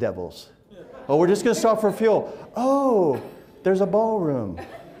trick the devils. Oh, we're just going to stop for fuel. Oh, there's a ballroom.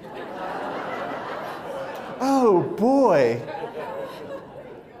 Oh, boy.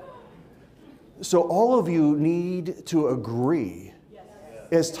 So all of you need to agree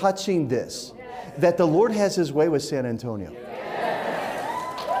as touching this, that the Lord has His way with San Antonio.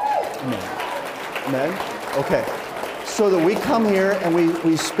 Amen? Okay. So that we come here and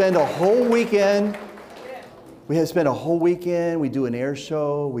we spend a whole weekend. We have spent a whole weekend. We do an air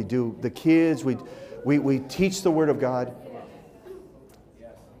show. We do the kids. We teach the Word of God.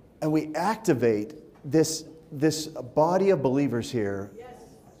 And we activate this body of believers here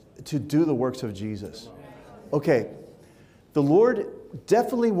to do the works of Jesus. Okay. The Lord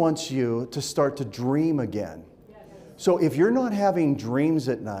definitely wants you to start to dream again. So if you're not having dreams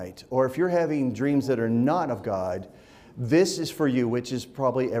at night, or if you're having dreams that are not of God, this is for you, which is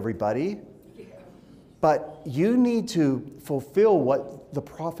probably everybody. But you need to fulfill what the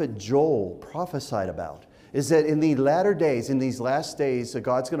prophet Joel prophesied about, is that in the latter days, in these last days, that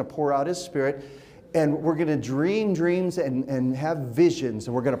God's going to pour out His Spirit, and we're going to dream dreams and have visions,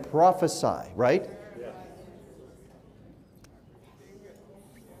 and we're going to prophesy, right?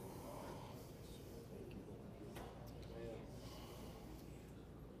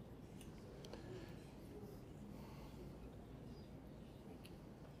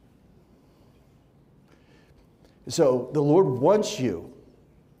 So the Lord wants you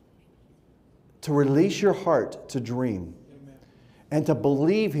to release your heart to dream and to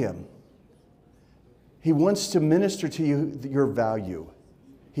believe Him. He wants to minister to you your value.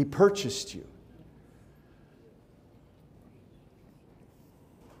 He purchased you.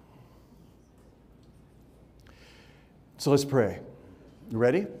 So let's pray. You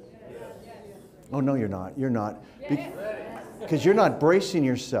ready? Oh, no, you're not. You're not. Because you're not bracing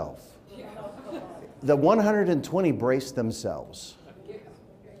yourself. The 120 braced themselves.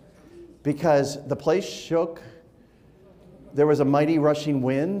 Because the place shook. There was a mighty rushing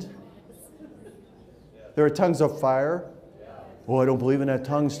wind. There were tongues of fire. Oh, I don't believe in that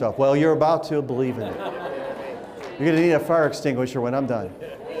tongue stuff. Well, you're about to believe in it. You're going to need a fire extinguisher when I'm done.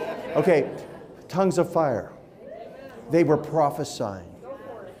 Okay, tongues of fire. They were prophesying.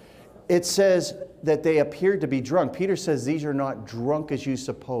 It says that they appeared to be drunk. Peter says these are not drunk as you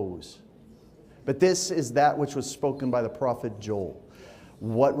suppose. But this is that which was spoken by the prophet Joel.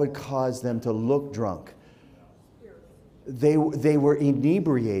 What would cause them to look drunk? They were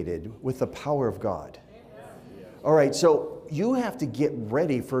inebriated with the power of God. All right, so you have to get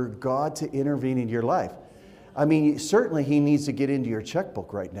ready for God to intervene in your life. I mean, certainly He needs to get into your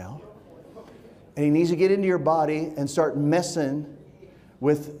checkbook right now. And He needs to get into your body and start messing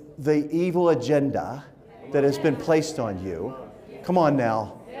with the evil agenda that has been placed on you. Come on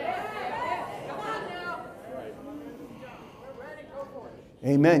now.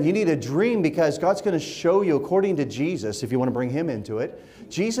 Amen. You need a dream because God's going to show you according to Jesus, if you want to bring Him into it.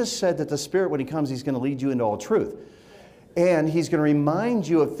 Jesus said that the Spirit, when He comes, He's going to lead you into all truth. And He's going to remind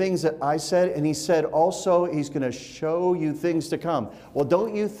you of things that I said, and He said also He's going to show you things to come. Well,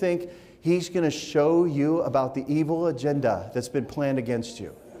 don't you think He's going to show you about the evil agenda that's been planned against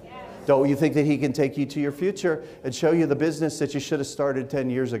you? Don't you think that He can take you to your future and show you the business that you should have started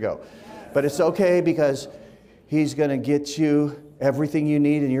 10 years ago? But it's okay because He's going to get you everything you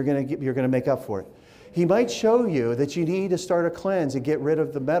need and you're going to make up for it. He might show you that you need to start a cleanse and get rid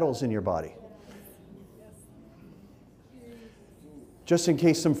of the metals in your body. Just in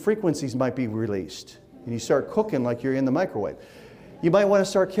case some frequencies might be released and you start cooking like you're in the microwave. You might want to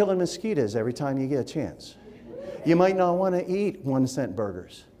start killing mosquitoes every time you get a chance. You might not want to eat 1-cent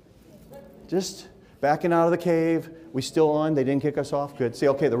burgers. Just backing out of the cave. We still on? They didn't kick us off? Good. See,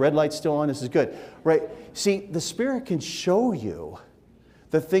 okay, the red light's still on. This is good. Right. See, the Spirit can show you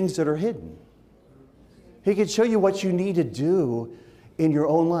the things that are hidden. He can show you what you need to do in your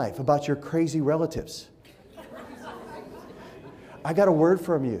own life about your crazy relatives. I got a word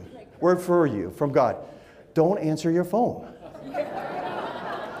for you from God. Don't answer your phone.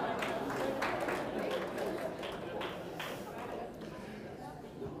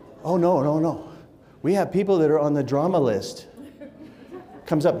 Oh, no. We have people that are on the drama list.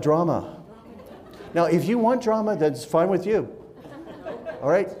 Comes up drama. Now, if you want drama, that's fine with you. All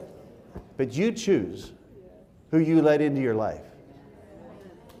right? But you choose who you let into your life.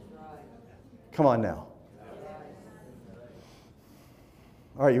 Come on now.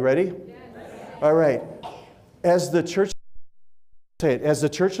 All right, you ready? All right. As the church, say it, as the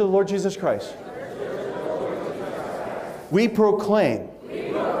church of the Lord Jesus Christ, we proclaim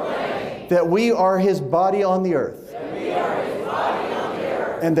that we are His body on the earth.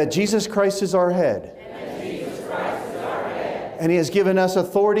 And that Jesus Christ is our head. And He has given us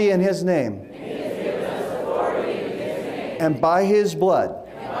authority in His name. And by His blood,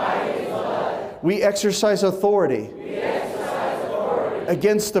 we exercise authority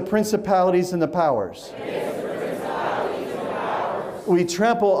against the principalities and the powers. We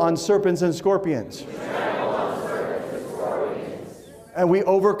trample on serpents and scorpions. And we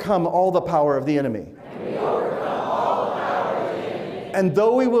overcome all the power of the enemy. And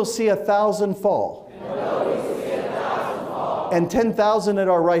though we will see 1,000 fall, and 10,000 at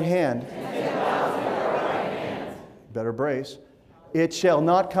our right hand, better brace, it shall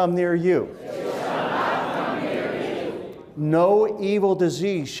not come near you. No evil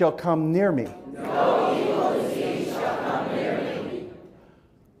disease shall come near me.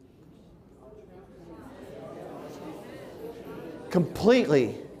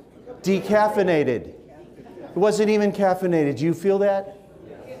 Completely decaffeinated. It wasn't even caffeinated. Do you feel that?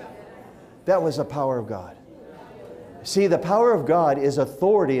 That was the power of God. See, the power of God is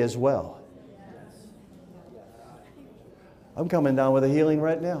authority as well. I'm coming down with a healing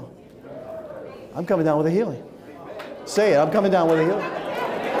right now. I'm coming down with a healing. Say it, I'm coming down with a healing.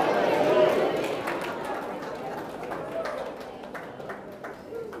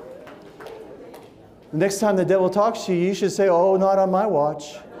 The next time the devil talks to you, you should say, oh, not on my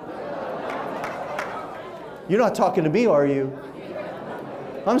watch. You're not talking to me, are you?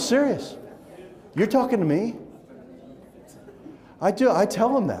 I'm serious. You're talking to me? I do. I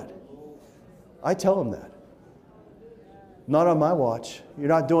tell him that. I tell him that. Not on my watch. You're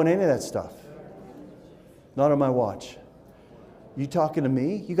not doing any of that stuff. Not on my watch. You talking to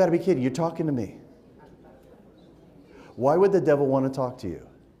me? You got to be kidding. You're talking to me. Why would the devil want to talk to you?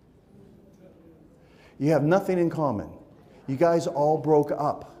 You have nothing in common. You guys all broke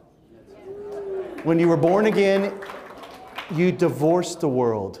up. When you were born again, you divorced the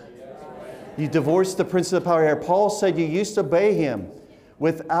world. You divorced the prince of the power of the air. Paul said you used to obey him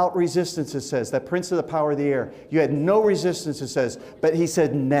without resistance, it says. That prince of the power of the air. You had no resistance, it says. But he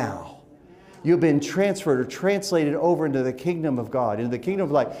said now. You've been transferred or translated over into the kingdom of God, into the kingdom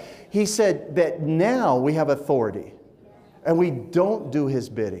of light. He said that now we have authority. And we don't do his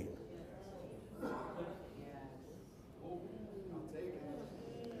bidding.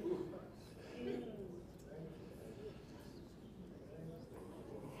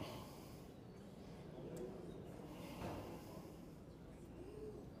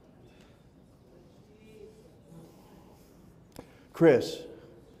 Chris.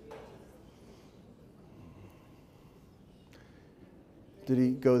 Did he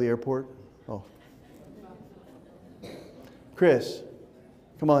go to the airport? Oh. Chris,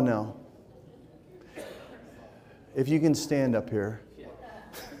 come on now. If you can stand up here.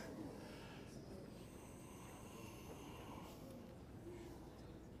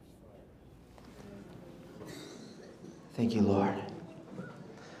 Thank you, Lord.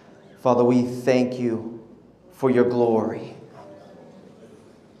 Father, we thank you for your glory.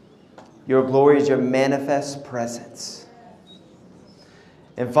 Your glory is your manifest presence.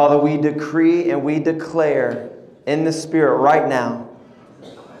 And Father, we decree and we declare in the Spirit right now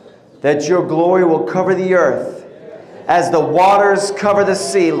that your glory will cover the earth as the waters cover the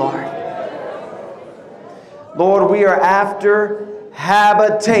sea, Lord. Lord, we are after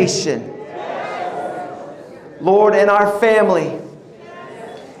habitation. Lord, in our family,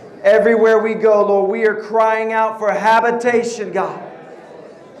 everywhere we go, Lord, we are crying out for habitation, God.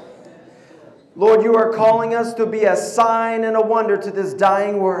 Lord, you are calling us to be a sign and a wonder to this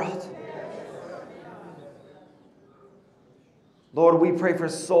dying world. Lord, we pray for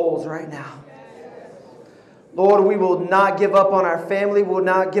souls right now. Lord, we will not give up on our family. We will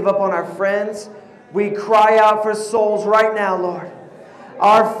not give up on our friends. We cry out for souls right now, Lord.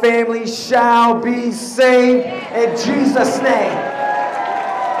 Our family shall be saved in Jesus' name.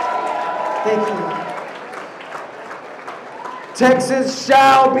 Thank you, Lord. Texas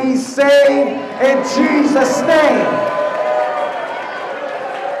shall be saved in Jesus' name.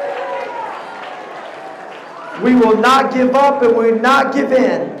 We will not give up and we will not give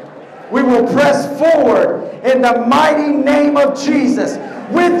in. We will press forward in the mighty name of Jesus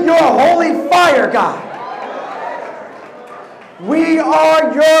with your holy fire, God. We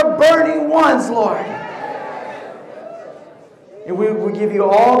are your burning ones, Lord. And we will give you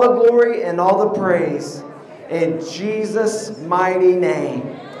all the glory and all the praise in Jesus' mighty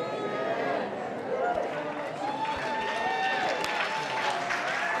name.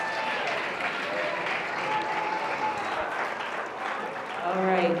 All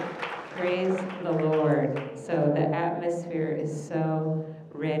right, praise the Lord. So the atmosphere is so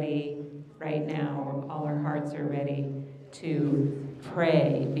ready right now. All our hearts are ready to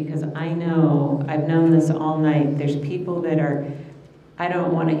pray, because I know, I've known this all night, there's people that are, I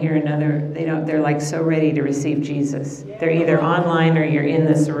don't want to hear another, they're like so ready to receive Jesus. They're either online or you're in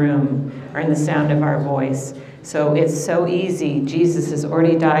this room or in the sound of our voice. So it's so easy. Jesus has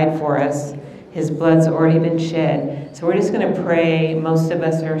already died for us. His blood's already been shed. So we're just going to pray. Most of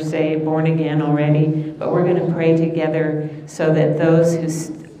us are, say, born again already, but we're going to pray together so that those who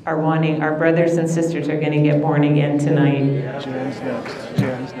are wanting, our brothers and sisters are going to get born again tonight. Jan's next.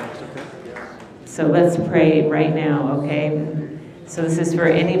 Jan's next, okay? So let's pray right now, okay? So this is for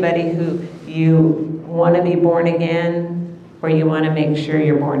anybody who you want to be born again or you want to make sure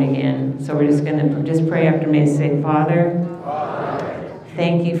you're born again. So we're just going to just pray after me. Say, Father,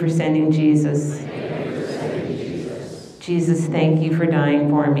 thank you for sending Jesus. Jesus, thank you for dying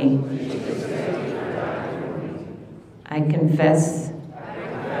for me. I confess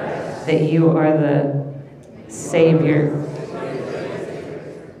that you are the Savior.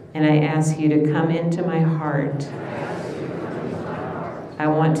 And I ask you to come into my heart. I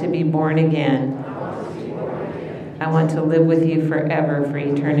want to be born again. I want to live with you forever, for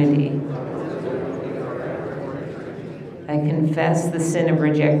eternity. I confess the sin of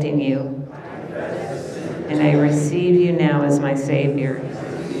rejecting you. And I receive you now as my Savior.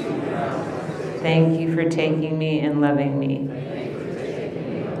 Thank you for taking me and loving me.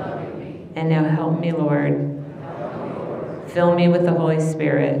 And now help me, Lord. Fill me with the Holy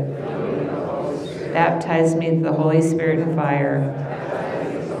Spirit. Baptize me with the Holy Spirit and fire.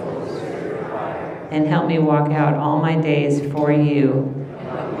 And help me walk out all my days for you.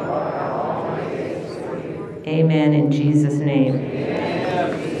 Amen, in Jesus' name.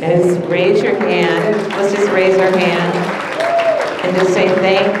 And just raise your hand. Let's just raise our hand and just say,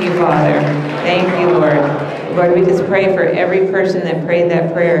 thank you, Father. Thank you, Lord. Lord, we just pray for every person that prayed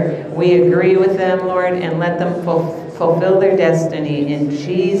that prayer. We agree with them, Lord, and let them fulfill their destiny in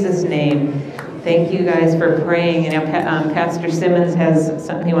Jesus' name. Thank you guys for praying. And Pastor Simmons has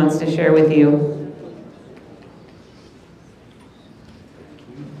something he wants to share with you.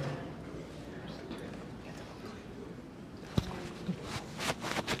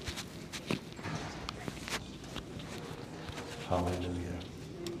 Hallelujah.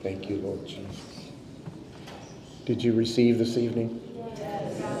 Thank you, Lord Jesus. Did you receive this evening?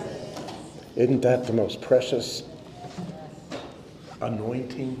 Isn't that the most precious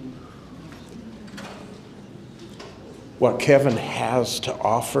anointing? What Kevin has to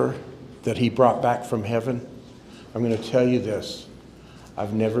offer that he brought back from heaven? I'm going to tell you this.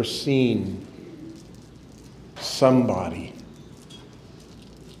 I've never seen somebody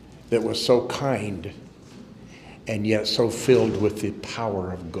that was so kind and yet so filled with the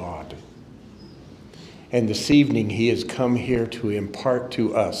power of God. And this evening he has come here to impart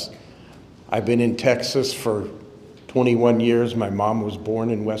to us. I've been in Texas for 21 years. My mom was born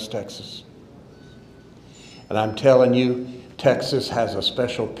in West Texas. And I'm telling you, Texas has a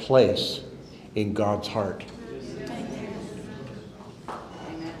special place in God's heart.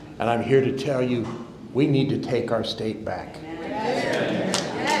 And I'm here to tell you, we need to take our state back.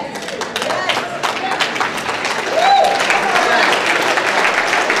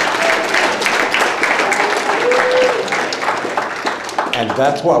 And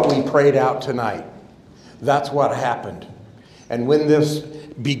that's what we prayed out tonight. That's what happened. And when this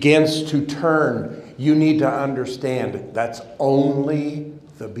begins to turn, you need to understand that's only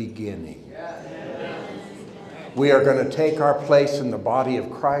the beginning. We are going to take our place in the body of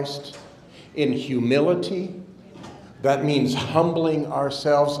Christ in humility. That means humbling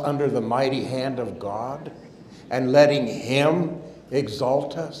ourselves under the mighty hand of God and letting Him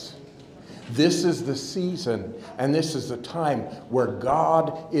exalt us. This is the season and this is the time where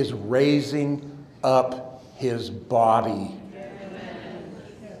God is raising up His body.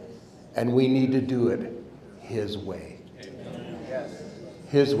 And we need to do it His way.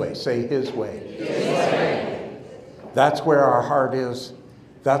 His way. Say His way. His way. That's where our heart is.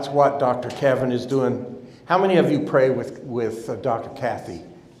 That's what Dr. Kevin is doing. How many of you pray with Dr. Kathi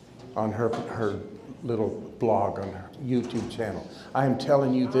on her little blog on her YouTube channel? I am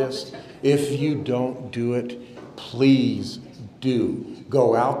telling you this. If you don't do it, please do.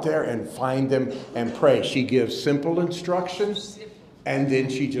 Go out there and find them and pray. She gives simple instructions and then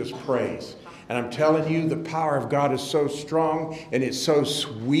she just prays. And I'm telling you, the power of God is so strong and it's so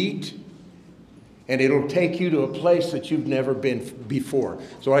sweet. And it'll take you to a place that you've never been before.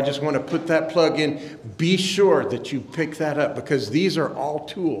 So I just want to put that plug in. Be sure that you pick that up because these are all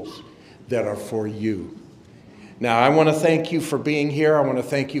tools that are for you. Now, I want to thank you for being here. I want to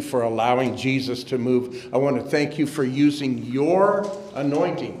thank you for allowing Jesus to move. I want to thank you for using your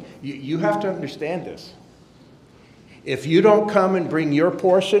anointing. You have to understand this. If you don't come and bring your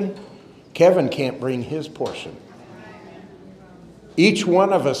portion, Kevin can't bring his portion. Each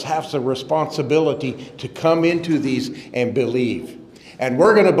one of us has a responsibility to come into these and believe. And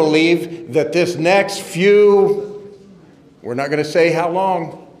we're going to believe that this next few, we're not going to say how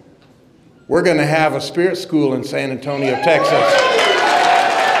long, we're going to have a spirit school in San Antonio, Texas.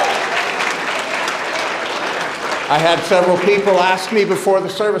 I had several people ask me before the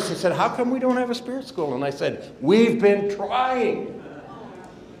service, they said, how come we don't have a spirit school? And I said, we've been trying.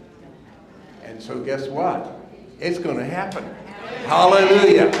 And so guess what? It's going to happen.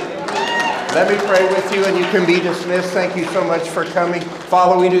 Hallelujah. Let me pray with you and you can be dismissed. Thank you so much for coming.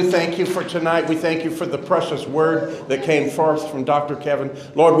 Father, we do thank you for tonight. We thank you for the precious word that came forth from Dr. Kevin.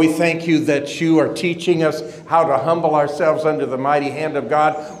 Lord, we thank you that you are teaching us how to humble ourselves under the mighty hand of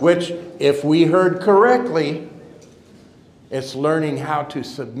God, which, if we heard correctly, it's learning how to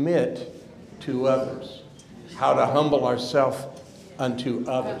submit to others, how to humble ourselves unto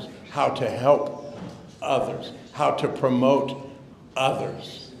others, how to help others, how to promote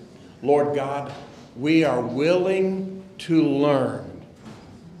others. Lord God, we are willing to learn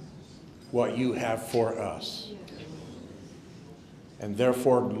what you have for us. And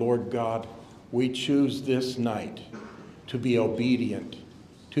therefore, Lord God, we choose this night to be obedient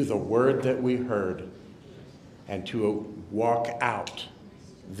to the word that we heard and to walk out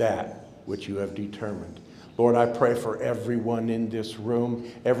that which you have determined. Lord, I pray for everyone in this room,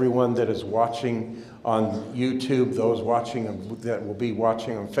 everyone that is watching on YouTube, those watching that will be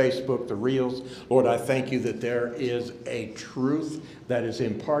watching on Facebook, the Reels. Lord, I thank you that there is a truth that is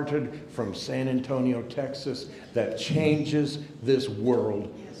imparted from San Antonio, Texas, that changes this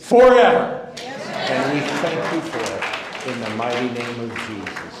world forever. And we thank you for it in the mighty name of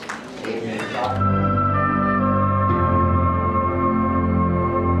Jesus. Amen.